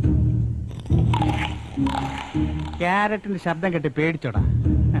 ക്യാരറ്റിന്റെ ശബ്ദം കേട്ട് പേടിച്ചോടാ.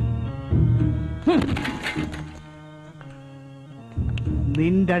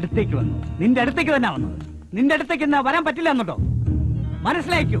 നിന്റെ അടുത്തേക്ക് വന്നു. നിന്റെ അടുത്തേക്ക് തന്നെ വന്നത്. നിന്റെ അടുത്തേക്ക് എന്നാ വരാൻ പറ്റില്ല എന്നോ?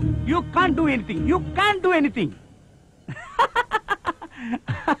 മനസ്സിലാക്കൂ. You can do anything. You can do anything.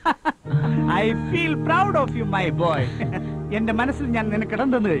 I feel proud of you my boy. എന്റെ മനസ്സിൽ ഞാൻ നിനക്ക് ഇടം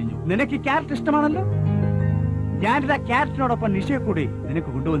തന്നു കഴിഞ്ഞു. നിനക്ക് ഈ ക്യാരറ്റ് ഇഷ്ടമാണല്ലോ. ഞാനിതാ ക്യാരറ്റിനോടൊപ്പം നിശയെ കൂടി നിനക്ക്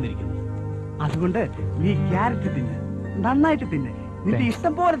കൊണ്ടുവന്നിരിക്കുന്നു. അതുകൊണ്ട് നീ ക്യാരറ്റ് തിന്ന്, നന്നായിട്ട് തിന്ന്, നിന്റെ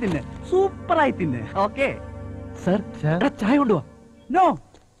ഇഷ്ടം പോലെ തിന്ന്, സൂപ്പറായി തിന്ന്. ഓക്കെ സർ, ചായ കൊണ്ടുവാ. No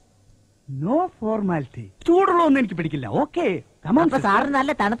no formality. ചൂടുള്ളതൊന്നും എനിക്ക് പിടിക്കില്ല. ഓക്കെ സാറിന്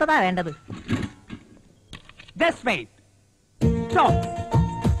നല്ല തണുത്തതാ വേണ്ടത്. Just wait. സ്റ്റോപ്പ്.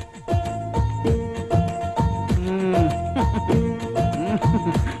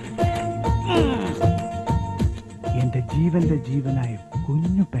 എന്റെ ജീവന്റെ ജീവനായ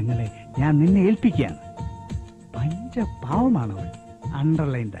കുഞ്ഞു പെങ്ങളെ ഞാൻ നിന്നെ ഏൽപ്പിക്കുകയാണ്. പഞ്ചപാവമാണവൾ.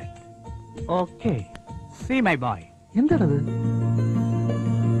 Underline that. Okay, see my boy. എന്താണത്?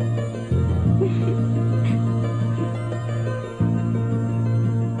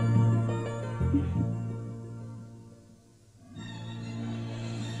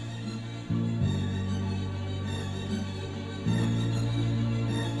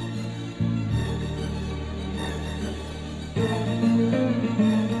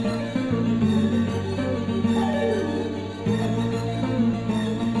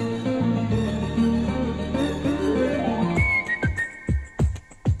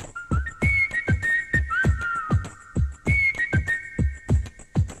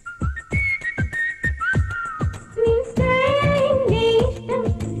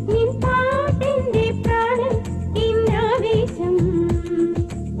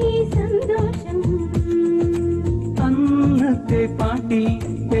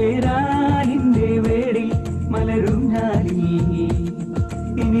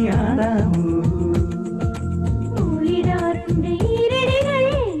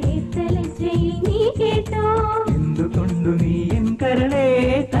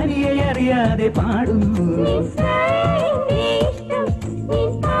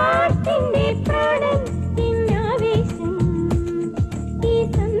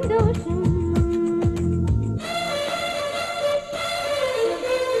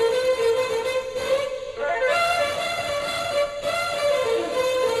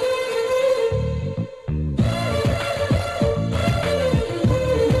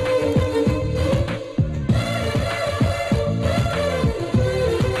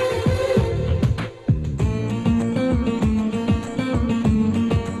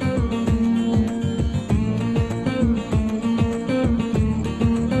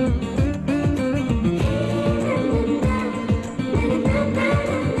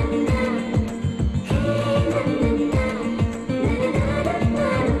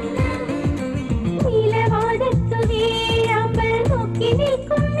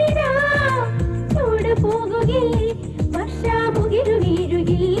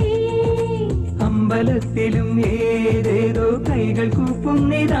 അമ്പലത്തിലും ഏതേതോ കൈകൾ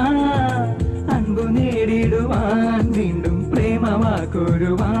കൂപ്പുന്നിതാ, അൻപു നേടിടുവാൻ വീണ്ടും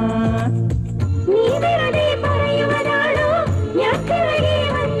പ്രേമവാക്കൊരുവാൻ.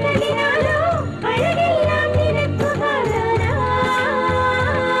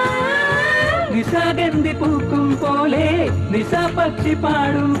 നിശാഗന്ധി പൂക്കും പോലെ, നിശാപക്ഷി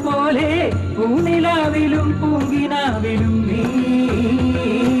പാടും പോലെ, പൂനിലാവിലും പൂങ്കിനാവിലും നീ.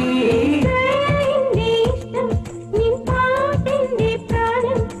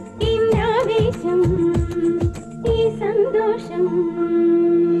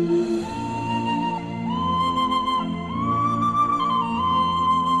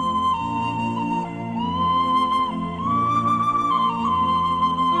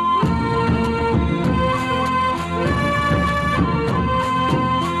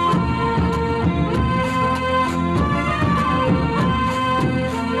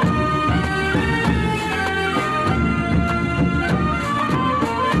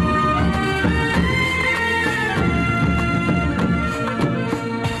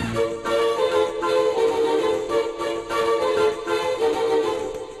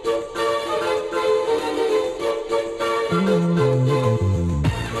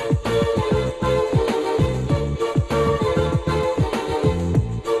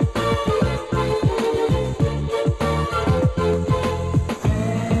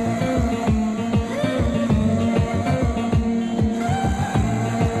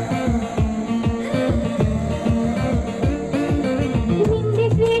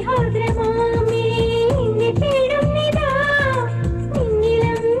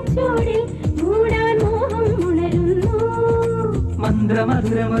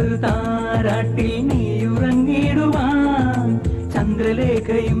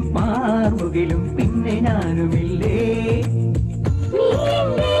 പാർമുകിലും പിന്നെ ഞാനുമില്ലേ.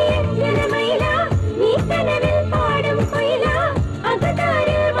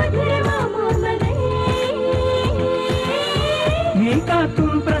 നീ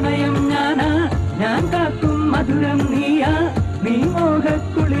കാക്കും പ്രണയം ഞാനാ, ഞാൻ കാക്കും മധുരം നീയാ, നീ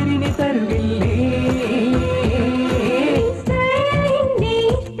മോഹക്കുളിരിന് തരുകില്ലേ.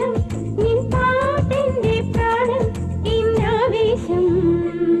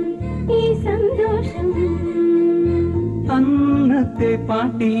 അന്നത്തെ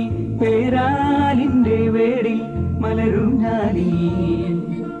പാട്ടി പേരാലിന്റെ വേടി മലരും ഞാനീ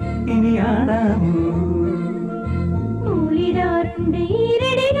ഇനിയാടാമോ.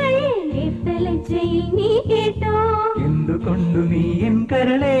 എന്തുകൊണ്ടു നീ എൻ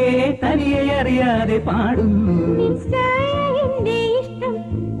കരളെ തനിയെ അറിയാതെ പാടുന്നു.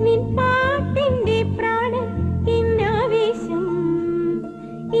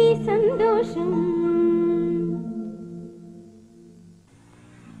 സന്തോഷം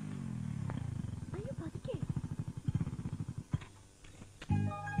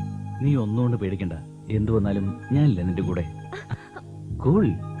നീ ഒന്നുകൊണ്ട് പേടിക്കണ്ട, എന്തു വന്നാലും ഞാനില്ല നിന്റെ കൂടെ. കൂൾ,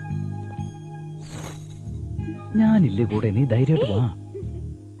 ഞാനില്ലേ കൂടെ, നീ ധൈര്യമായിട്ട് വാ.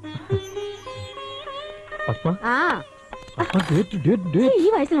 ഈ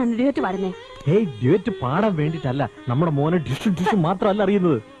വയസ്സിലാണ് ഡ്യൂറ്റ് പാടുന്നേ. ഏയ് ഡ്യൂറ്റ് പാടാൻ വേണ്ടിട്ടല്ല, നമ്മുടെ മോനെ ഡിഷ് മാത്രമല്ല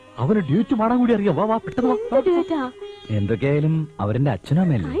അറിയുന്നത്, അവന് ഡ്യൂറ്റ് പാടാൻ കൂടി അറിയാം. വാ വാ പെട്ടെന്ന് വാ. എന്തൊക്കെയായാലും അവരെന്റെ അച്ഛനും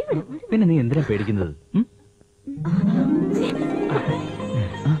അമ്മയല്ലേ, പിന്നെ നീ എന്തിനാ പേടിക്കുന്നത്?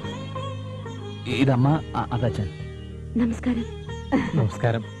 ഇതമ്മ, അതച്ഛൻ. നമസ്കാരം.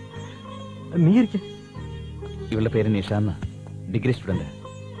 നമസ്കാരം. നീ ഇവളുടെ പേര് നിഷ എന്ന, ഡിഗ്രി സ്റ്റുഡന്റ്.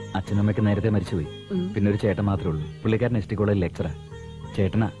 അച്ഛനും അമ്മയ്ക്ക് നേരത്തെ മരിച്ചുപോയി. പിന്നെ ഒരു ചേട്ടൻ മാത്രമേ ഉള്ളൂ. പുള്ളിക്കാരൻ എസ് ടി കോളേജിൽ ലെക്ചറാ.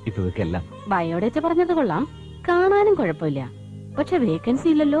 ചേട്ടനാ ഇപ്പൊ ഇവക്കെല്ലാം. ബയോഡേറ്റ പറഞ്ഞത് കൊള്ളാം, കാണാനും കുഴപ്പമില്ല. പക്ഷെ വേക്കൻസി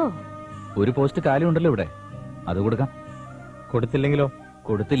ഇല്ലല്ലോ. ഒരു പോസ്റ്റ് കാലം ഉണ്ടല്ലോ ഇവിടെ, അത് കൊടുക്കാം. കൊടുത്തില്ലെങ്കിലോ?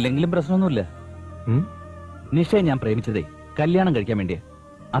 കൊടുത്തില്ലെങ്കിലും പ്രശ്നമൊന്നുമില്ല. നിഷയെ ഞാൻ പ്രേമിച്ചതേ കല്യാണം കഴിക്കാൻ വേണ്ടിയാ,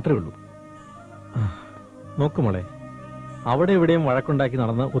 അത്രേ ഉള്ളൂ. നോക്കുമോളെ, അവിടെ ഇവിടെയും വഴക്കുണ്ടാക്കി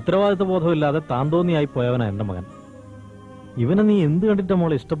നടന്ന് ഉത്തരവാദിത്വ ബോധമില്ലാതെ താന്തോന്നിയായി പോയവനാ എന്റെ മകൻ. ഇവനെ നീ എന്ത് കണ്ടിട്ടാ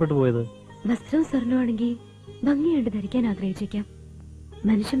മോളെ ഇഷ്ടപ്പെട്ടു പോയത്? വസ്ത്രവും സ്വർണ്ണമാണെങ്കിൽ ഭംഗിയുണ്ട് ധരിക്കാൻ ആഗ്രഹിച്ചേക്കാം.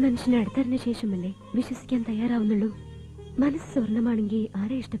 മനുഷ്യനെ അടുത്തറിഞ്ഞ ശേഷമല്ലേ വിശ്വസിക്കാൻ തയ്യാറാവുന്നുള്ളൂ. മനസ്സ് സ്വർണ്ണമാണെങ്കിൽ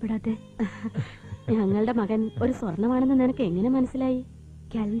ആരെ ഇഷ്ടപ്പെടാത്തെ? ഞങ്ങളുടെ മകൻ ഒരു സ്വർണ്ണമാണെന്ന് നിനക്ക് എങ്ങനെ മനസ്സിലായി?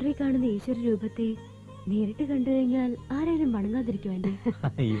 കാലണ്ടറിൽ കാണുന്ന ഈശ്വര രൂപത്തെ നേരിട്ട് കണ്ടു കഴിഞ്ഞാൽ ആരെയും വണങ്ങാതിരിക്കുവാൻ.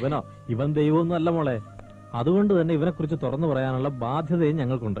 ഇവൻ ദൈവമൊന്നും അല്ല മോളെ. അതുകൊണ്ട് തന്നെ ഇവനെ കുറിച്ച് തുറന്നു പറയാനുള്ള ബാധ്യതയും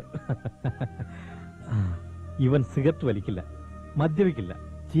ഞങ്ങൾക്കുണ്ട്. ഇവൻ സിഗരറ്റ് വലിക്കില്ല, മദ്യപിക്കില്ല,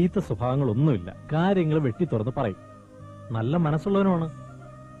 ചീത്ത സ്വഭാവങ്ങളൊന്നുമില്ല. കാര്യങ്ങൾ വെട്ടി തുറന്ന് പറയും. നല്ല മനസ്സുള്ളവനുമാണ്.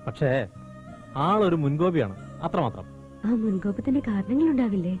 പക്ഷേ ആളൊരു മുൻകോപിയാണ്, അത്രമാത്രം. ആ മുൻകോപത്തിന്റെ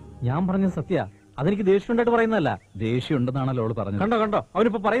കാരണങ്ങളുണ്ടാവില്ലേ? ഞാൻ പറഞ്ഞത് സത്യ. അതെനിക്ക് ദേഷ്യം ഉണ്ടായിട്ട് പറയുന്നതല്ല. ദേഷ്യം ഉണ്ടെന്നാണല്ലോ അവള് പറഞ്ഞത്. കണ്ടോ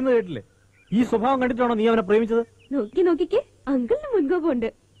അവനിപ്പോ പറയുന്നത് കേട്ടില്ലേ? ഈ സ്വഭാവം കണ്ടിട്ടാണോ നീ അവനെ പ്രേമിച്ചത്? നോക്കിക്കേ, അങ്കിളിന് മുൻകോപമുണ്ട്.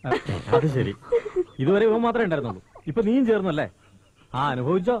 അത് ശരി. ഇതുവരെ ഇവൻ മാത്രമേ ഉണ്ടായിരുന്നുള്ളൂ. ഇപ്പൊ നീയും ചേർന്നല്ലേ?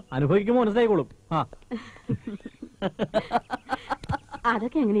 അനുഭവിച്ചോ, അനുഭവിക്കുമ്പോ മനസ്സിലായിക്കോളും.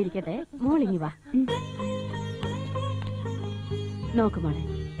 അതൊക്കെ എങ്ങനെ ഇരിക്കട്ടെ, മോളിങ്ങി വാ. നോക്കുമോളെ,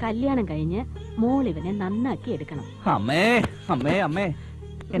 കല്യാണം കഴിഞ്ഞ് മോളിവനെ നന്നാക്കി എടുക്കണം. അമ്മേ അമ്മേ അമ്മേ,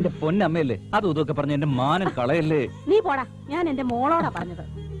 എന്റെ പൊന്നമ്മയല്ലേ, അതും ഇതൊക്കെ പറഞ്ഞ എന്റെ മാനം കളയല്ലേ. നീ പോടാ, ഞാൻ എന്റെ മോളോടാ പറഞ്ഞത്.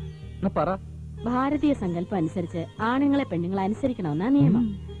 പറ. ഭാരതീയ സങ്കല്പം അനുസരിച്ച് ആണുങ്ങളെ പെണ്ണുങ്ങളെ അനുസരിക്കണമെന്നാ നിയമം.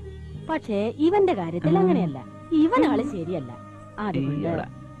 പക്ഷേ ഇവന്റെ കാര്യത്തിൽ അങ്ങനെയല്ല. ഇവനാള് ശരിയല്ല.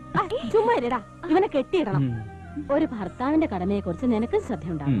 ചുമ്മാ ഇരടാ, ഇവനെ കെട്ടിയിടണം. ഒരു ഭർത്താവിന്റെ കടമയെ കുറിച്ച് നിനക്കും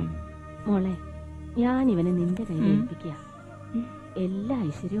ശ്രദ്ധയുണ്ടാവും. മോളെ, ഞാൻ ഇവനെ നിന്റെ കയ്യിൽ ഏൽപ്പിക്കുക. എല്ലാ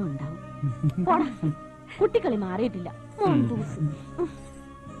ഐശ്വര്യവും ഉണ്ടാവും. പോടാ, കുട്ടിക്കളി മാറിയിട്ടില്ല.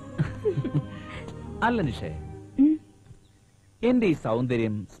 അല്ല നിഷേ, എന്റെ ഈ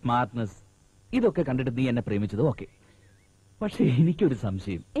സൗന്ദര്യം, സ്മാർട്ട്നെസ്, ഇതൊക്കെ കണ്ടിട്ട് നീ എന്നെ പ്രേമിച്ചത് ഓക്കെ. പക്ഷെ എനിക്കൊരു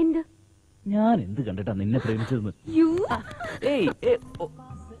സംശയം. എന്ത്? ഞാൻ എന്ത് കണ്ടിട്ടാ നിന്നെ പ്രേമിച്ചതെന്ന്?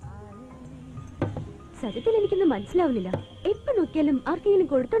 സത്യത്തിൽ എനിക്കൊന്നും മനസ്സിലാവുന്നില്ല. എപ്പോ നോക്കിയാലും ആർക്കെങ്കിലും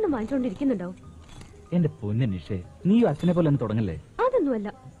കൊടുത്തോണ്ട് വാങ്ങിച്ചോണ്ടിരിക്കുന്നുണ്ടാവും. എന്റെ പൊന്നു നിഷേ, നീ അച്ഛനെ പോലെ ഒന്ന് തുടങ്ങല്ലേ. അതൊന്നുമല്ല,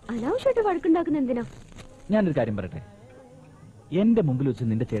 അനാവശ്യമായിട്ട് വഴക്കുണ്ടാക്കുന്ന എന്തിനാ? ഞാനൊരു കാര്യം പറയട്ടെ. എന്റെ മുമ്പിൽ വെച്ച്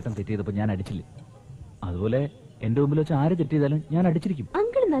നിന്റെ ചേട്ടൻ തെറ്റിയതപ്പോ ഞാൻ അടിച്ചില്ലേ? അതുപോലെ എന്റെ മുമ്പിൽ വെച്ച് ആര് തെറ്റിയതാലും ഞാൻ അടിച്ചിരിക്കും.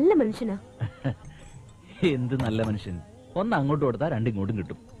 അങ്കിൾ നല്ല മനുഷ്യനാ. എന്ത് നല്ല മനുഷ്യൻ? ഒന്ന് അങ്ങോട്ട് കൊടുത്താൽ രണ്ടിങ്ങോട്ടും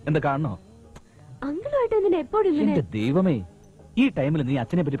കിട്ടും. എന്താ കാണണോ? അങ്കിളുമായിട്ട് എന്തിനാ എപ്പോഴും? എന്റെ ദൈവമേ, ഈ ടൈമിൽ നീ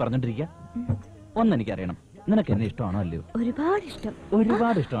അച്ഛനെ പറ്റി പറഞ്ഞോണ്ടിരിക്കുക. ഒന്നെനിക്കറിയണം, നിനക്ക് എന്നെ ഇഷ്ടമാണോ അല്ലയോ? ഒരുപാട് ഇഷ്ടം.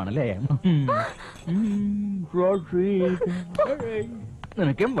 ഒരുപാട് ഇഷ്ടമാണല്ലേ?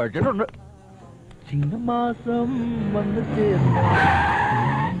 നിനക്കും വഴിച്ചിട്ടുണ്ട്. ചിങ്ങമാസം വന്ന് ചേർന്ന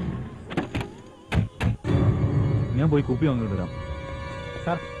ഞാൻ പോയി കുപ്പി വാങ്ങിട്ട് വരാം.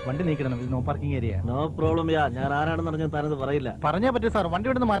 സാർ വണ്ടി നീക്കണം, ഇത് no parking area. No problem യാ, ഞാൻ ആരാണെന്ന് പറഞ്ഞാൽ താനത് പറയില്ല. പറഞ്ഞേ പറ്റൂ സാർ, വണ്ടി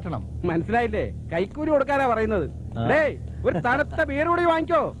ഇവിടുന്ന് മാറ്റണം. മനസ്സിലായില്ലേ? കൈക്കൂലി കൊടുക്കാനാ പറയുന്നത്. ഒരു തണുത്ത ബീർ കൂടി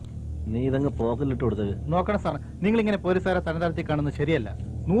വാങ്ങിക്കോ. നീ ഇതങ്ങ് പോക്കലിട്ട് കൊടുത്തത് നോക്കണം സാർ, നിങ്ങൾ ഇങ്ങനെ പോലീസുകാരെ തരംതാഴ്ത്തി കാണുന്നത് ശരിയല്ല.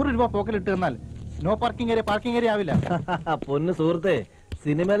 100 രൂപ പോക്കലിട്ട് തന്നാൽ no parking area parking area ആവില്ല. പൊന്ന് സുഹൃത്തെ,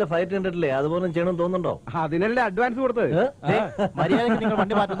 സിനിമയിലെ ഫൈറ്റ് കണ്ടിട്ടില്ലേ? അതുപോലെ ചെയ്യണം തോന്നുന്നുണ്ടോ? അതിനല്ലേ അഡ്വാൻസ് കൊടുത്തത്. മര്യാദയ്ക്ക് നിങ്ങൾ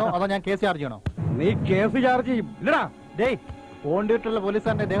വണ്ടി മാറ്റുന്നോ അതോ ഞാൻ കേസ് ചാർജ് ചെയ്യണോ? നീ കേസ് ചാർജ് ചെയ്യും. ഇല്ലടാ, ഓൺ ഡ്യൂട്ടിയുള്ള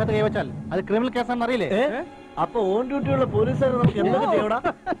പോലീസുകാരന്റെ ദേഹത്ത് കൈവച്ചാൽ അത് ക്രിമിനൽ കേസാണെന്ന് അറിയില്ലേ? അപ്പൊ ഓൺ ഡ്യൂട്ടിയുള്ള പോലീസുകാരെ നമുക്ക് എന്തൊക്കെ ചെയ്യടാ?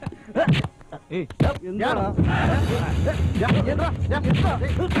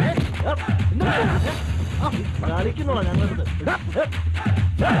 കളിക്കുന്നോളാ ഞങ്ങളടുത്ത്.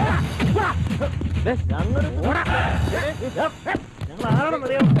 ഞങ്ങൾ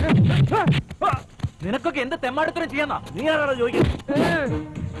ആരാണെന്നറിയാം. നിനക്കൊക്കെ എന്ത് തെമ്മാടത്തിനും ചെയ്യാന്നാ? നീ ആരാണോ ചോദിക്കുന്നത്?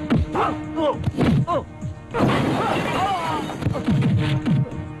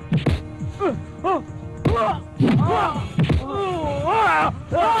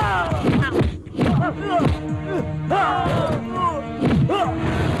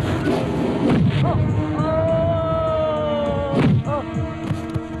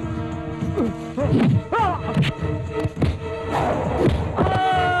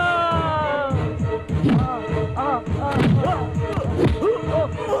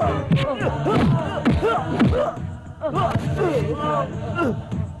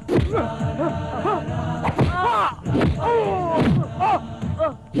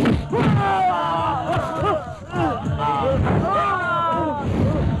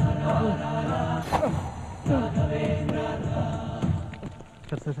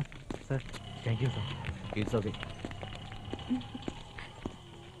 Thank you, sir. It's okay.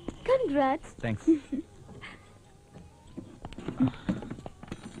 Congrats. Thanks.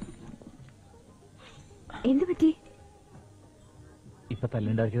 എന്ത് പറ്റി? ഇപ്പൊ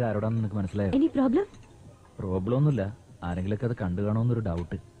തല്ലുണ്ടാക്കിയത് ആരോടാന്ന് നിനക്ക് മനസ്സിലായോ? Any problem? പ്രോബ്ലം ഒന്നുമില്ല. ആരെങ്കിലൊക്കെ അത് കണ്ടു കാണുമെന്നൊരു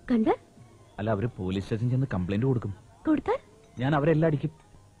ഡൗട്ട്. കണ്ട്? അല്ല, അവര് പോലീസ് സ്റ്റേഷനിൽ ചെന്ന് കംപ്ലൈന്റ് കൊടുക്കും. കൊടുത്താൽ? ഞാൻ അവരെല്ലാം അടിക്കും.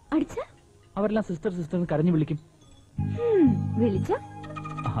 അടിച്ച? അവരെല്ലാം സിസ്റ്റർ സിസ്റ്റർ കരഞ്ഞു വിളിക്കും. വിളിച്ച?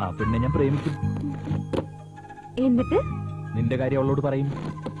 പിന്നെ ഞാൻ പ്രേമിക്കും. എന്നിട്ട്? നിന്റെ കാര്യം അവളോട് പറയും.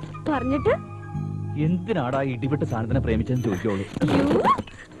 പറഞ്ഞിട്ട്? എന്തിനാടാ ഇടിപെട്ട സാധനത്തിനെ പ്രേമിച്ചെന്ന് ചോദിക്കോളൂ.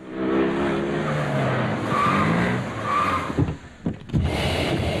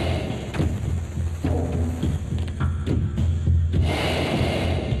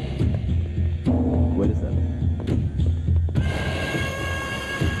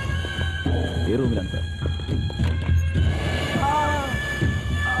 ഈ റൂമിലാണ് സാർ.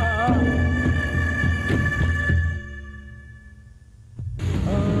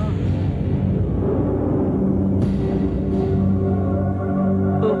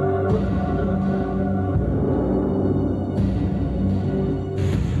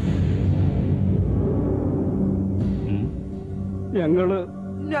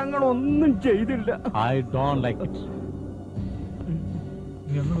 ഞങ്ങളൊന്നും ചെയ്തില്ല. I don't like it.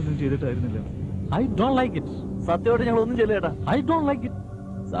 ഞങ്ങളൊന്നും ചെയ്തിട്ടായിരുന്നില്ല. I don't like it. സത്യമായിട്ട് ഞങ്ങൾ ഒന്നും ചെയ്യില്ല ചേട്ടാ. I don't like it.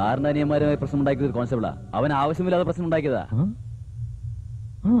 സാറിന്റെ അനിയന്മാരുമായി പ്രശ്നം ഉണ്ടാക്കിയത് ഒരു കോൺസ്റ്റബിളാ. അവൻ ആവശ്യമില്ലാതെ പ്രശ്നം ഉണ്ടാക്കിയതാ.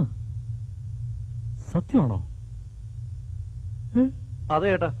 സത്യമാണോ? അതെ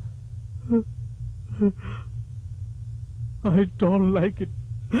ചേട്ടാ. I don't like it.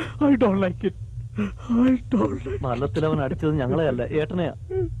 I don't like it. I don't like it. മല്ലത്തിൽ അവൻ അടിച്ചത് ഞങ്ങളെ അല്ല, ഏട്ടനെയാ.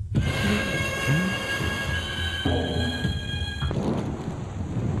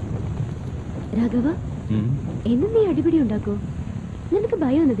 രാഘവ, എന്നും നീ അടിപിടി ഉണ്ടാക്കോ? നിനക്ക്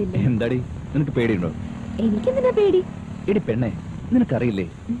ഭയമൊന്നതില്ല? എന്താടി, നിനക്ക് പേടിയുണ്ടോ? എനിക്കെന്തിനാ പേടി? എടി പെണ്ണെ, നിനക്കറിയില്ലേ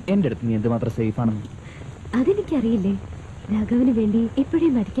എന്റെ അടുത്ത് നീ എന്തുമാത്രം സേഫ് ആണെന്ന്? അതെനിക്കറിയില്ലേ. രാഘവന് വേണ്ടി എപ്പോഴേ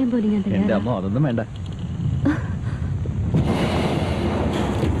മരിക്കാൻ പോലും ഞാൻ എന്റെ തയ്യാറാ. അമ്മ അതൊന്നും വേണ്ട.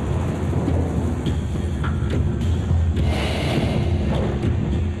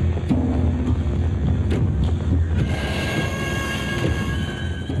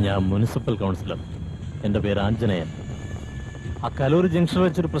 ഞാൻ മുനിസിപ്പൽ കൗൺസിലർ. എൻ്റെ പേര് ആഞ്ജനേയൻ. ആ കലൂർ ജംഗ്ഷനിൽ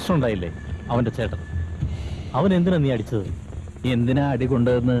വെച്ചൊരു പ്രശ്നം ഉണ്ടായില്ലേ, അവന്റെ ചേട്ടൻ. അവൻ എന്തിനാ നീ അടിച്ചത്? എന്തിനാ അടി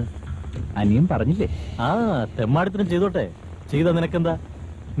കൊണ്ടതെന്ന് അനിയൻ പറഞ്ഞില്ലേ? തെമ്മാടിത്തരം ചെയ്തോട്ടെ. ചെയ്ത നിനക്കെന്താ?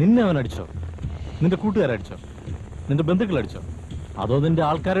 നിന്നെ അവൻ അടിച്ചോ? നിന്റെ കൂട്ടുകാരടിച്ചോ? നിന്റെ ബന്ധുക്കളടിച്ചോ? അതോ നിന്റെ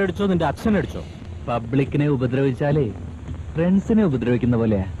ആൾക്കാരെ അടിച്ചോ? നിന്റെ അച്ഛനെ അടിച്ചോ? പബ്ലിക്കിനെ ഉപദ്രവിച്ചാലേ ഫ്രണ്ട്സിനെ ഉപദ്രവിക്കുന്ന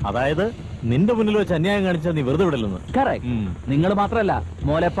പോലെ. അതായത് നിന്റെ മുന്നിൽ വെച്ച് അന്യായം കാണിച്ചാൽ നീ വെറുതെ വിടലെന്ന്. കറക്റ്റ്. നിങ്ങൾ മാത്രല്ല,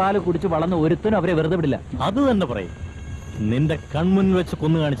 മോലപ്പാല് കുടിച്ച് വളർന്ന ഒരുത്തനും അവരെ വെറുതെ വിടില്ല. അത് തന്നെ പറയും. നിന്റെ കൺമുന്നിൽ വെച്ച്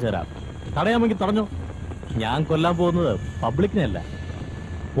കൊന്നു കാണിച്ചു തരാം. തടയാമെങ്കിൽ തടഞ്ഞോ. ഞാൻ കൊല്ലാൻ പോകുന്നത് പബ്ലിക്കിനെ അല്ല,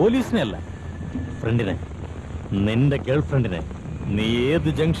 പോലീസിനെ അല്ല, ഫ്രണ്ടിനെ, നിന്റെ ഗേൾ ഫ്രണ്ടിനെ. നീ ഏത്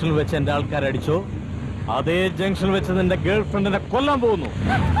ജംഗ്ഷനിൽ വെച്ച് എന്റെ ആൾക്കാരെ അടിച്ചോ അതേ ജംഗ്ഷൻ വെച്ച് നിന്റെ ഗേൾ ഫ്രണ്ടിനെ കൊല്ലാൻ പോകുന്നു.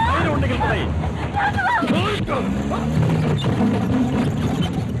 ഉണ്ടെങ്കിൽ പറയും.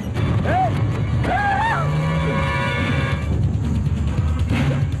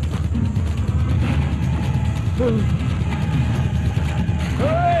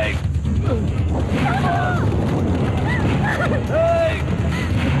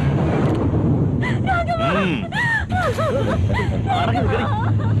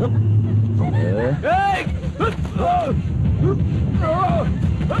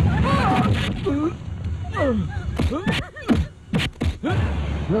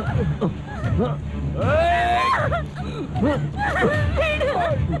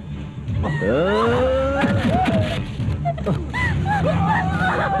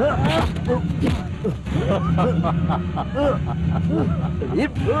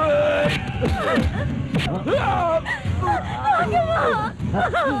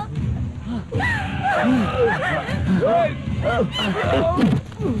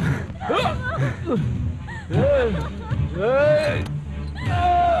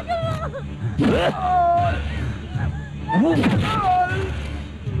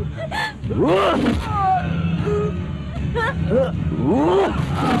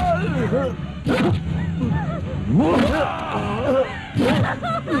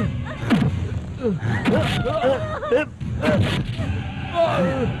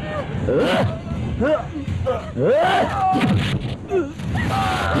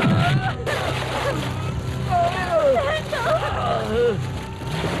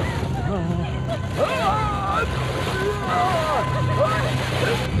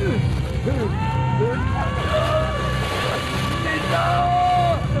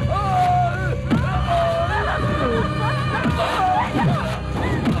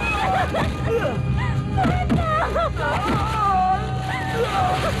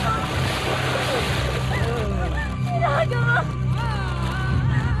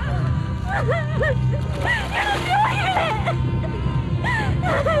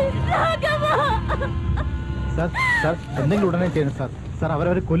 സാർ എന്തെങ്കിലും ഉടനെ ചെയ്യണം സാർ. സാർ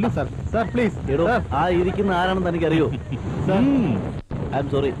അവരവരെ കൊല്ലും സാർ. Sir please. ആ ഇരിക്കുന്ന ആരാണെന്ന് എനിക്കറിയോ? I am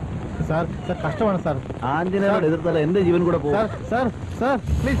sorry sir. Sir കഷ്ടമാണ് സാർ. ആഞ്ജനയോട് എതിർത്താൽ എന്റെ ജീവൻ കൂടെ പോകും. Sir sir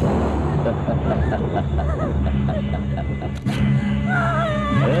please.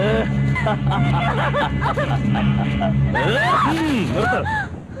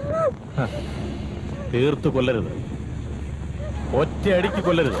 തീർത്തു കൊല്ലരുത്, ഒറ്റയടിക്ക്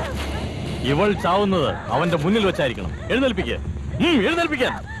കൊല്ലരുത്. ഇവൾ ചാവുന്നത് അവന്റെ മുന്നിൽ വെച്ചായിരിക്കണം. എഴുന്നേൽപ്പിക്കാൻ.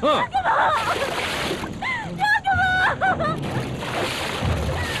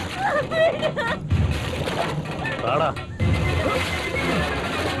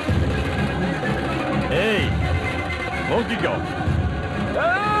 ഏയ് നോക്കിക്കോ.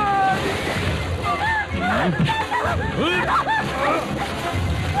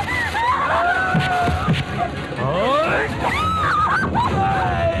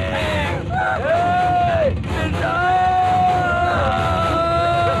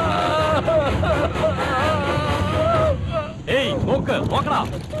 ഏയ് നോക്കടാ,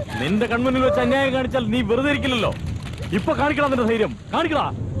 നിന്റെ കൺമുന്നിൽ വെച്ച് അന്യായം കാണിച്ചാൽ നീ വെറുതെ ഇരിക്കില്ലല്ലോ. ഇപ്പൊ കാണിക്കണം നിന്റെ ധൈര്യം, കാണിക്കടാ.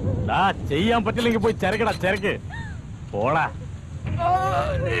 ചെയ്യാൻ പറ്റില്ലെങ്കിൽ പോയി ചരക്കടാ, ചരക്ക് പോടാ.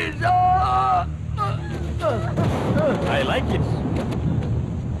 I like it.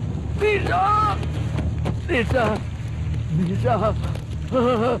 Nisha! Nisha! Nisha!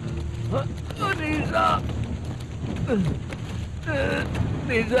 Nisha!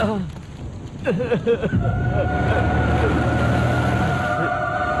 Nisha!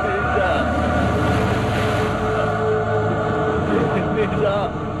 Nisha!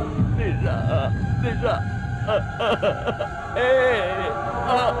 Nisha! Nisha!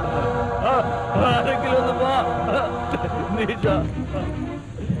 ആരെങ്കിലും ഒന്ന് വാ. നിഷ,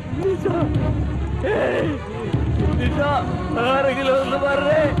 നിഷ, നിഷ, ആരെങ്കിലും ഒന്ന്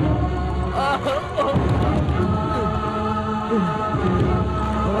പറഞ്ഞേ.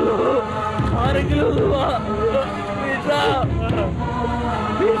 ആരെങ്കിലും ഒന്ന് വാ. നിഷ,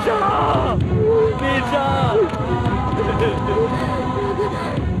 നിഷ, നിഷ.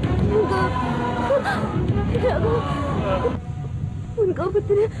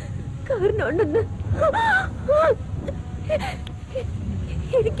 മുൻകോപത്തിന് കാരണമുണ്ടെന്ന്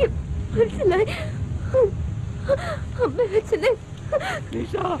എനിക്ക് മനസ്സിലായി. അമ്മ അച്ഛനെ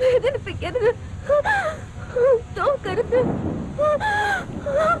വേദനിപ്പിക്കരുത്, തോക്കരുത്,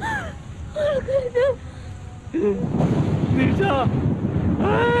 ആൾക്കരുത്. നിഷ,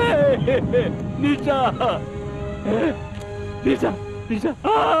 നിഷ, നിഷ, നിഷ,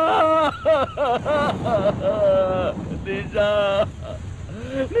 നിഷ,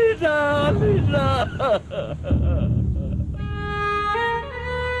 നിഷ,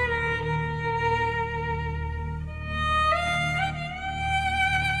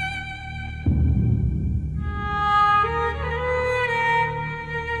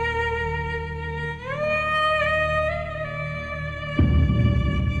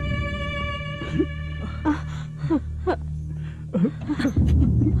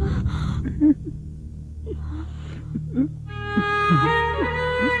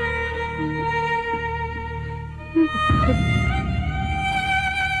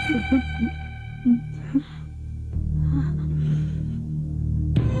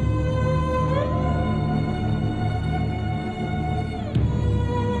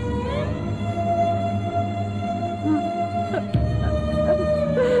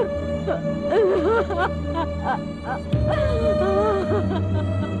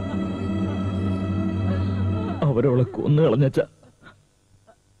 അവരവളെ കൊന്നു കളഞ്ഞച്ച.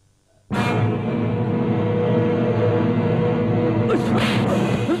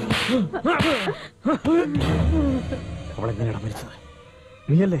 അവളെങ്ങനെയാണ് മരിച്ചത്?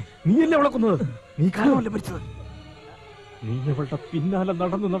 നീയല്ലേ അവളെ കൊന്നത്? നീ കാരണമല്ലേ മരിച്ചത്? നീ അവളുടെ പിന്നാലെ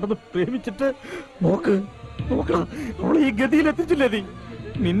നടന്ന് പ്രേമിച്ചിട്ട് നോക്കണം അവളെ ഈ ഗതിയിൽ എത്തിച്ചില്ലേ?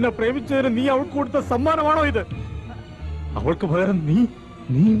 നിന്നെ പ്രേമിച്ചതിന് നീ അവൾക്ക് കൊടുത്ത സമ്മാനമാണോ ഇത്? അവൾക്ക് പകരം നീ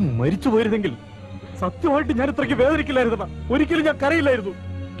മരിച്ചു പോയിരുന്നെങ്കിൽ സത്യമായിട്ട് ഞാൻ ഇത്രയ്ക്ക് വേദനിക്കില്ലായിരുന്ന. ഒരിക്കലും ഞാൻ കരയില്ലായിരുന്നു.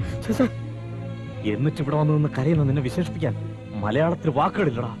 എന്നിട്ട് ഇവിടെ വന്നു നിന്ന് കരയുന്ന നിന്നെ വിശേഷിപ്പിക്കാൻ മലയാളത്തിൽ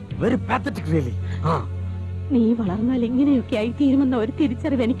വാക്കുകളില്ലടാ. Very pathetic really. നീ വളർന്നാൽ ഇങ്ങനെയൊക്കെ ആയി തീരുമെന്ന ഒരു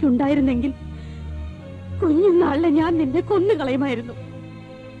തിരിച്ചറിവ് എനിക്കുണ്ടായിരുന്നെങ്കിൽ കുഞ്ഞുനാളിലെ ഞാൻ നിന്നെ കൊന്നുകളയുമായിരുന്നു.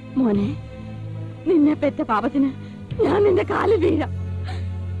 മോനെ, നിന്നെ പെറ്റ പാപത്തിന് ഞാൻ നിന്റെ കാലിൽ വീഴാം.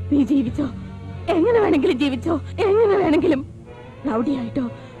 നീ ജീവിച്ചോ, എങ്ങനെ വേണമെങ്കിലും ജീവിച്ചോ, എങ്ങനെ വേണമെങ്കിലും റൗഡിയായിട്ടോ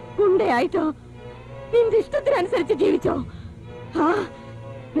ഗുണ്ടയായിട്ടോ നിന്റെ ഇഷ്ടത്തിനനുസരിച്ച് ജീവിച്ചോ.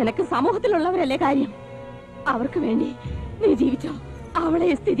 നിനക്ക് സമൂഹത്തിലുള്ളവരല്ലേ കാര്യം. അവർക്ക് വേണ്ടി നീ ജീവിച്ചോ. അവളെ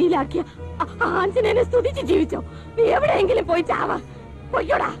സ്ഥിതിയിലാക്കിയ ആഞ്ജനേയനെ സ്തുതിച്ച് ജീവിച്ചോ. നീ എവിടെയെങ്കിലും പോയി ചാവാ,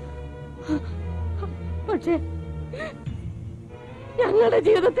 പൊയ്യോടാ. പക്ഷേ ഞങ്ങളുടെ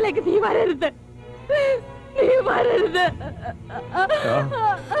ജീവിതത്തിലേക്ക് നീ വരരുത്.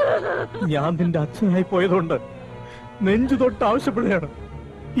 ഞാൻ നിന്റെ അച്ഛനായി പോയതുകൊണ്ട് നെഞ്ചു തൊട്ട് ആവശ്യപ്പെടുകയാണ്.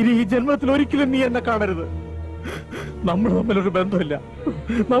 ഇനി ഈ ജന്മത്തിൽ ഒരിക്കലും നീ എന്നെ കാണരുത്. നമ്മൾ തമ്മിലൊരു ബന്ധമില്ല.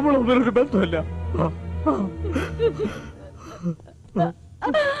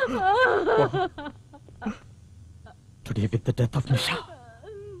 Today with the death of Nisha,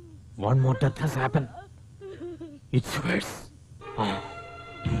 one more death has happened. It's worse.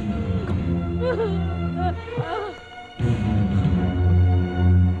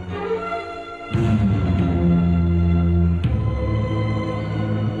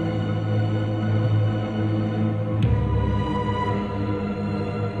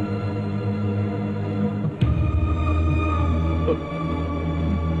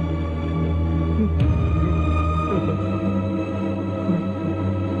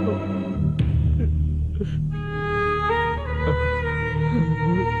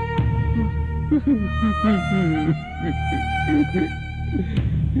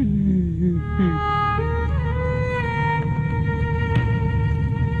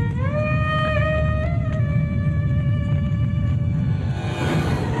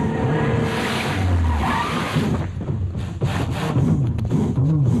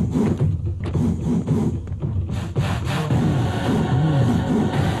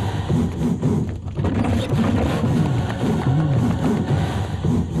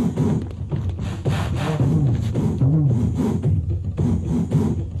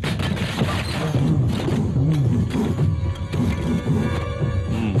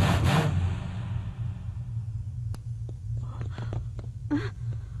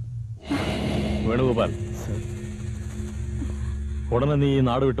 Venugopal, ഉടനെ നീ ഈ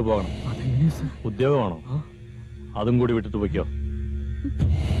നാട് വിട്ടു പോകണം. ഉദ്യോഗമാണോ? അതും കൂടി വിട്ടിട്ട് പോയിക്കോ.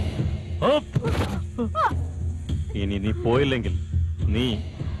 ഇനി നീ പോയില്ലെങ്കിൽ നീ,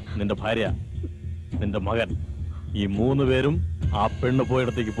 നിന്റെ ഭാര്യ, നിന്റെ മകൻ, ഈ 3 പേരും ആ പെണ്ണ്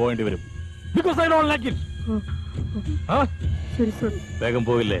പോയിടത്തേക്ക് പോകേണ്ടി വരും. വേഗം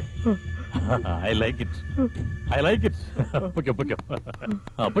പോയില്ലേ? I like it.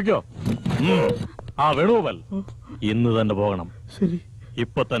 പൊയ്ക്കോ. വേണുഗോപാൽ, ഇന്ന് തന്നെ പോകണം. ശരി,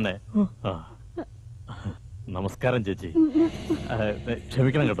 ഇപ്പൊ തന്നെ. നമസ്കാരം ചേച്ചി.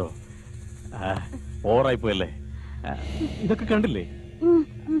 ക്ഷമിക്കണം കേട്ടോ, ഓവറായി പോയല്ലേ. ഇതൊക്കെ കണ്ടില്ലേ?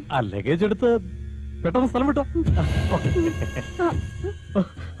 ആ ലഗേജ് എടുത്ത് പെട്ടെന്ന് സ്ഥലം വിട്ടോ.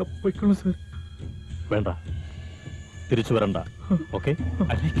 പോയിക്കോളൂ സർ. വേണ്ട, തിരിച്ചു വരണ്ട. ഓക്കെ?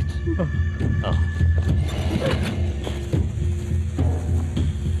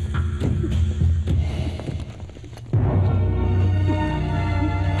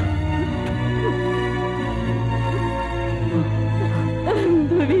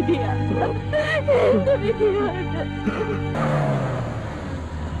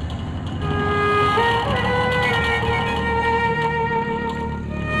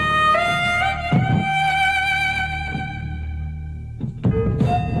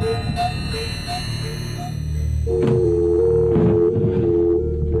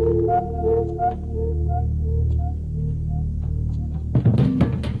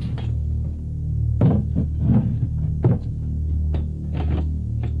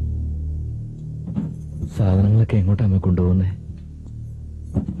 സാധനങ്ങളൊക്കെ എങ്ങോട്ടാ അമ്മ കൊണ്ടുപോകുന്നേ?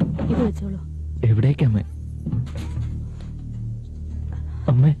 ഇത് വെച്ചോളൂ. എവിടേക്കമ്മേ?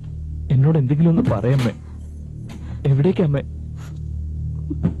 അമ്മേ, എന്നോട് എന്തെങ്കിലും ഒന്ന് പറയമ്മേ. എവിടേക്കമ്മേ?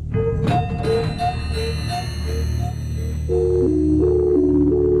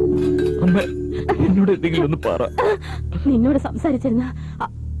 അമ്മേ, എന്നോട് എന്തെങ്കിലും ഒന്ന് പറ. നിന്നോട് സംസാരിച്ചിരുന്ന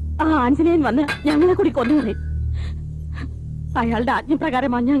ആ ആഞ്ജനേയൻ വന്ന് ഞങ്ങളെ കൂടി കൊന്നുകളയും. അയാളുടെ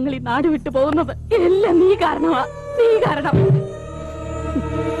ആജ്ഞപ്രകാരമാണ് ഞങ്ങൾ ഈ നാട് വിട്ടു പോകുന്നത്. എല്ലാം നീ കാരണമാ, നീ കാരണം.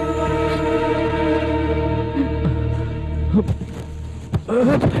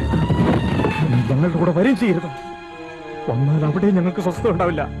 ഞങ്ങളുടെ കൂടെ വരും ചെയ്യരുത്. വന്നാൽ അവിടെ ഞങ്ങൾക്ക് സ്വസ്ഥത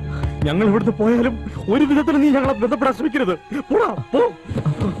ഉണ്ടാവില്ല. ഞങ്ങൾ ഇവിടുന്ന് പോയാലും ഒരു വിധത്തിൽ നീ ഞങ്ങളെ ബന്ധപ്പെടാൻ ശ്രമിക്കരുത്.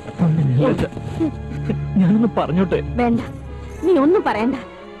 ഞാനൊന്ന് പറഞ്ഞോട്ടെ. വേണ്ട, നീ ഒന്നും പറയണ്ട.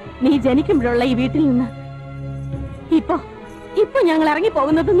 നീ ജനിക്കുമ്പോഴുള്ള ഈ വീട്ടിൽ നിന്ന് ഇപ്പൊ ഞങ്ങൾ ഇറങ്ങി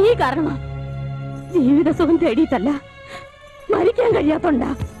പോകുന്നത് നീ കാരണമാ. ജീവിത സുഖം തേടിയിട്ടല്ല, മരിക്കാൻ കഴിയാത്തോണ്ടാ.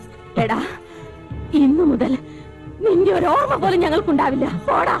 എടാ, ഇന്നു മുതൽ നിന്റെ ഒരു ഓർമ്മ പോലും ഞങ്ങൾക്കുണ്ടാവില്ല.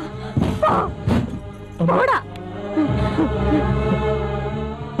 പോടാ, പോടാ.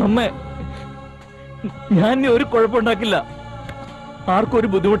 അമ്മേ, ഞാൻ ഇനി ഒരു കുഴപ്പമുണ്ടാക്കില്ല. ആർക്കും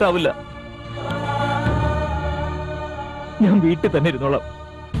ഒരു ബുദ്ധിമുട്ടാവില്ല. ഞാൻ വീട്ടിൽ തന്നെ ഇരുന്നോളാം.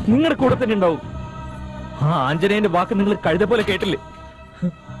 നിങ്ങളുടെ കൂടെ തന്നെ ഉണ്ടാവും. ആ ആഞ്ജനേയന്റെ വാക്ക് നിങ്ങൾ കഴുത പോലെ കേട്ടില്ലേ?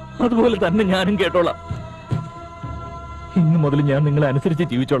 അതുപോലെ തന്നെ ഞാനും കേട്ടോളാം. ഇന്നു മുതൽ ഞാൻ നിങ്ങളെ അനുസരിച്ച്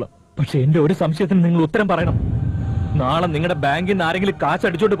ജീവിച്ചോളാം. പക്ഷെ എന്റെ ഒരു സംശയത്തിന് നിങ്ങൾ ഉത്തരം പറയണം. നാളെ നിങ്ങളുടെ ബാങ്കിൽ നിന്ന് ആരെങ്കിലും കാശ്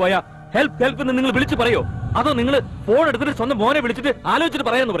അടിച്ചോണ്ട് പോയാ ഹെൽപ്പ് ഹെൽപ്പ് എന്ന് നിങ്ങൾ വിളിച്ചു പറയോ? അതോ നിങ്ങൾ ഫോൺ എടുത്തിട്ട് സ്വന്തം മോനെ വിളിച്ചിട്ട് ആലോചിച്ചിട്ട്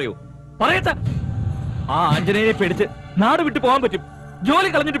പറയാന്ന് പറയൂ? പറയച്ച. ആ ആഞ്ജനേയനെ പേടിച്ച് നാട് വിട്ട് പോകാൻ പറ്റും, ജോലി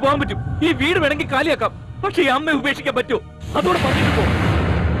കളഞ്ഞിട്ട് പോകാൻ പറ്റും, ഈ വീട് വേണമെങ്കിൽ കാലിയാക്കാം. പക്ഷെ ഈ അമ്മയെ ഉപേക്ഷിക്കാൻ പറ്റുമോ? അതോടെ പറഞ്ഞിട്ട് പോ.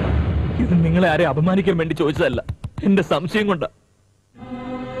 ഇത് നിങ്ങളെ ആരെ അപമാനിക്കാൻ വേണ്ടി ചോദിച്ചതല്ല, എന്റെ സംശയം കൊണ്ടാ.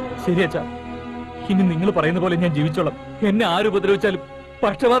 ശരി അച്ഛാ, ഇനി നിങ്ങൾ പറയുന്ന പോലെ ഞാൻ ജീവിച്ചോളാം. എന്നെ ആര് ഉപദ്രവിച്ചാലും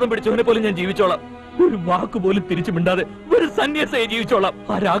പക്ഷപാതം പിടിച്ചവനെ പോലെ ഞാൻ ജീവിച്ചോളാം. ഒരു വാക്ക് പോലും തിരിച്ചു മിണ്ടാതെ ഒരു സന്യാസിയെ ജീവിച്ചോളാം.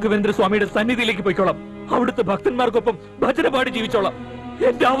 ആ രാഘവേന്ദ്ര സ്വാമിയുടെ സന്നിധിയിലേക്ക് പോയിക്കോളാം. അവിടുത്തെ ഭക്തന്മാർക്കൊപ്പം ഭജന പാടി ജീവിച്ചോളാം.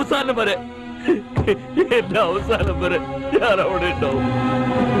 എന്റെ അവസാനം വരെ, എന്റെ അവസാനം വരെ ഞാൻ അവിടെ ഉണ്ടാവും.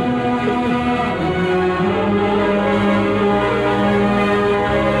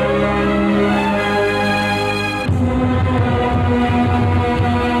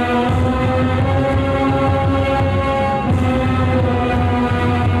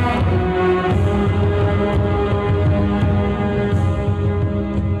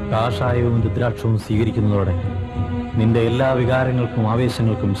 കാഷായവും രുദ്രാക്ഷവും സ്വീകരിക്കുന്നതോടെ നിന്റെ എല്ലാ വികാരങ്ങൾക്കും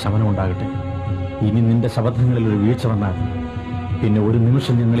ആവേശങ്ങൾക്കും ശമനം ഉണ്ടാകട്ടെ. ഇനി നിന്റെ ശബ്ദങ്ങളിൽ ഒരു വീഴ്ച വന്നാൽ പിന്നെ ഒരു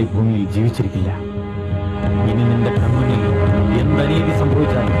നിമിഷം ഞങ്ങൾ ഈ ഭൂമിയിൽ ജീവിച്ചിരിക്കില്ല. ഇനി നിന്റെ കണ്ണുകളിൽ എന്തനീതി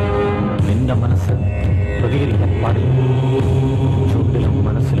സംഭവിച്ചാലും നിന്റെ മനസ്സ് പ്രതികരിക്കാൻ പാടില്ല. ചുണ്ടിലും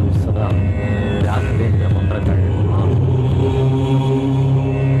മനസ്സിലും സദാ രാഘവേന്ദ്ര മന്ത്രങ്ങൾ.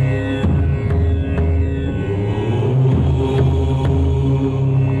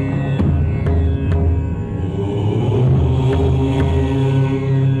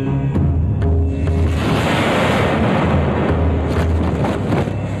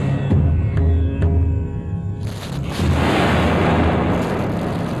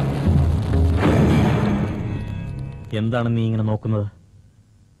 എന്താണ് നീ ഇങ്ങനെ നോക്കുന്നത്?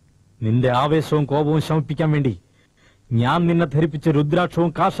 നിന്റെ ആവേശവും കോപവും ശമിപ്പിക്കാൻ വേണ്ടി ഞാൻ നിന്നെ ധരിപ്പിച്ച രുദ്രാക്ഷവും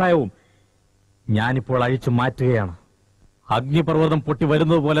കാഷായവും ഞാനിപ്പോൾ അഴിച്ചു മാറ്റുകയാണ്. അഗ്നിപർവ്വതം പൊട്ടി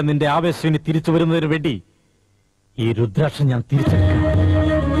വരുന്നത് പോലെ നിന്റെ ആവേശം ഇനി തിരിച്ചു വരുന്നതിന് വേണ്ടി ഈ രുദ്രാക്ഷം ഞാൻ തിരിച്ചെടുക്കും.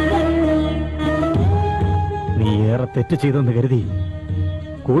 നീ ഏറെ തെറ്റ് ചെയ്തെന്ന് കരുതി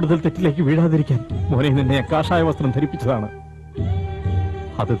കൂടുതൽ തെറ്റിലേക്ക് വീഴാതിരിക്കാൻ മോനെ നിന്നെ കാഷായ വസ്ത്രം ധരിപ്പിച്ചതാണ്.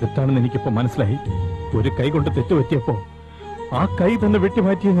 അത് തെറ്റാണെന്ന് എനിക്കിപ്പോ മനസ്സിലായി. ഒരു കൈ കൊണ്ട് തെറ്റുപറ്റിയപ്പോ ആ കൈ തന്നെ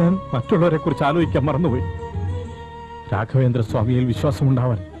വെട്ടിമാറ്റിയ ഞാൻ മറ്റുള്ളവരെ കുറിച്ച് ആലോചിക്കാൻ മറന്നുപോയി. രാഘവേന്ദ്ര സ്വാമിയിൽ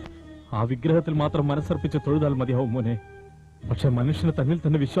വിശ്വാസമുണ്ടാവാൻ ആ വിഗ്രഹത്തിൽ മാത്രം മനസ്സർപ്പിച്ച് തൊഴുതാൽ മതിയാവും മോനെ. പക്ഷെ മനുഷ്യന് തന്നിൽ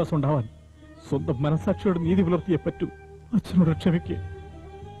തന്നെ വിശ്വാസം ഉണ്ടാവാൻ സ്വന്തം മനസാക്ഷിയോട് നീതി പുലർത്തിയേ പറ്റൂ. അച്ഛനോട് ക്ഷമിക്കുക.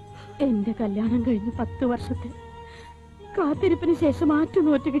 എന്റെ കല്യാണം കഴിഞ്ഞ് 10 വർഷത്തെ കാത്തിരിപ്പിന് ശേഷം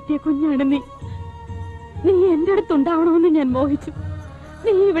ആറ്റുനോറ്റ് കിട്ടിയ കുഞ്ഞാണ് നീ. നീ എന്റെ അടുത്തുണ്ടാവണമെന്ന് ഞാൻ മോഹിച്ചു.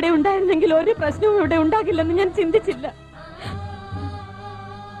 നീ ഇവിടെ ഉണ്ടായിരുന്നെങ്കിൽ ഒരു പ്രശ്നവും ഇവിടെ ഉണ്ടാകില്ലെന്ന് ഞാൻ ചിന്തിച്ചില്ല.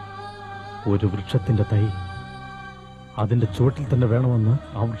 ഒരു വൃക്ഷത്തിന്റെ തൈ അതിന്റെ ചുവട്ടിൽ തന്നെ വേണമെന്ന്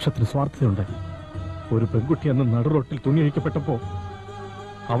ആ വൃക്ഷത്തിന് സ്വാർത്ഥതയുണ്ട്. ഒരു പെൺകുട്ടി അന്ന് നടുറോട്ടിൽ തുണിയൊഴിക്കപ്പെട്ടപ്പോ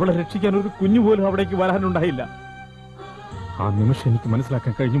അവളെ രക്ഷിക്കാൻ ഒരു കുഞ്ഞുപോലും അവിടേക്ക് വരാനുണ്ടായില്ല. ആ നിമിഷം എനിക്ക്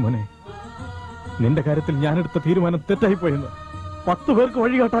മനസ്സിലാക്കാൻ കഴിഞ്ഞു മോനെ, നിന്റെ കാര്യത്തിൽ ഞാനെടുത്ത തീരുമാനം തെറ്റായിപ്പോയെന്ന്. 10 പേർക്ക്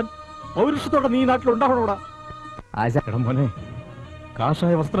വഴികാട്ടാൻ പൗരുഷത്തോടെ നീ നാട്ടിലുണ്ടാവണോടാ. എടാ മോനെ,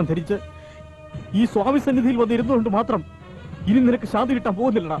 കാഷായ വസ്ത്രം ധരിച്ച് ഈ സ്വാമി സന്നിധിയിൽ വന്നിരുന്നുകൊണ്ട് മാത്രം ഇനി നിനക്ക് ശാന്തി കിട്ടാൻ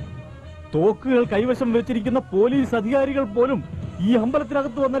പോകുന്നില്ലടാ. തോക്കുകൾ കൈവശം വെച്ചിരിക്കുന്ന പോലീസ് അധികാരികൾ പോലും ഈ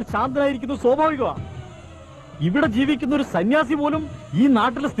അമ്പലത്തിനകത്ത് വന്നാൽ ശാന്തനായിരിക്കുന്നത് സ്വാഭാവികമാണ്. ഇവിടെ ജീവിക്കുന്ന ഒരു സന്യാസി പോലും ഈ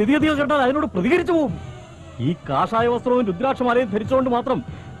നാട്ടിലെ സ്ഥിതിഗതികൾ കണ്ടാൽ അതിനോട് പ്രതികരിച്ചു പോകും. ഈ കാഷായ വസ്ത്രവും രുദ്രാക്ഷമാലയും ധരിച്ചുകൊണ്ട് മാത്രം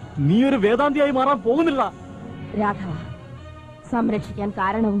നീ ഒരു വേദാന്തിയായി മാറാൻ പോകുന്നില്ല. രാഘവ, സംരക്ഷിക്കാൻ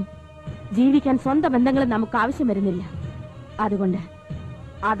കാരണവും ജീവിക്കാൻ സ്വന്തം ബന്ധങ്ങളും നമുക്ക് ആവശ്യം വരുന്നില്ല. അതുകൊണ്ട്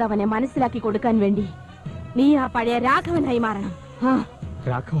അതവനെ മനസ്സിലാക്കി കൊടുക്കാൻ വേണ്ടി നീ ആ പഴയ രാഘവനായി മാറണം.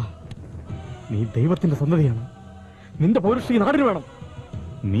 രാഘവ, നീ ദൈവത്തിന്റെ സന്തതിയാണ്. നിന്റെ പൗരുഷം ഈ നാടിന് വേണം.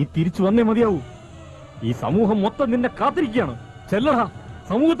 നീ തിരിച്ചു വന്നേ മതിയാവൂ. ഈ സമൂഹം മൊത്തം നിന്നെ കാത്തിരിക്കുകയാണ്. ചെല്ലടാ,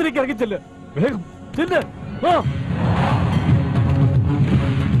 സമൂഹത്തിലേക്ക് ഇറങ്ങി ചെല്ല്. വേഗം ചെല്ല്.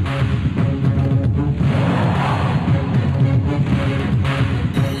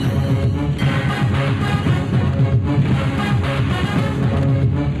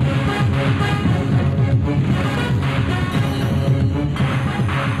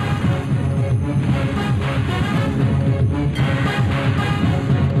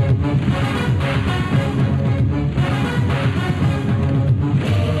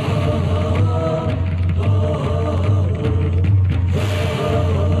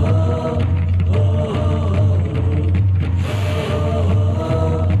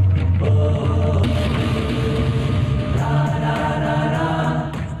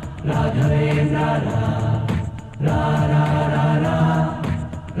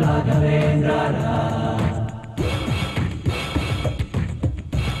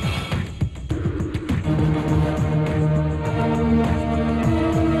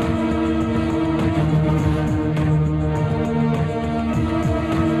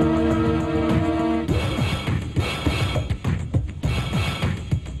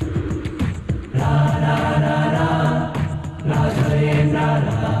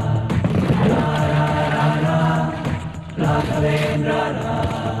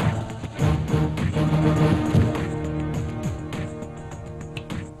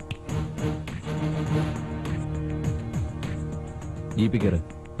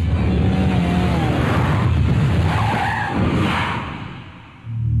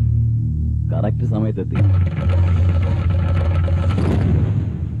 കറക്റ്റ് സമയത്തെത്തി.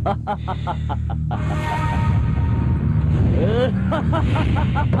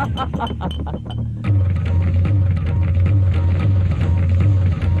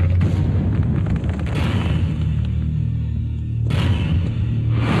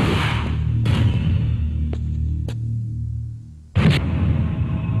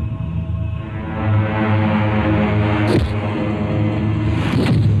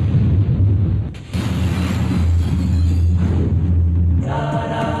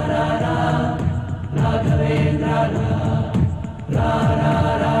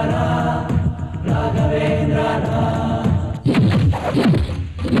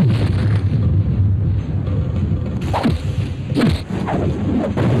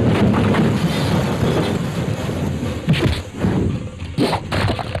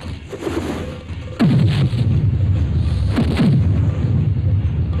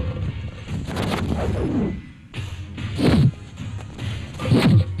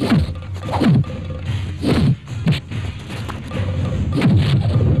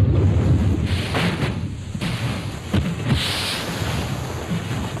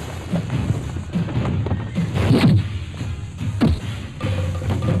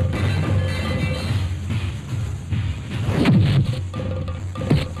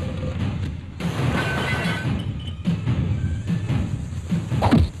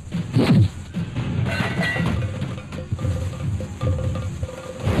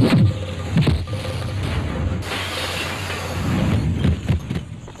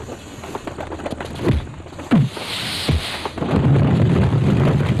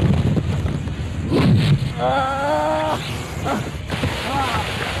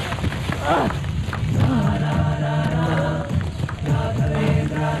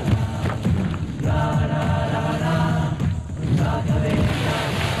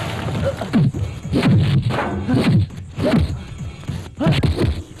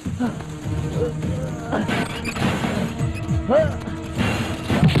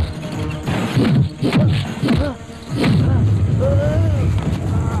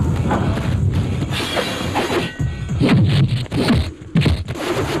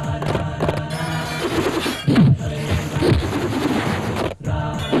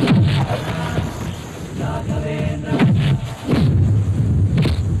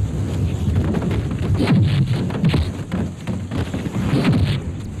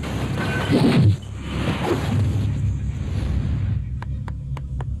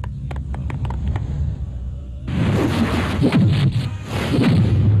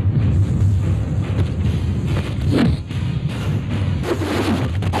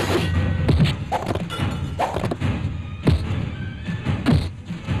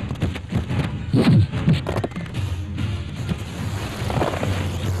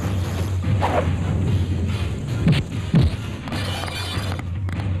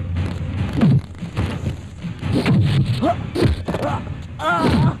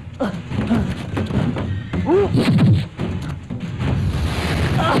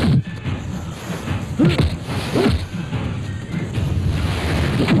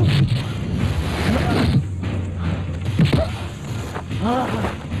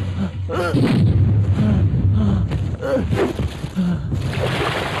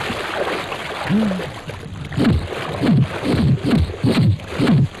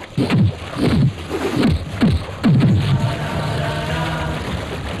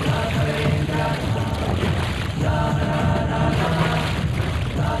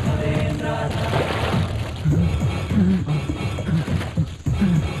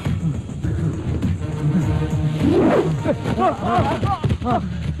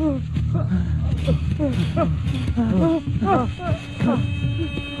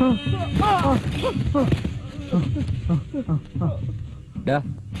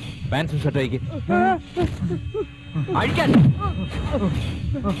 പാൻസും ഷർട്ടും അയക്ക്. അഴിക്കാൻ.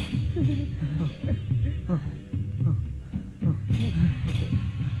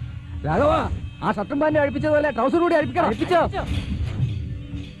 രാഘവ, ആ ഷർട്ടും പാൻറ്റും അഴിപ്പിച്ചതുപോലെ ട്രൗസർ കൂടി അഴിപ്പിക്കണം. അഴിപ്പിച്ചോ?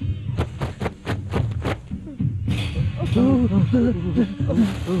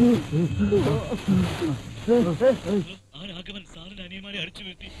 ആ രാഘവൻ സാറിന്റെ അനിയന്മാരെ അടിച്ചു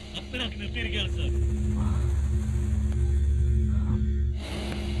വീഴ്ത്തി അപ്പനാക്കി നിർത്തിയിരിക്കുകയാണ് sir.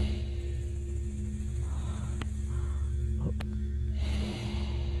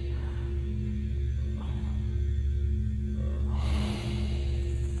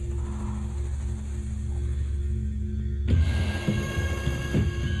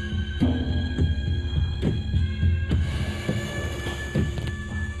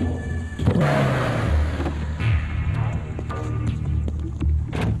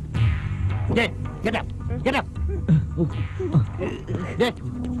 Get up! Get up!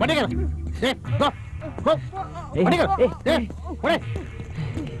 What are you? Go! Go! What are you? What?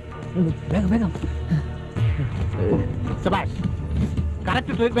 വേഗം. സബാഷ്.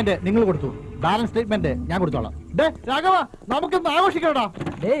 കറക്റ്റ് ട്രീറ്റ്മെന്റ് നിങ്ങൾ കൊടുത്തു, ബാലൻസ് ട്രീറ്റ്മെന്റ് ഞാൻ കൊടുത്തോളാം. രാഘവ, നമുക്കൊന്ന് ആഘോഷിക്കണോടാ.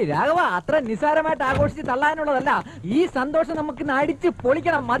 രാഘവ, അത്ര നിസ്സാരമായിട്ട് ആഘോഷിച്ച് തള്ളാനുള്ളതല്ല. ഈ സന്തോഷം നമുക്ക് അടിച്ച്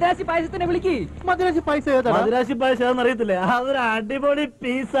പൊളിക്കണം. മദ്രാസി പായസത്തിനെ വിളിക്ക്. മദ്രാസി പായസം ഏതാ? മദ്രാസി പായസം അറിയത്തില്ലേ? അതൊരു അടിപൊളി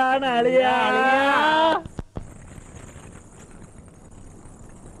പീസാണ് അളിയാ.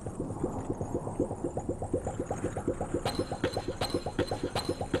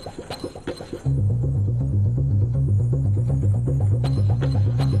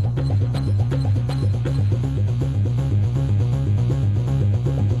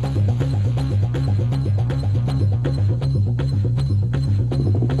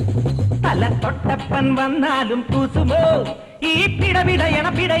 തൊട്ടപ്പൻ വന്നാലും പൂസുമോ ഈ പിടവിടയണ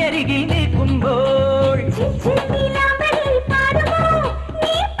പിടയരികിൽ നിൽക്കുമ്പോൾ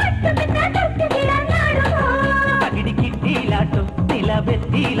പകിടി കിട്ടിയിലാട്ടോ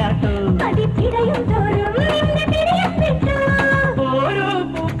നിലവെത്തിയിലാട്ടോ ഓരോ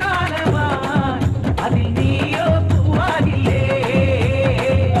പൂക്കാലമായി അതിൽ നീയോ പൂവാകില്ലേ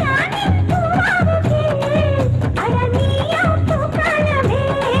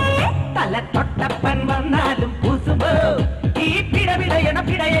തൊട്ടപ്പൻ വന്നാലും പൂസുമ്പോ ഈ പിടവിടയണ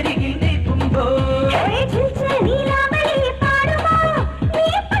പിടയരികിൽ നിൽക്കുമ്പോ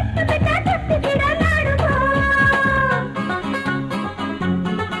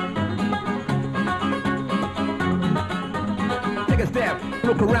Take a step,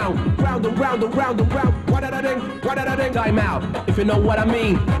 look around, round and round and round and round. What da ding, what da ding. Time out, if you know what I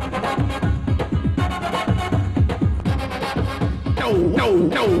mean.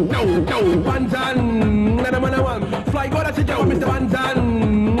 No. One done, nana one. Fly go that's a joke, Mr. One done,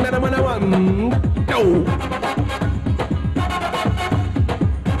 nana one. No.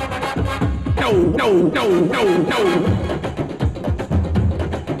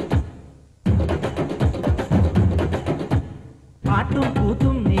 പാട്ടും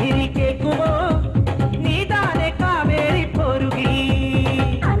കൂത്തും നേരി കേൾക്കുമോ നീതാനെ കാവേരി പോരുകി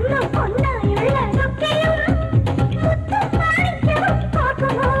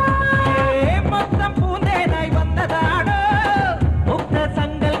മൊത്തം പൂന്തേനായി വന്നതാണോ മുക്ത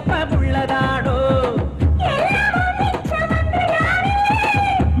സങ്കല്പമുള്ളതാണോ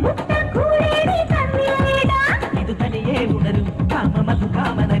ഇത് തനിയ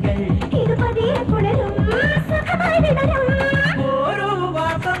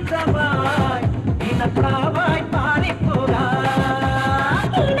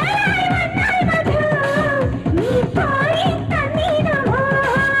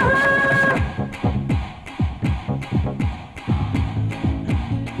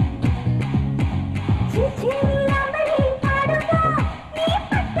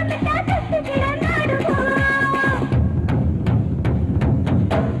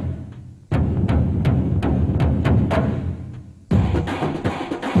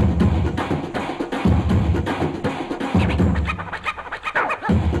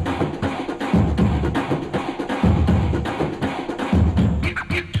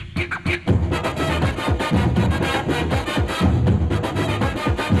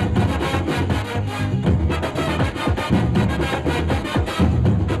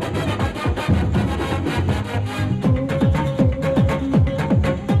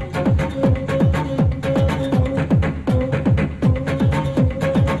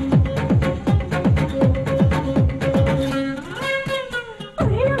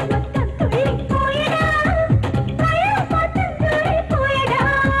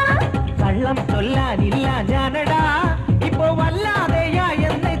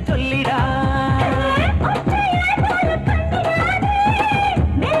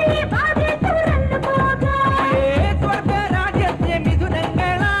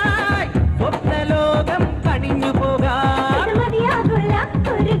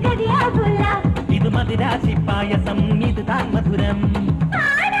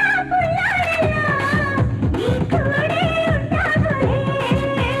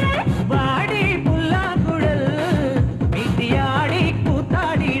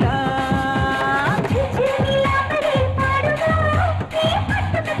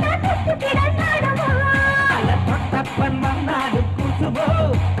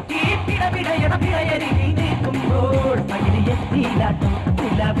വെട്ടിയിലാട്ടോ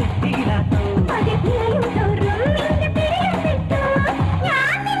നില വെട്ടിയിലാട്ടോ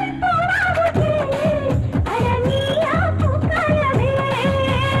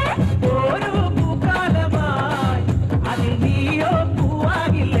ഓരോ പൂക്കാലമായി അതിൽ നീയോ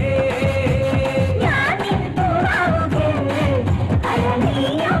പൂവാകില്ലേ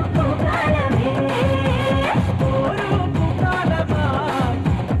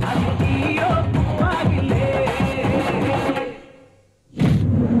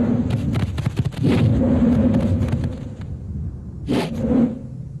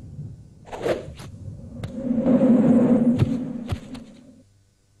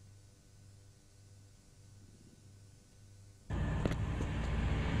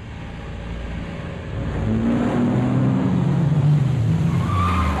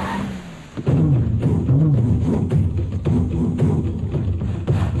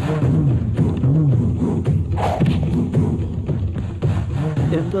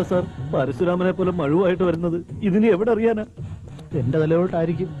എന്താ സാർ പരശുരാമനെ പോലെ മഴുവായിട്ട് വരുന്നത്? ഇതിന് എവിടെ അറിയാനാ? എന്റെ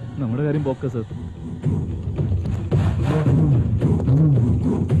തലയോട്ടായിരിക്കും. നമ്മുടെ കാര്യം പോക്ക സാർ.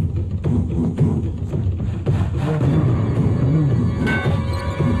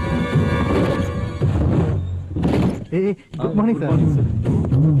 Good morning sir.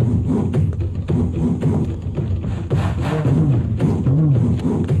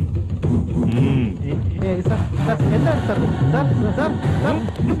 എന്താണ് സാർ? സാർ സാർ സാർ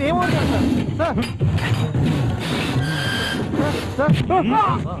നിയമം സാർ.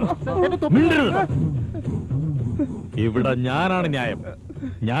 ഇവിടെ ഞാനാണ് ന്യായം,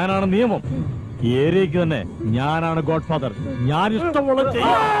 ഞാനാണ് നിയമം. ഈ ഏരിയക്ക് തന്നെ ഞാനാണ് ഗോഡ് ഫാദർ. ഞാൻ ഇഷ്ടമുള്ള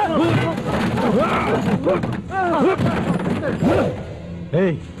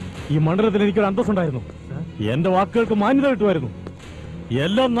ഈ മണ്ഡലത്തിൽ എനിക്കൊരു അന്തസ്സുണ്ടായിരുന്നു. എന്റെ വാക്കുകൾക്ക് മാന്യത കിട്ടുമായിരുന്നു.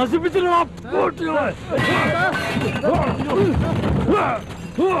 എല്ലാം നശിപ്പിച്ചില്ല.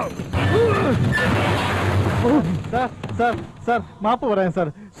 സാർ മാപ്പ് പറയാൻ സാർ.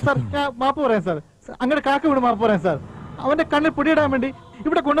 സാർ മാപ്പ് പറയാൻ സാർ. അങ്ങനെ കാക്ക വീട് മാപ്പ് പറയാൻ സാർ. അവന്റെ കണ്ണിൽ പൊടിയിടാൻ വേണ്ടി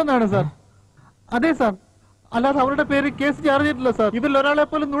ഇവിടെ കൊണ്ടുവന്നാണ് സാർ. അതെ സാർ, അല്ലാതെ അവരുടെ പേര് കേസ് ചാർജ് ചെയ്തിട്ടില്ല സാർ. ഇതിൽ ഒരാളെ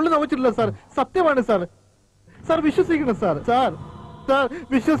പോലും നുള്ളി നമിച്ചിട്ടില്ല സാർ. സത്യമാണ് സാർ. സാർ വിശ്വസിക്കണം സാർ. സാർ സാർ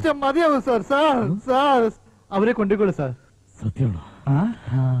വിശ്വസിച്ചാൽ മതിയാവും സാർ. സാർ സാർ അവരെ കൊണ്ടുപോയിക്കോളൂ സാർ. സത്യമാണോ?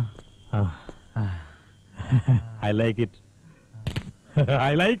 I like it.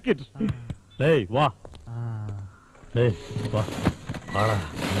 I like it. Hey, വാ. Hey, വാ. വാടാ.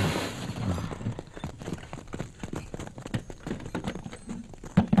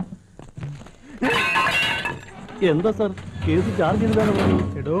 എന്താ സാർ കേസ് ചാർജ് ചെയ്തതാണ് പറഞ്ഞത്?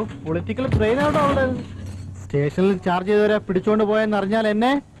 എടോ പൊളിറ്റിക്കൽ ബ്രെയിൻ ആണോ അവിടെ? സ്റ്റേഷനിൽ ചാർജ് ചെയ്തവരെ പിടിച്ചോണ്ട് പോയെന്ന് അറിഞ്ഞാൽ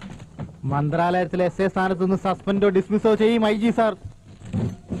എന്നെ മന്ത്രാലയത്തിലെ എസ് എ സ്ഥാനത്ത് നിന്ന് സസ്പെൻഡോ ഡിസ്മിസോ ചെയ്യും I G sir.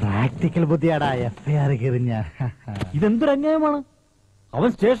 Practical ബുദ്ധിയാടാ FIR കയറിഞ്ഞ. ഇതെന്തൊരു അന്യായമാണ്. അവൻ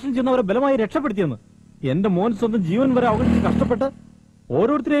സ്റ്റേഷനിൽ ചെന്നവരെ ബലമായി രക്ഷപ്പെടുത്തിയെന്ന്. എന്റെ മോൻ സ്വന്തം ജീവൻ വരെ അവഗണിച്ച് കഷ്ടപ്പെട്ട്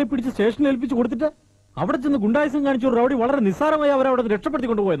ഓരോരുത്തരെയും പിടിച്ച് സ്റ്റേഷനിൽ ഏൽപ്പിച്ച് കൊടുത്തിട്ട് അവിടെ ചെന്ന് ഗുണ്ടായുസം കാണിച്ച ഒരു റൗഡി വളരെ നിസ്സാരമായി അവരെ അവിടെ രക്ഷപ്പെടുത്തി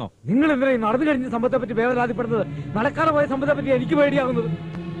കൊണ്ടുപോയെന്നോ? നിങ്ങൾ എന്തിനാ നടന്നു കഴിഞ്ഞ സംഭവത്തെ പറ്റി വേവലാതിപ്പെടുന്നത്? നടക്കാതെ പോയ സംഭവത്തെ പറ്റി എനിക്ക് പേടിയാകുന്നത്.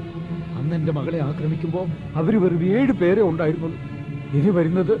 അന്ന് എന്റെ മകളെ ആക്രമിക്കുമ്പോ അവര് വെറും 7 പേരെ ഉണ്ടായിരുന്നുള്ളൂ. ഇനി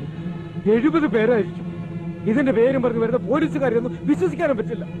വരുന്നത് 70 പേരായിരിക്കും. ഇതിന്റെ പേരും പറഞ്ഞ് വരുന്ന പോലീസുകാരെയൊന്നും വിശ്വസിക്കാനും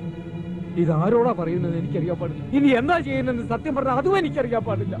പറ്റില്ല. ഇതാരോടാ പറയുന്നത് എനിക്കറിയാൻ പാടില്ല. ഇനി എന്താ ചെയ്യുന്നത് സത്യം പറഞ്ഞാൽ അതും എനിക്കറിയാൻ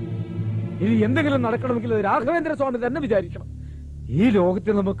പാടില്ല. ഇനി എന്തെങ്കിലും നടക്കണമെങ്കിൽ രാഘവേന്ദ്ര സ്വാമി തന്നെ വിചാരിക്കണം. ഈ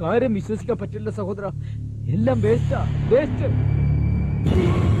ലോകത്തിൽ നമുക്ക് ആരും വിശ്വസിക്കാൻ പറ്റില്ല സഹോദര. എല്ലാം വേസ്റ്റാ, വേസ്റ്റ്.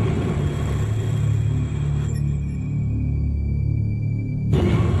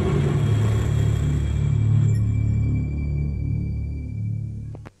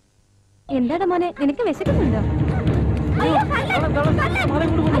 എന്താടാ മോനെ, നിനക്ക് വിശക്കുന്നുണ്ടോ?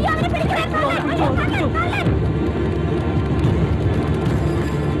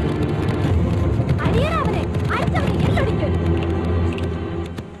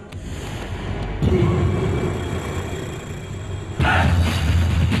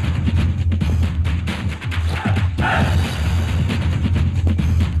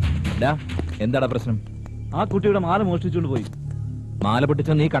 എന്താടാ പ്രശ്നം? ആ കുട്ടിയുടെ മാല മോഷ്ടിച്ചുകൊണ്ട് പോയി. മാല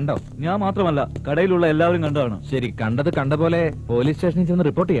പൊട്ടിച്ചോ നീ കണ്ടോ? ഞാൻ മാത്രമല്ല, കടയിലുള്ള എല്ലാവരും കണ്ടതാണ്. ശരി, കണ്ടത് കണ്ട പോലെ പോലീസ് സ്റ്റേഷനിൽ ചെന്ന്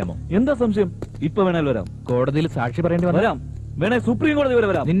റിപ്പോർട്ട് ചെയ്യാമോ? എന്താ സംശയം? ഇപ്പൊ വേണേൽ വരാം. കോടതിയിൽ സാക്ഷി പറയേണ്ടി വരാം. വേണേ സുപ്രീം കോടതി വരെ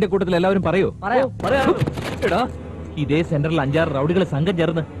വരാം. നിന്റെ കൂട്ടത്തിൽ എല്ലാവരും പറയോ? എടാ, ഇതേ സെന്ററിൽ 5-6 റൗഡികളെ സംഘം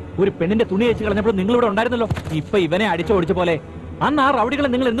ചേർന്ന് ഒരു പെണ്ണിന്റെ തുണി വെച്ച് കളഞ്ഞപ്പോൾ നിങ്ങൾ ഇവിടെ ഉണ്ടായിരുന്നല്ലോ. ഇപ്പൊ ഇവനെ അടിച്ചോടിച്ച പോലെ അന്ന് ആ റൗഡികളെ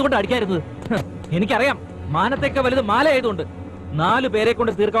നിങ്ങൾ എന്തുകൊണ്ട് അടിക്കായിരുന്നത്? എനിക്കറിയാം, മാനത്തേക്ക് വലുത് മാല ആയതുകൊണ്ട്. 4 പേരെ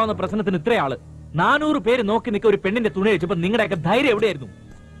കൊണ്ട് തീർക്കാവുന്ന പ്രശ്നത്തിന് ഇത്രയാള്. 400 പേര് നോക്കി നിൽക്കുക ഒരു പെണ്ണിന്റെ തുണി വെച്ചപ്പോ നിങ്ങളുടെയൊക്കെ ധൈര്യം എവിടെയായിരുന്നു?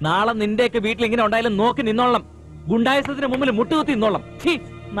 നാളെ നിന്റെയൊക്കെ വീട്ടിൽ ഇങ്ങനെ ഉണ്ടായാലും നോക്കി നിന്നോളണം. ഗുണ്ടായസത്തിന് മുമ്പിൽ മുട്ടുകുത്തി നിന്നോളണം.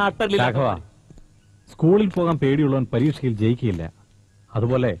 സ്കൂളിൽ പോകാൻ പേടിയുള്ളവൻ പരീക്ഷയിൽ ജയിക്കുകയില്ല.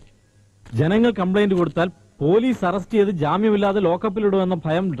 അതുപോലെ ജനങ്ങൾ കംപ്ലൈന്റ് കൊടുത്താൽ പോലീസ് അറസ്റ്റ് ചെയ്ത് ജാമ്യമില്ലാതെ ലോക്കപ്പിലിടുമെന്ന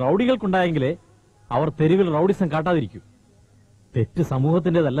ഭയം റൌഡികൾക്കുണ്ടായെങ്കിലേ അവർ തെരുവിൽ റൌഡിസം കാട്ടാതിരിക്കും. തെറ്റ്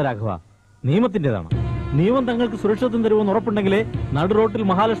സമൂഹത്തിന്റേതല്ല രാഘവ, നിയമത്തിന്റേതാണ്. നിയമം തങ്ങൾക്ക് സുരക്ഷിതത്വം തരുമെന്ന് ഉറപ്പുണ്ടെങ്കിലേ നടു റോട്ടിൽ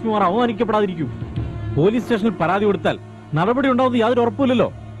മഹാലക്ഷ്മിമാർ അവമാനിക്കപ്പെടാതിരിക്കും. പോലീസ് സ്റ്റേഷനിൽ പരാതി കൊടുത്താൽ നടപടി ഉണ്ടാവുന്ന യാതൊരു ഉറപ്പുമില്ലല്ലോ.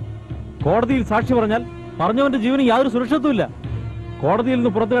 കോടതിയിൽ സാക്ഷി പറഞ്ഞാൽ പറഞ്ഞവന്റെ ജീവന് യാതൊരു സുരക്ഷിതത്വമില്ല. കോടതിയിൽ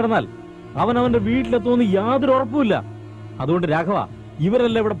നിന്ന് പുറത്തു കിടന്നാൽ അവനവന്റെ വീട്ടിലെത്തുമെന്ന് യാതൊരു ഉറപ്പുമില്ല. അതുകൊണ്ട് രാഘവ,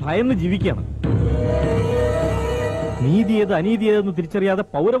 ഇവരെല്ലാം ഇവിടെ ഭയന്ന് ജീവിക്കുകയാണ്. നീതിയേത് അനീതിയേതെന്ന് തിരിച്ചറിയാതെ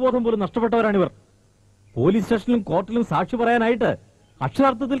പൗരബോധം പോലും നഷ്ടപ്പെട്ടവരാണിവർ. പോലീസ് സ്റ്റേഷനിലും കോർട്ടിലും സാക്ഷി പറയാനായിട്ട്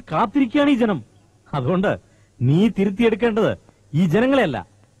അക്ഷരാർത്ഥത്തിൽ കാത്തിരിക്കുകയാണ് ഈ ജനം. അതുകൊണ്ട് നീ തിരുത്തിയെടുക്കേണ്ടത് ഈ ജനങ്ങളെയല്ല,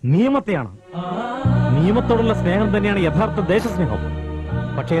 നിയമത്തെയാണ്. നിയമത്തോടുള്ള സ്നേഹം തന്നെയാണ് യഥാർത്ഥ ദേശസ്നേഹം.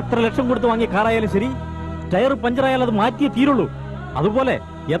 പക്ഷെ എത്ര ലക്ഷം കൊടുത്ത് വാങ്ങിയ കാറായാലും ശരി, ടയർ പഞ്ചറായാലും അത് മാറ്റിയേ തീരുള്ളൂ. അതുപോലെ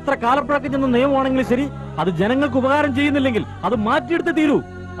എത്ര കാലപ്പഴക്കം ചെന്ന നിയമമാണെങ്കിലും ശരി, അത് ജനങ്ങൾക്ക് ഉപകാരം ചെയ്യുന്നില്ലെങ്കിൽ അത് മാറ്റിയെടുത്ത് തീരൂ.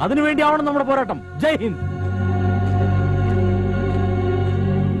 അതിനുവേണ്ടിയാവണം നമ്മുടെ പോരാട്ടം. ജയ് ഹിന്ദ്.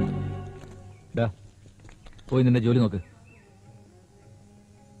 പോയി നിന്റെ ജോലി നോക്ക്.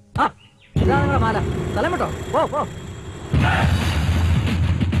 മാല സ്ഥലം കേട്ടോ. പോ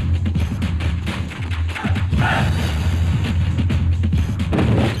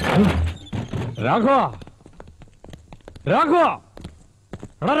രാഘവ, രാഘവ,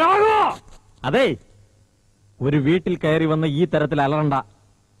 എടാ രാഘവ. അതെ, ഒരു വീട്ടിൽ കയറി വന്ന ഈ തരത്തിൽ അലറണ്ട.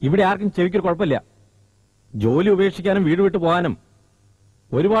 ഇവിടെ ആർക്കും ചെവിക്കൊരു കുഴപ്പമില്ല. ജോലി ഉപേക്ഷിക്കാനും വീട് വിട്ടു പോകാനും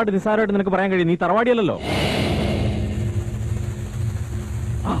ഒരുപാട് നിസ്സാരമായിട്ട് നിനക്ക് പറയാൻ കഴിയും. നീ തറവാടിയല്ലോ.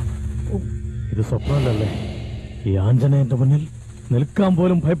 ഇത് സ്വപ്നമല്ലല്ലേ? ഈ ആഞ്ജനേയന്റെ മുന്നിൽ നിൽക്കാൻ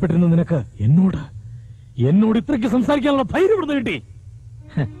പോലും ഭയപ്പെട്ടിരുന്ന നിനക്ക് എന്നോട് ഇത്രയ്ക്ക് സംസാരിക്കാനുള്ള ധൈര്യം ഇവിടുന്ന് കിട്ടി.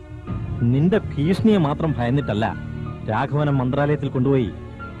 നിന്റെ ഭീഷണിയെ മാത്രം ഭയന്നിട്ടല്ല രാഘവനെ മന്ത്രാലയത്തിൽ കൊണ്ടുപോയി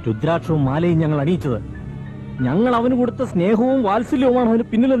രുദ്രാക്ഷവും മാലയും ഞങ്ങൾ അണിയിച്ചത്. ഞങ്ങൾ അവന് കൊടുത്ത സ്നേഹവും വാത്സല്യവുമാണ് അവന്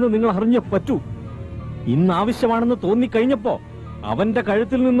പിന്നിലെന്ന് നിങ്ങൾ അറിഞ്ഞേ പറ്റൂ. ഇന്ന് ആവശ്യമാണെന്ന് തോന്നിക്കഴിഞ്ഞപ്പോ അവന്റെ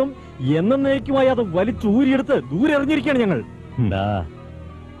കഴുത്തിൽ നിന്നും എന്നേക്കുമായി അത് വലിച്ചൂരിയെടുത്ത് ദൂരെ എറിഞ്ഞിരിക്കുകയാണ് ഞങ്ങൾ.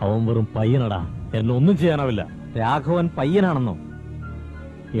 അവൻ വെറും പയ്യനടാ, എന്നൊന്നും ചെയ്യാനാവില്ല. രാഘവൻ പയ്യനാണെന്നോ?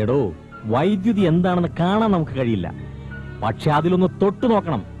 എടോ, വൈദ്യുതി എന്താണെന്ന് കാണാൻ നമുക്ക് കഴിയില്ല, പക്ഷെ അതിലൊന്ന് തൊട്ടു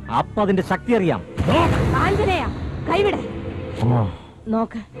നോക്കണം. അപ്പൊ അതിന്റെ ശക്തി അറിയാം. കൈവിടെ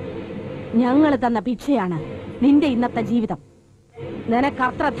നോക്ക്, ഞങ്ങൾ തന്ന ഭിക്ഷയാണ് നിന്റെ ഇന്നത്തെ ജീവിതം. നിനക്ക്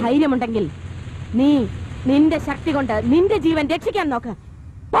അത്ര ധൈര്യമുണ്ടെങ്കിൽ നീ നിന്റെ ശക്തി കൊണ്ട് നിന്റെ ജീവൻ രക്ഷിക്കാൻ നോക്ക്.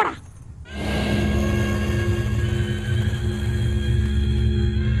 പോടാ.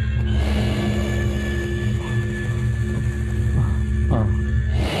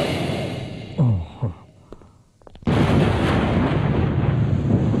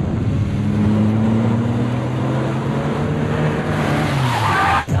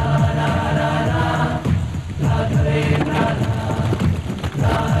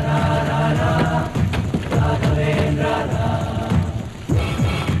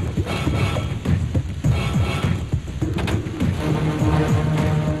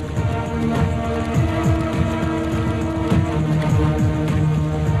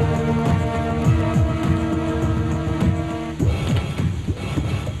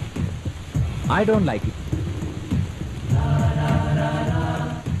 I don't like it.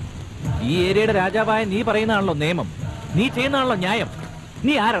 ഈ ഏരിയയുടെ രാജാവായ നീ പറയുന്നതാണല്ലോ നിയമം, നീ ചെയ്യുന്നതാണല്ലോ ന്യായം.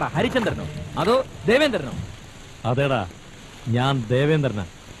 നീ ആരടാ, ഹരിചന്ദ്രനോ അതോ ദേവേന്ദ്രനോ? അതേടാ, ഞാൻ ദേവേന്ദ്രനാ.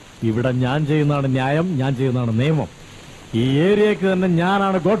 ഇവിടെ ഞാൻ ചെയ്യുന്നതാണ് ന്യായം, ഞാൻ ചെയ്യുന്നതാണ് നിയമം. ഈ ഏരിയക്ക് തന്നെ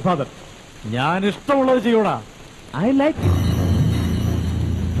ഞാനാണ് ഗോഡ് ഫാദർ. ഞാൻ ഇഷ്ടമുള്ളത് ചെയ്യൂടാ. I like.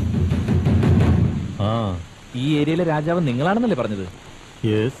 ഈ ഏരിയയിലെ രാജാവ് നിങ്ങളാണെന്നല്ലേ പറഞ്ഞത്?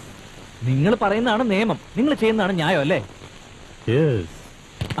 യെസ്. നിങ്ങൾ പറയുന്നതാണ് നിയമം, നിങ്ങൾ ചെയ്യുന്നതാണ് ന്യായം അല്ലേ? Yes.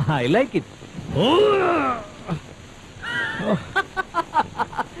 I like it.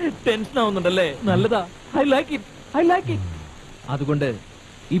 Tension ആവുന്നുണ്ടല്ലേ? നല്ലതാ. I like it, I like it. അതുകൊണ്ട്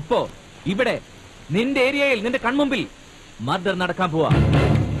ഇപ്പോ ഇവിടെ നിന്റെ ഏരിയയിൽ നിന്റെ കൺമുമ്പിൽ മർഡർ നടക്കാൻ പോവാ.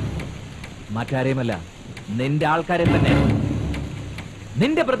 മറ്റാരെയുമല്ല, നിന്റെ ആൾക്കാരെ തന്നെ,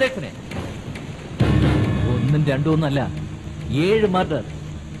 നിന്റെ പ്രദേശനെ. ഒന്നും രണ്ടും ഒന്നല്ല, 7 മർഡർ.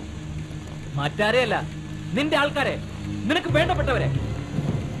 മറ്റാരെയല്ല, നിന്റെ ആൾക്കാരെ, നിനക്ക് വേണ്ടപ്പെട്ടവരെ.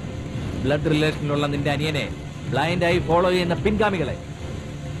 ബ്ലഡ് റിലേഷനിലുള്ള നിന്റെ അനിയനെ ബ്ലൈൻഡായി ഫോളോ ചെയ്യുന്ന പിൻഗാമികളെ,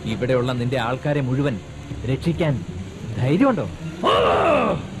 ഇവിടെയുള്ള നിന്റെ ആൾക്കാരെ മുഴുവൻ രക്ഷിക്കാൻ ധൈര്യമുണ്ടോ?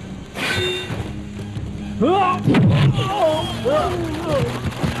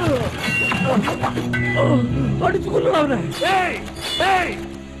 അടിച്ചു കൊല്ലണം അവനെ.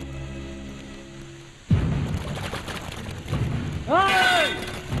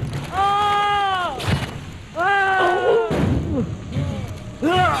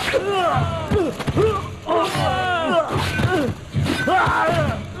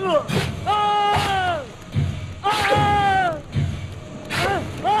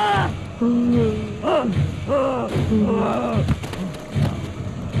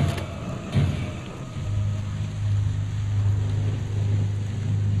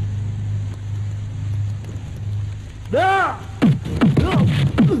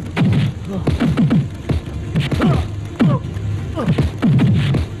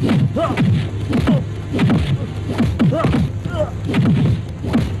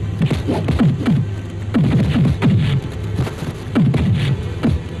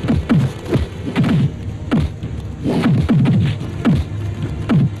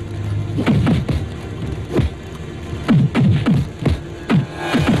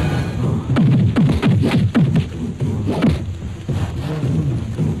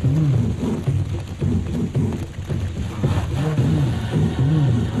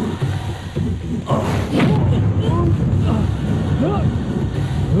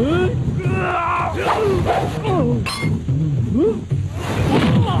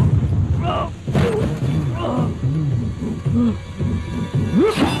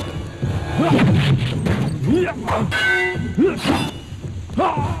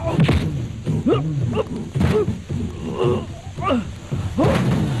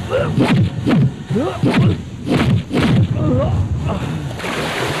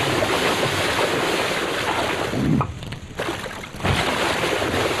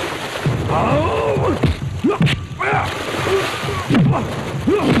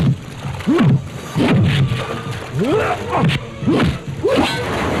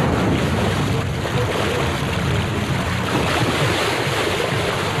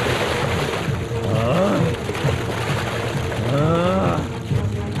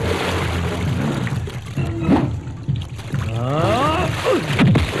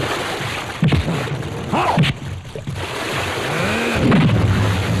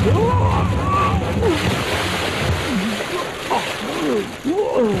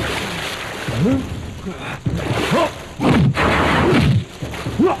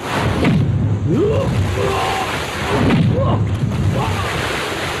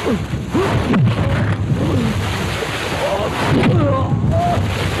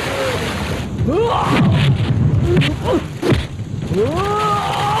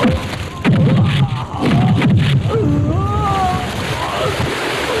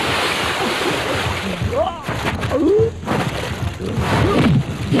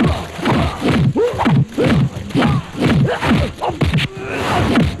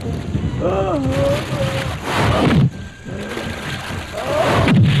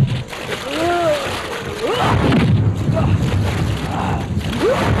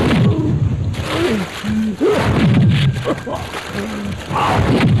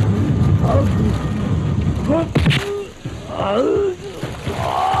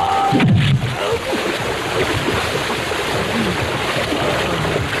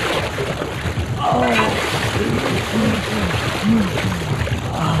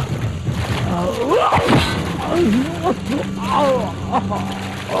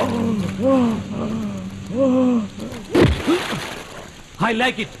 I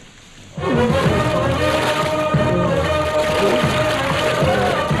like it.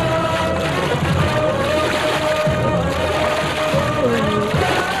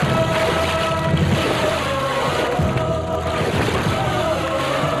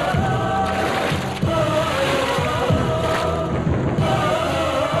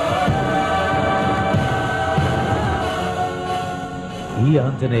 ഈ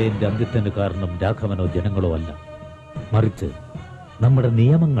ആഞ്ജനേയന്റെ അന്ത്യത്തിന് കാരണം രാഘവനോ ജനങ്ങളോ അല്ല, മറിച്ച് നമ്മുടെ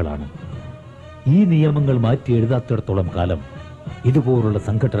നിയമങ്ങളാണ്. ഈ നിയമങ്ങൾ മാറ്റി എഴുതാത്തിടത്തോളം കാലം ഇതുപോലുള്ള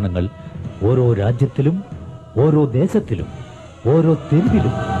സംഘടനകൾ ഓരോ രാജ്യത്തിലും ഓരോ ദേശത്തിലും ഓരോ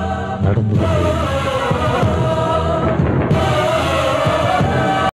തെരുവിലും നടന്നുകൊണ്ടേയിരിക്കും.